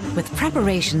 With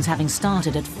preparations having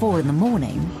started at 4 in the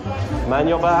morning, Man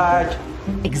your bag.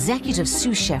 Executive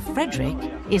sous chef Frederick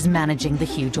is managing the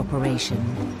huge operation.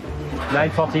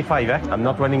 9:45, eh? I'm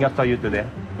not running after you today.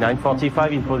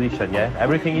 9:45 in position, yeah?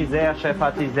 Everything is there, chef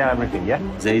hat is there, everything, yeah?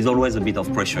 There is always a bit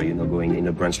of pressure, you know, going in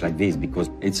a brunch like this because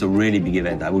it's a really big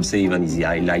event. I would say even it's the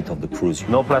highlight of the cruise.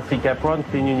 No plastic apron,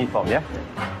 clean uniform, yeah?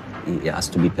 It has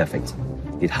to be perfect.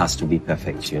 It has to be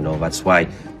perfect, you know. That's why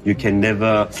you can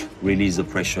never release the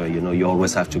pressure, you know. You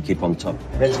always have to keep on top.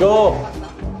 Let's go!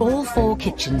 All 4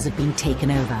 kitchens have been taken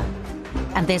over.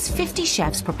 And there's 50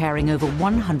 chefs preparing over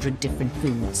 100 different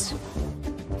foods.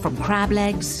 From crab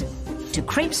legs, to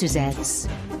crepe Suzettes,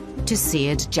 to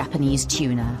seared Japanese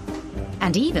tuna.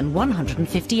 And even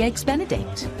 150 eggs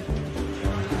Benedict.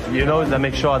 You know that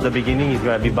make sure at the beginning it's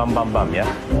gonna be bam, bam, bam, yeah?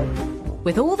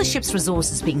 With all the ship's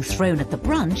resources being thrown at the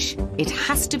brunch, it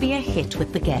has to be a hit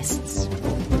with the guests.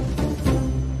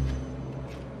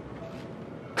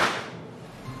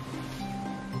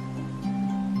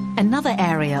 Another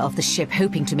area of the ship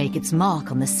hoping to make its mark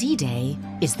on the Sea Day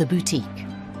is the boutique.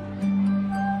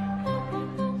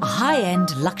 A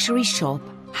high-end luxury shop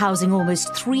housing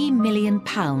almost £3 million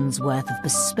worth of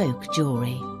bespoke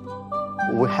jewellery.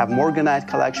 We have Morganite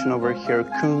collection over here,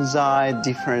 kunzite,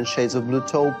 different shades of blue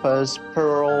topaz,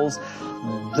 pearls,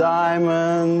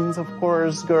 diamonds, of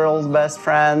course, girls' best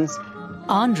friends.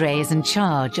 Andre is in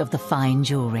charge of the fine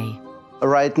jewellery.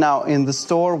 Right now in the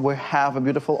store, we have a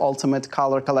beautiful ultimate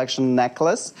color collection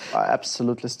necklace.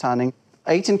 Absolutely stunning.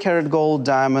 18 karat gold,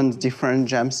 diamond, different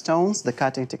gemstones. The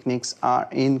cutting techniques are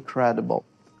incredible.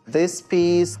 This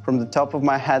piece, from the top of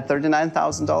my head,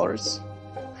 $39,000.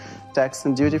 Tax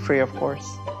and duty free, of course.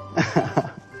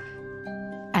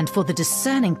 And for the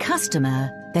discerning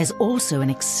customer, there's also an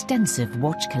extensive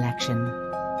watch collection.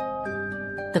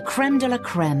 The creme de la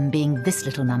creme being this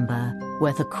little number,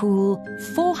 worth a cool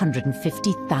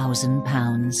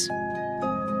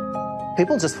 £450,000.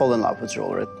 People just fall in love with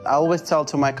jewelry. I always tell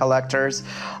to my collectors,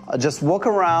 just walk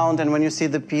around, and when you see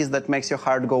the piece that makes your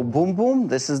heart go boom, boom,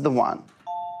 this is the one.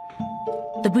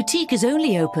 The boutique is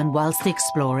only open whilst the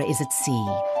Explorer is at sea.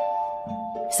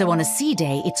 So on a sea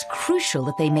day, it's crucial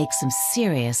that they make some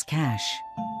serious cash.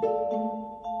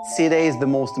 Sea day is the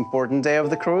most important day of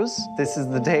the cruise. This is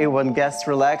the day when guests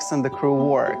relax and the crew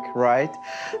work, right?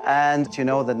 And you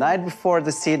know, the night before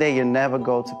the sea day, you never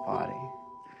go to party.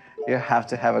 You have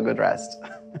to have a good rest.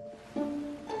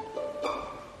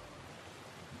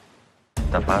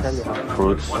 Tapas,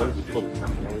 fruits,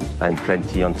 and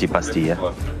plenty antipasti,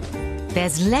 yeah?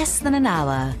 There's less than an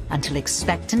hour until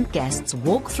expectant guests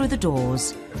walk through the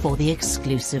doors for the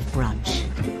exclusive brunch.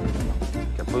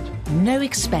 Kaput? No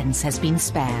expense has been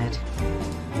spared.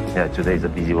 Yeah, today is a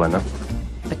busy one, huh?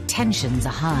 But tensions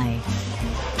are high.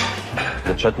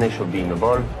 The chutney should be in a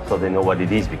bowl so they know what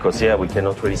it is, because here we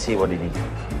cannot really see what it is.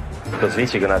 Because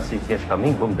this, you're gonna see guests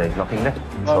coming, boom, there's nothing left.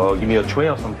 So give me a tray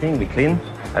or something, we clean,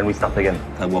 and we start again.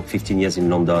 I worked 15 years in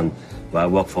London. I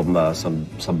worked for some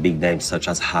big names such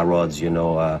as Harrods, you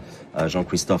know,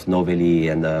 Jean-Christophe Novelli,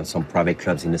 and some private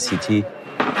clubs in the city.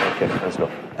 Okay, let's go.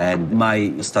 And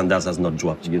my standards has not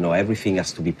dropped, you know, everything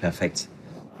has to be perfect.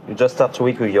 You just start to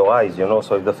work with your eyes, you know,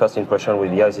 so if the first impression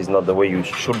with the eyes is not the way you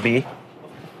should be,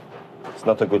 it's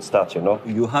not a good start, you know.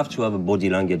 You have to have a body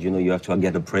language, you know, you have to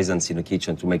get a presence in the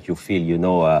kitchen to make you feel, you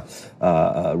know,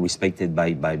 respected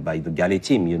by the galley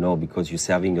team, you know, because you're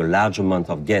serving a large amount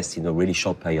of guests in a really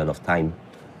short period of time.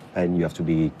 And you have to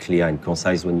be clear and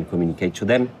concise when you communicate to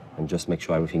them and just make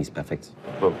sure everything is perfect.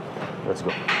 Boom, let's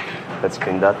go. Let's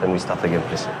clean that and we start again,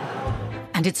 please.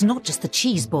 And it's not just the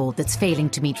cheese board that's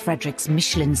failing to meet Frederick's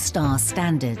Michelin star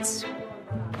standards.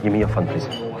 Give me your phone, please.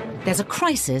 There's a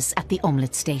crisis at the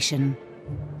omelette station.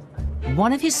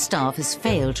 One of his staff has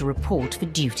failed to report for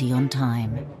duty on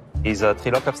time. Is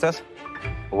Trilock upstairs?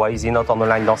 Why is he not on the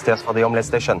line downstairs for the omelette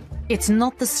station? It's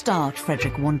not the start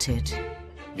Frederick wanted.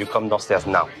 You come downstairs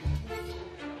now.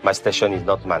 My station is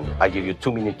not manned. I give you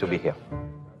 2 minutes to be here.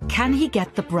 Can he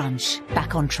get the brunch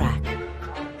back on track?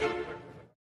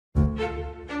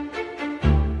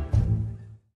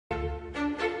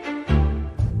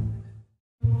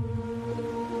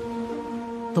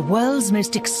 The world's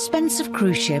most expensive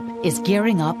cruise ship is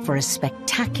gearing up for a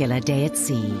spectacular day at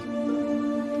sea.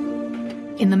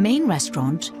 In the main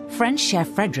restaurant, French chef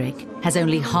Frederick has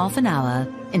only half an hour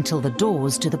until the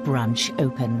doors to the brunch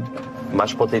open.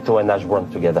 Mashed potato and hash brown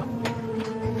together.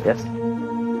 Yes?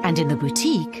 And in the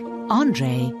boutique,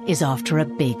 Andre is after a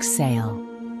big sale.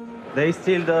 There is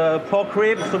still the pork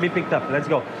ribs to be picked up. Let's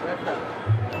go.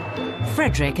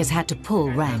 Frederick has had to pull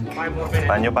rank.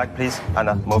 Man your back, please.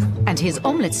 Anna, move. And his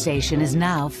omelette station is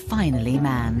now finally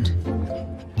manned.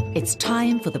 It's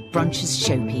time for the brunch's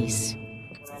showpiece.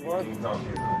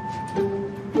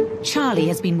 Charlie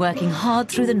has been working hard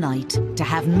through the night to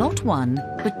have not one,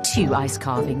 but 2 ice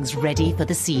carvings ready for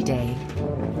the sea day.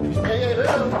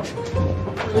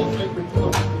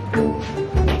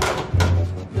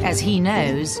 As he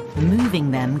knows,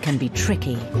 moving them can be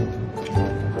tricky.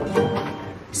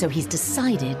 So he's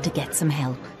decided to get some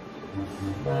help.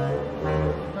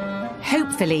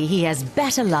 Hopefully he has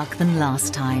better luck than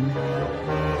last time.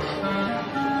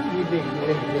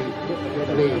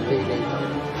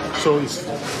 So it's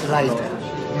right.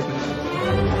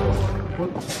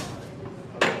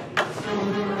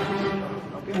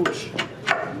 Push.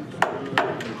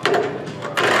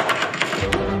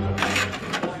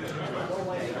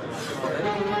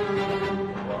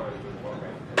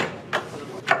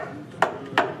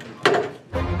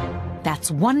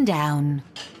 That's 1 down.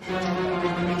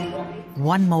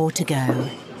 1 more to go.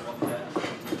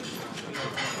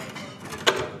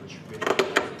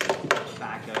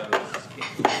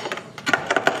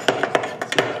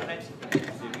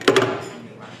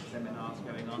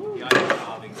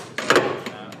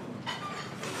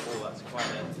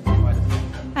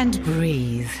 And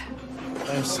breathe.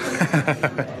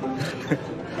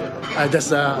 I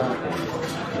just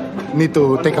need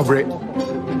to take a break.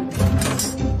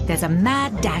 There's a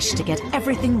mad dash to get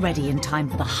everything ready in time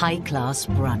for the high-class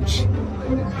brunch.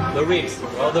 The ribs,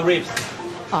 all the ribs.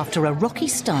 After a rocky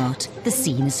start, the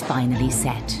scene is finally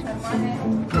set.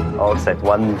 All set.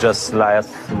 One just last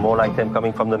small item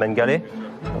coming from the main galley,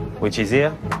 which is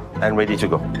here and ready to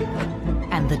go.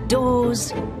 And the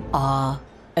doors are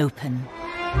open.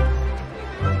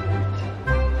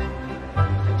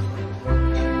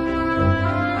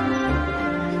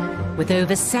 With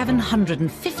over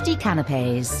 750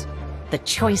 canapes, the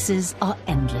choices are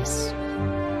endless.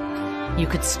 You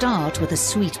could start with a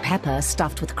sweet pepper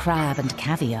stuffed with crab and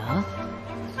caviar,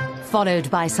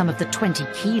 followed by some of the 20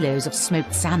 kilos of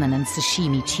smoked salmon and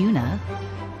sashimi tuna.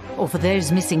 Or for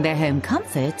those missing their home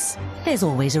comforts, there's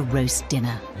always a roast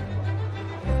dinner.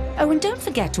 Oh, and don't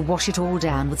forget to wash it all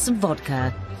down with some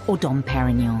vodka or Dom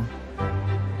Perignon.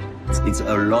 It's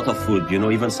a lot of food. You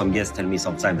know, even some guests tell me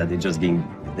sometimes that they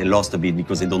lost a bit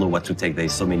because they don't know what to take.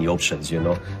 There's so many options, you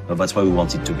know, but that's why we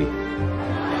want it to be.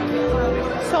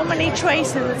 So many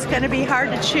choices, it's going to be hard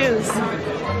to choose.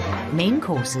 Main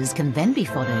courses can then be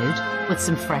followed with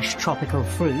some fresh tropical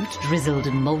fruit drizzled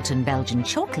in molten Belgian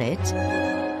chocolate,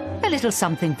 a little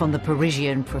something from the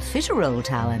Parisian profiterole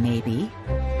tower maybe,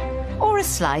 or a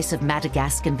slice of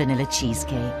Madagascan vanilla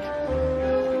cheesecake.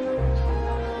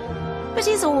 But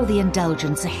is all the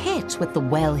indulgence a hit with the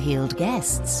well-heeled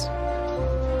guests?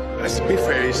 This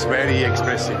buffet is very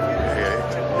expressive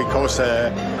because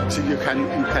so you can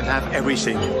have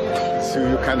everything. So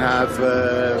you can have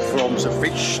from the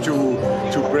fish to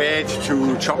bread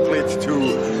to chocolate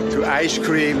to ice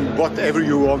cream, whatever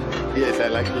you want. Yes, I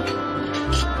like it.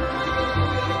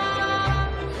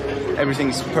 Everything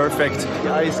is perfect.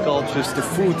 The ice sculptures, the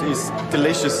food is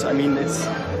delicious. I mean, it's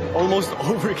almost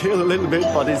overkill a little bit,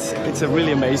 but it's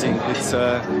really amazing. It's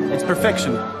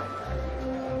perfection.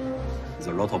 There's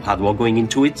a lot of hard work going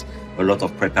into it, a lot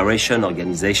of preparation,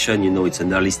 organization. You know, it's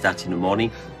an early start in the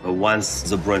morning, but once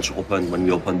the brunch opened, when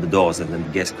we opened the doors and then the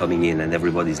guests coming in and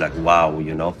everybody's like, wow,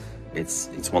 you know, it's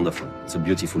wonderful. It's a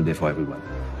beautiful day for everyone.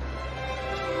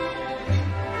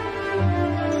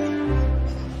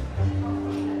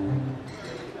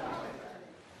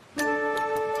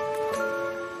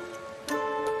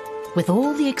 With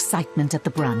all the excitement at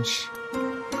the brunch,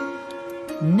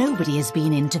 nobody has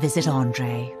been in to visit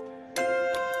Andre.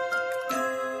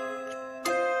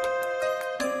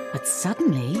 But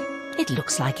suddenly, it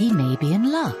looks like he may be in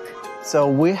luck. So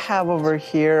we have over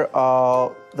here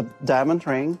the diamond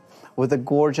ring with a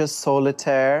gorgeous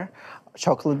solitaire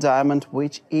chocolate diamond,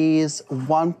 which is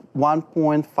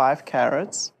 1.5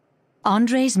 carats.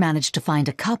 Andre's managed to find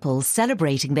a couple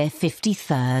celebrating their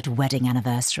 53rd wedding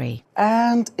anniversary.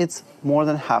 And it's more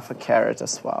than half a carat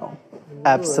as well.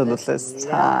 Absolutely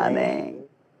stunning.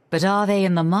 But are they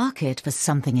in the market for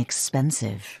something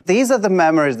expensive? These are the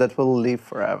memories that will live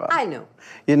forever. I know.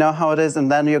 You know how it is, and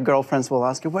then your girlfriends will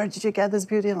ask you, where did you get this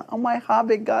beauty? And, oh, my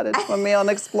hubby got it for me on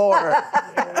Explorer.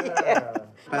 Yeah.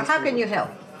 Well, how can you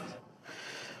help?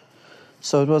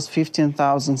 So it was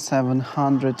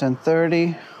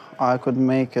 15,730. I could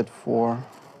make it for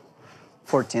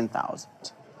 14,000.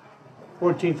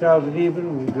 14,000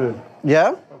 even? We're good.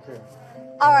 Yeah? Okay.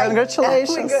 All right.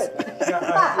 Congratulations. We're good.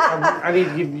 I need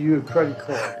to give you a credit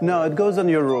card. No, it goes on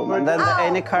your room, and then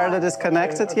any card that is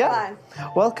connected, yeah.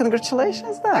 Well,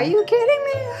 congratulations then. Are you kidding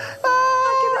me?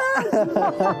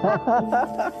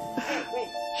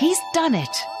 He's done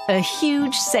it. A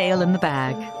huge sale in the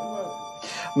bag.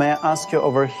 May I ask you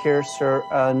over here, sir,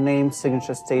 name,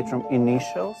 signature, stateroom,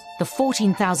 initials? The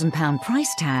 £14,000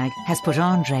 price tag has put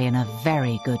Andre in a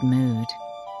very good mood.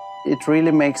 It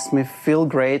really makes me feel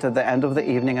great at the end of the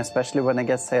evening, especially when I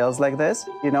get sales like this.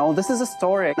 You know, this is a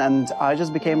story, and I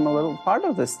just became a little part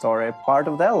of this story, part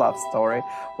of their love story.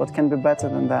 What can be better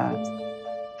than that?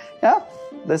 Yeah,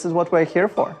 this is what we're here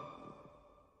for.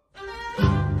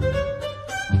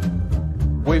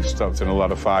 We've stopped in a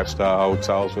lot of five-star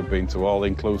hotels. We've been to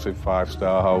all-inclusive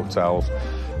five-star hotels.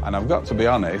 And I've got to be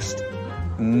honest,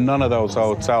 none of those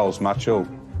hotels match up.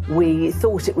 We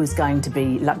thought it was going to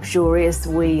be luxurious.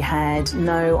 We had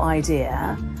no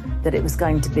idea that it was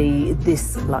going to be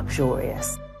this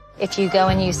luxurious. If you go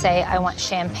and you say, I want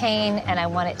champagne and I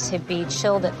want it to be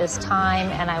chilled at this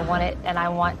time and I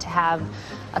want to have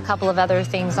a couple of other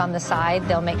things on the side,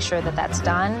 they'll make sure that that's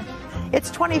done. It's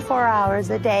 24 hours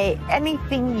a day,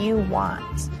 anything you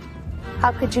want.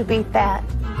 How could you beat that?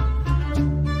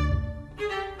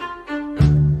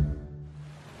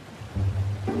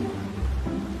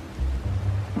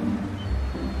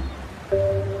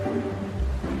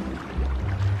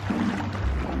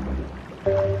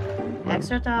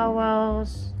 Extra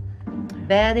towels,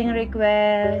 bedding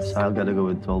requests. So I've got to go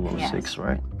with 1206,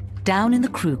 right? Down in the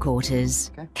crew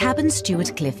quarters, cabin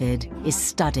steward Clifford is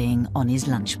studying on his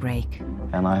lunch break.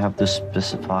 And I have to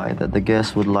specify that the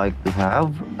guest would like to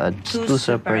have two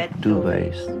separate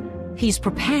duvets. He's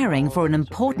preparing for an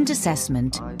important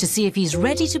assessment to see if he's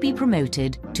ready to be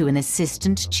promoted to an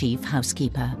assistant chief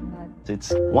housekeeper.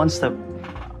 It's one step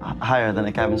higher than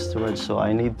a cabin steward, so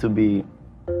I need to be,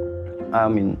 I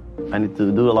need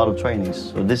to do a lot of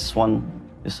trainings. So this one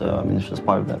is, it's just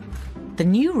part of that. The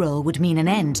new role would mean an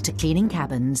end to cleaning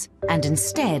cabins and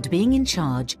instead being in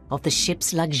charge of the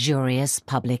ship's luxurious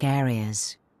public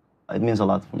areas. It means a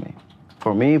lot for me.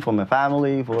 For my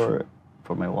family, for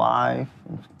my wife.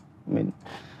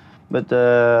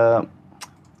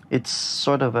 It's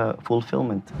sort of a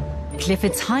fulfillment.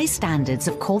 Clifford's high standards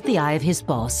have caught the eye of his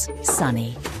boss,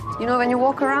 Sonny. You know, when you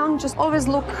walk around, just always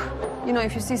look,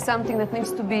 if you see something that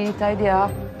needs to be tidied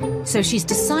up. So she's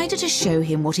decided to show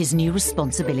him what his new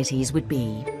responsibilities would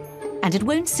be. And it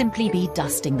won't simply be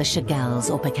dusting the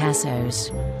Chagalls or Picassos.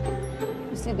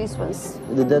 You see these ones?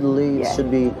 The dead leaves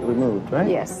should be removed, right?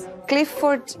 Yes.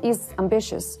 Clifford is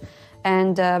ambitious,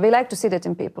 and we like to see that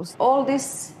in people. All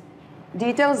these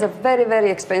details are very,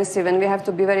 very expensive, and we have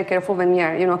to be very careful when we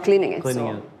are, cleaning it.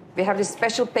 We have this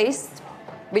special paste,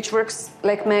 which works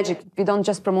like magic. We don't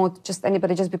just promote just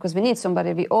anybody just because we need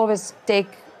somebody. We always take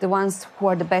the ones who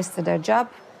are the best at their job.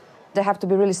 They have to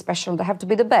be really special. They have to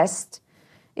be the best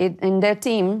in their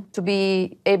team to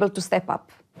be able to step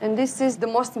up. And this is the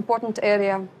most important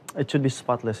area. It should be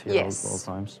spotless here at all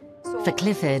times. For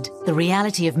Clifford, the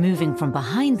reality of moving from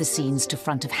behind the scenes to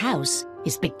front of house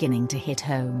is beginning to hit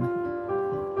home.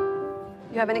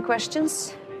 You have any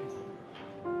questions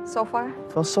so far?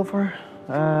 So far,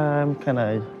 can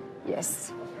I?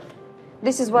 Yes.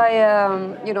 This is why,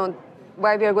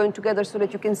 why we are going together, so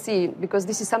that you can see, because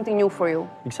this is something new for you.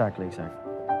 Exactly.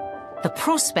 The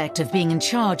prospect of being in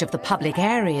charge of the public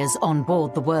areas on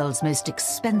board the world's most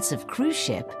expensive cruise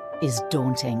ship is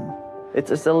daunting. It's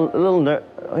a little,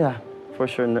 for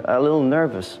sure, a little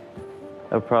nervous.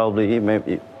 Probably,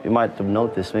 maybe you might have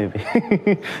noticed, maybe.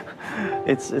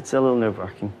 It's a little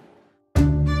nerve-wracking.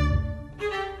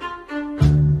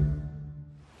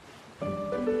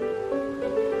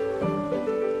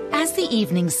 As the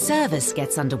evening service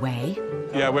gets underway...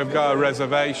 Yeah, we've got a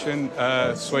reservation,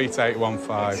 Suite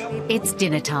 815. It's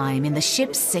dinner time in the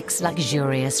ship's 6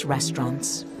 luxurious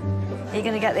restaurants. Are you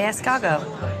going to get the escargot?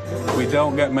 We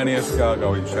don't get many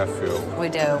escargot in Sheffield. We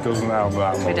do. Doesn't help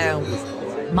that much. We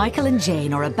do. Michael and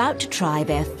Jane are about to try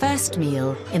their first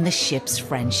meal in the ship's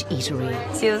French eatery.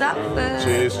 Cheers up.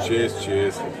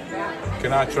 Cheers.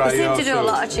 Can I try yours? We seem to do a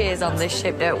lot of cheers on this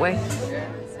ship, don't we?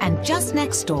 And just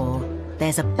next door,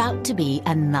 there's about to be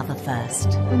another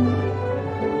first.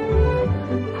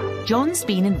 John's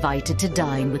been invited to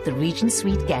dine with the Regent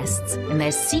Suite guests in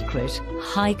their secret,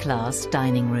 high-class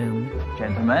dining room.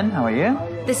 Gentlemen, how are you?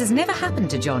 This has never happened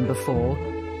to John before,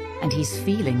 and he's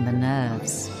feeling the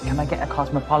nerves. Can I get a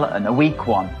Cosmopolitan, a weak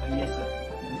one? Yes,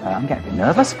 sir. I'm getting a bit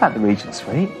nervous about the Regent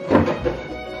Suite.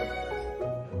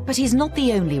 But he's not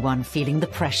the only one feeling the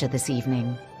pressure this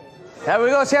evening. Here we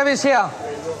go, service here.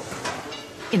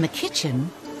 In the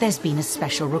kitchen, there's been a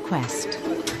special request.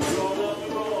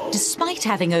 Despite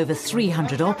having over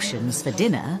 300 options for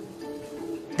dinner,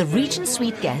 the Regent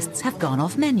Suite guests have gone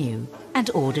off menu and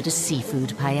ordered a seafood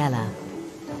paella.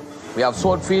 We have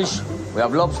swordfish, we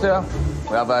have lobster,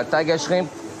 we have a tiger shrimp,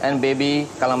 and baby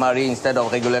calamari instead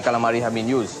of regular calamari have been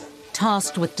used.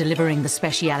 Tasked with delivering the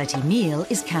speciality meal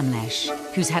is Kamlesh,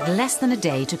 who's had less than a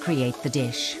day to create the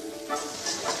dish.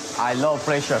 I love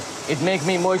pressure. It makes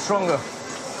me more stronger.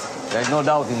 There's no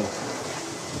doubt in it.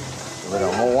 A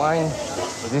little more wine.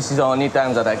 This is the only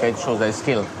time that I can show the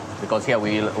skill, because here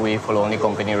we follow only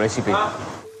company recipe.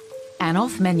 An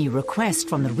off-menu request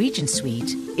from the Regent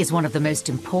Suite is one of the most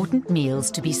important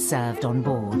meals to be served on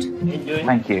board.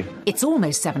 Thank you. It's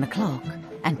almost 7 o'clock,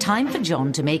 and time for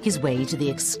John to make his way to the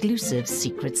exclusive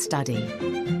secret study.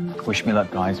 Wish me luck,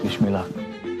 guys, wish me luck.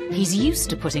 He's used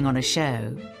to putting on a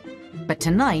show, but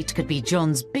tonight could be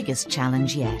John's biggest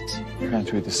challenge yet. Going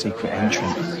through the secret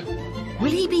entrance.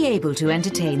 Will he be able to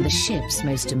entertain the ship's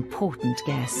most important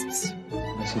guests?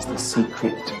 This is the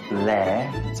secret lair.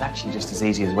 It's actually just as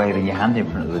easy as waving your hand in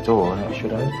front of the door and it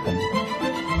should open.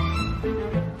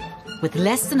 With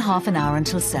less than half an hour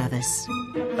until service,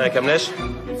 Hi, Kamlesh.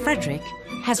 Frederick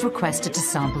has requested to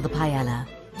sample the paella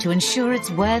to ensure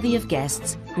it's worthy of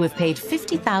guests who have paid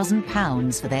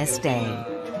 £50,000 for their stay.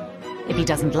 If he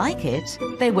doesn't like it,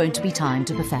 there won't be time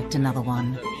to perfect another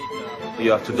one.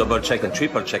 You have to double-check and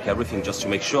triple-check everything just to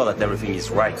make sure that everything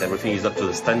is right, everything is up to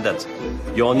the standard.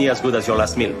 You're only as good as your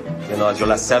last meal, as your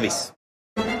last service.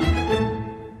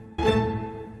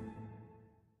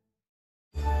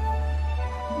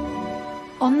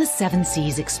 On On the Seven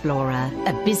Seas Explorer,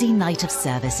 a busy night of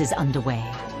service is underway.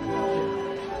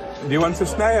 Do you want a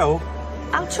snail?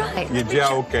 I'll try it. You're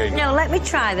joking. No, let me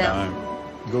try them.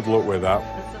 No. Good luck with that.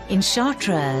 In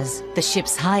Chartreuse, the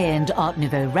ship's high-end Art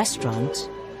Nouveau restaurant,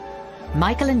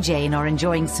 Michael and Jane are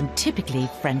enjoying some typically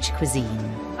French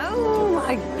cuisine. Oh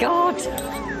my God.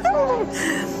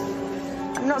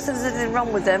 I'm not saying there's anything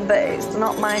wrong with them, but it's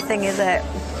not my thing, is it?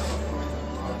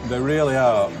 They really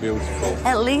are beautiful.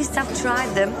 At least I've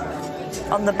tried them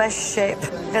on the best ship,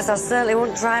 because I certainly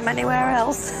wouldn't try them anywhere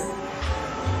else.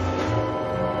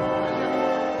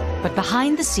 But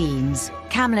behind the scenes,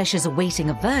 Kamlesh is awaiting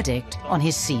a verdict on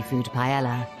his seafood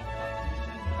paella.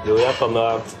 Do we have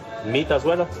some meat as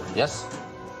well? Yes.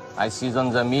 I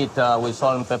seasoned the meat with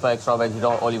salt and pepper, extra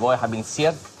vegetable, olive oil, have been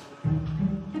seared.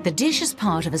 The dish is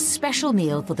part of a special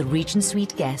meal for the Regent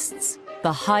Suite guests,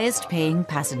 the highest-paying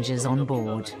passengers on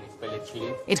board.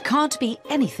 It can't be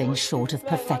anything short of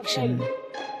perfection.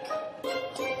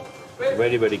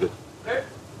 Very, very good.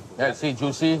 Yeah, see,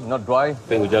 juicy, not dry.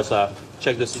 Can we just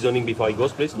check the seasoning before it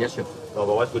goes, please? Yes, sir.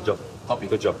 Otherwise, good job. Copy.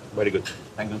 Good job. Very good.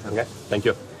 Thank you, sir. Okay, thank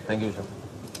you. Thank you, sir.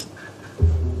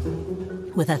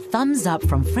 With a thumbs up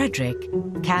from Frederick,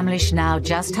 Kamlesh now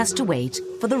just has to wait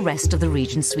for the rest of the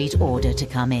Regent Suite order to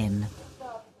come in.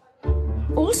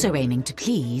 Also aiming to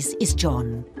please is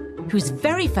John, whose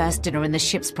very first dinner in the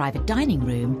ship's private dining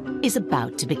room is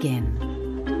about to begin.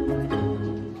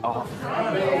 Oh. How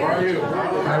are you?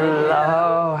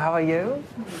 Hello, how are you?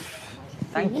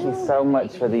 Thank you so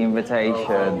much for the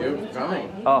invitation.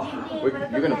 Oh.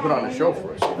 You're going to put on a show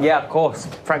for us. Yeah, of course.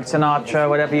 Frank Sinatra,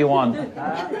 whatever you want.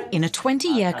 In a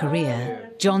 20-year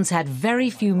career, John's had very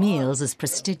few meals as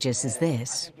prestigious as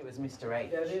this.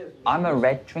 I'm a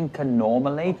red drinker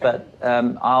normally, but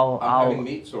I'll... having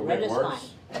meat, so red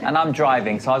works. And I'm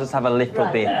driving, so I'll just have a little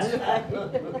bit.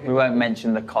 We won't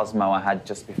mention the Cosmo I had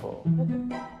just before.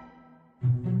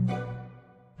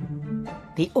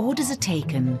 The orders are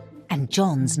taken, and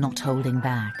John's not holding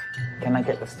back. Can I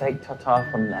get the steak tartare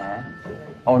from there?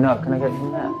 Oh no, can I get it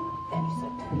from there?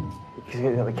 Because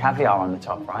you've got the caviar on the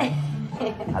top, right?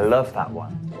 I love that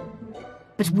one.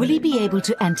 But will he be able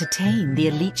to entertain the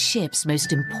elite ship's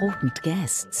most important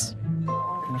guests?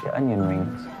 Can I get onion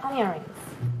rings? Onion rings.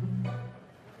 You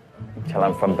can tell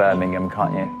I'm from Birmingham,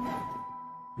 can't you?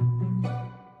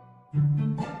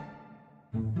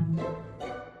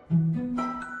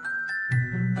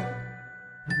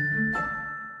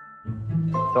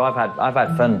 So I've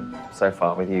had fun so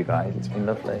far with you guys. It's been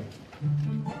lovely.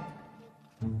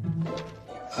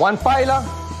 One paella.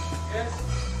 Yes.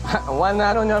 One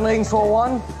onion rings for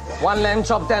one lamb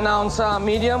chop 10-ounce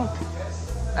medium,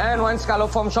 and one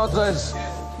scallop from Chartreuse.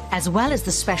 As well as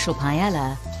the special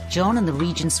paella, John and the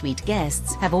Regent Suite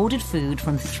guests have ordered food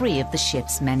from 3 of the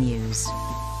ship's menus.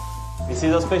 This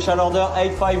is a special order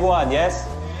 851, yes?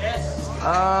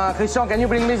 Yes. Christian, can you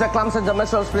bring me the clams and the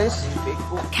mussels, please?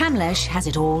 Kamlesh has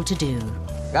it all to do.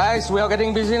 Guys, we are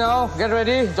getting busy now. Get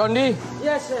ready. John D.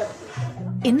 Yes, sir.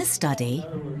 In the study,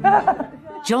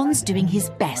 John's doing his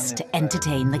best to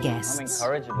entertain the guests.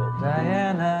 Incorrigible.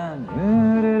 Diana.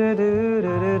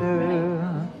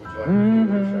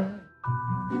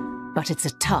 But it's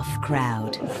a tough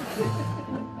crowd.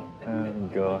 Oh,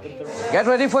 gosh. Get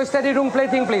ready for steady room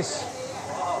plating, please.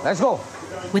 Let's go.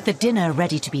 With the dinner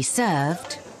ready to be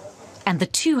served, and the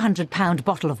 200-pound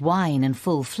bottle of wine in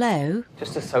full flow...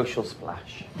 Just a social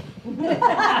splash.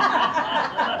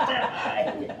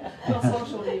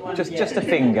 just a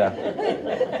finger.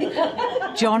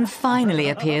 John finally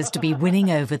appears to be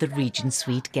winning over the Regent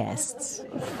Suite guests.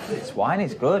 This wine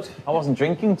is good. I wasn't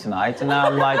drinking tonight, and now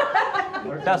I'm like...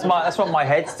 That's what my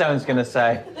headstone's going to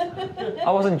say.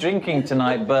 I wasn't drinking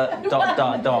tonight, but ...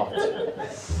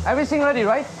 Everything ready,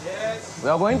 right? Yes. We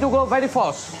are going to go very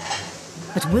fast.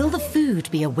 But will the food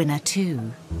be a winner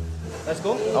too? Let's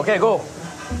go. Okay, go.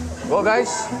 Go,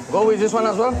 guys. Go with this one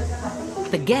as well.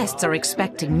 The guests are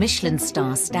expecting Michelin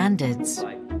star standards.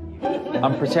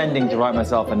 I'm pretending to write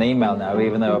myself an email now,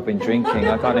 even though I've been drinking.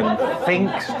 I can't even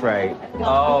think straight.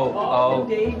 Oh.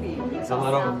 It's a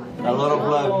little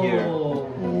blood here.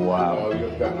 Wow.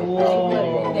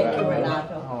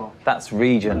 Renato. That's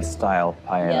Regent style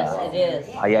paella. Yes, it is.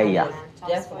 Paella.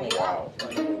 Definitely.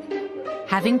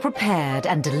 Having prepared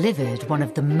and delivered one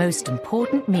of the most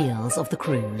important meals of the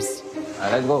cruise,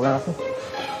 Let's go, Renato.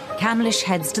 Kamlesh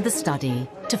heads to the study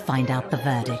to find out the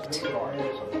verdict.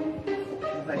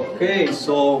 Okay,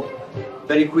 so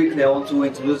very quickly I want to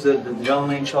introduce the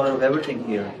gentleman in charge of everything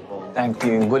here. Thank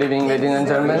you. Good evening, ladies and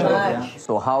gentlemen.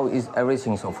 So how is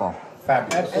everything so far?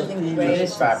 Fabulous. Everything's great.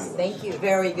 Fabulous. Thank you.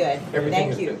 Very good. Everything Thank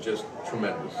has you. been just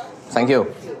tremendous. Thank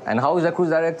you. And how is the cruise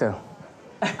director?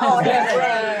 Oh,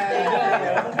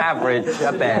 yeah. Average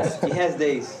at best. He has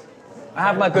days. I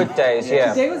have my good days,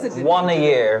 yeah. Today was a good One a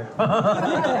year.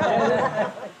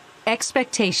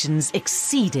 Expectations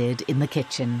exceeded in the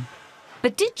kitchen.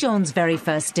 But did John's very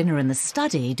first dinner in the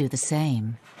study do the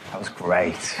same? That was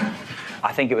great.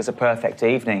 I think it was a perfect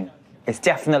evening. It's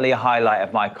definitely a highlight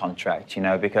of my contract, you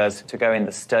know, because to go in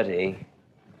the study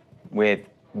with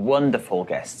wonderful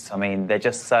guests, I mean, they're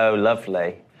just so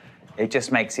lovely. It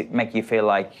just makes you feel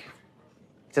like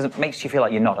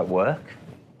you're not at work.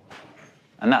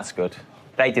 And that's good.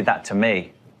 They did that to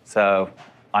me, so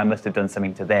I must have done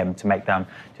something to them to make them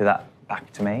do that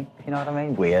back to me. You know what I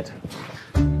mean? Weird.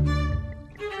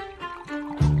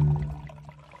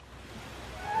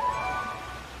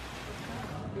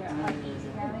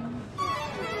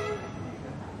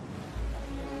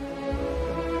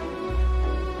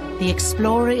 The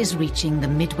Explorer is reaching the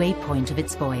midway point of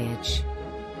its voyage.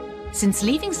 Since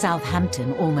leaving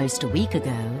Southampton almost a week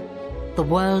ago, the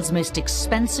world's most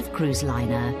expensive cruise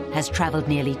liner has travelled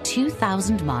nearly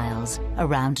 2,000 miles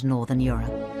around Northern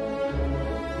Europe.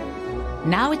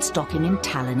 Now it's docking in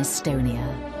Tallinn,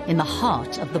 Estonia, in the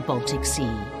heart of the Baltic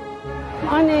Sea.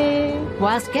 Honey!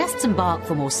 Whilst guests embark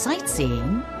for more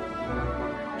sightseeing,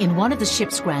 in one of the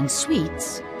ship's grand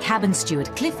suites, cabin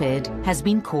steward Clifford has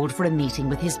been called for a meeting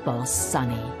with his boss,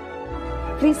 Sonny.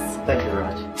 Please. Thank you very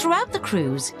much. Throughout the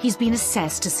cruise, he's been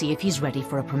assessed to see if he's ready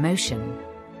for a promotion.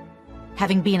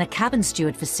 Having been a cabin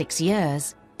steward for 6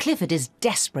 years, Clifford is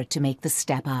desperate to make the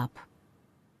step up.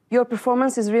 Your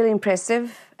performance is really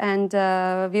impressive, and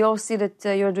we all see that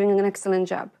you're doing an excellent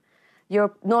job.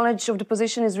 Your knowledge of the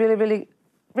position is really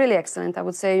excellent, I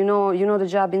would say. You know the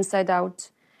job inside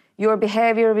out. Your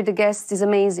behavior with the guests is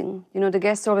amazing. You know, the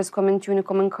guests always comment to you in the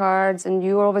comment cards, and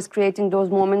you're always creating those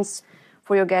moments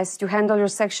for your guests. You handle your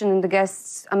section and the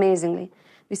guests amazingly.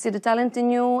 We see the talent in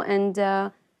you, and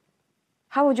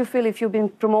how would you feel if you've been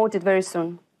promoted very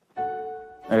soon?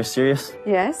 Are you serious?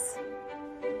 Yes.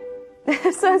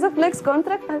 So as of next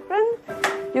contract, my friend,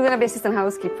 you're going to be assistant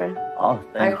housekeeper. Oh,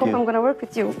 thank you. I hope I'm going to work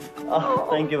with you. Oh,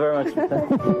 thank you very much. I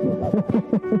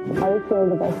wish you all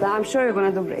the best. I'm sure you're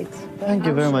going to do great. Thank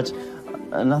you very much.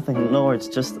 Nothing, no words,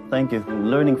 just thank you.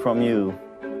 Learning from you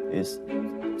is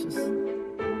just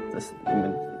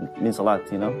means a lot,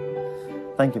 you know?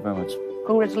 Thank you very much.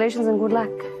 Congratulations and good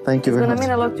luck. Thank you very much. It's going to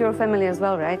mean a lot to your family as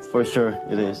well, right? For sure,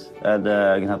 it is. And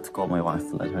I'm going to have to call my wife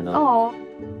to let her know. Oh.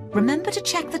 Remember to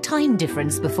check the time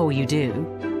difference before you do.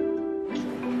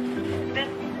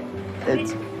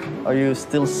 Are you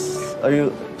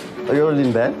already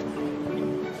in bed?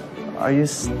 Are you,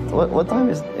 what time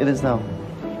is it now?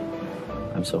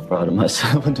 I'm so proud of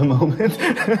myself at the moment.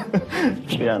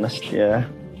 To be honest, yeah.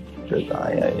 But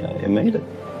I made it.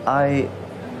 I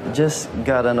just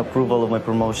got an approval of my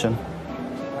promotion.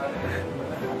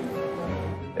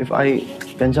 If I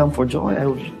can jump for joy, I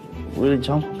would really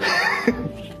jump.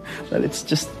 But it's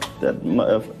just that,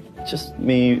 just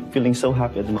me feeling so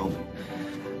happy at the moment.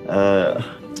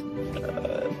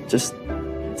 Just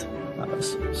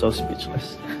so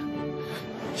speechless.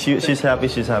 She's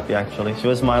happy actually. She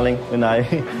was smiling when I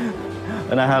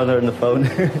had her on the phone.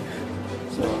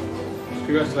 So,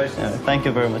 congratulations. Thank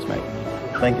you very much, mate.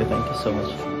 Thank you so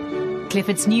much.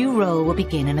 Clifford's new role will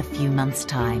begin in a few months'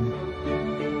 time.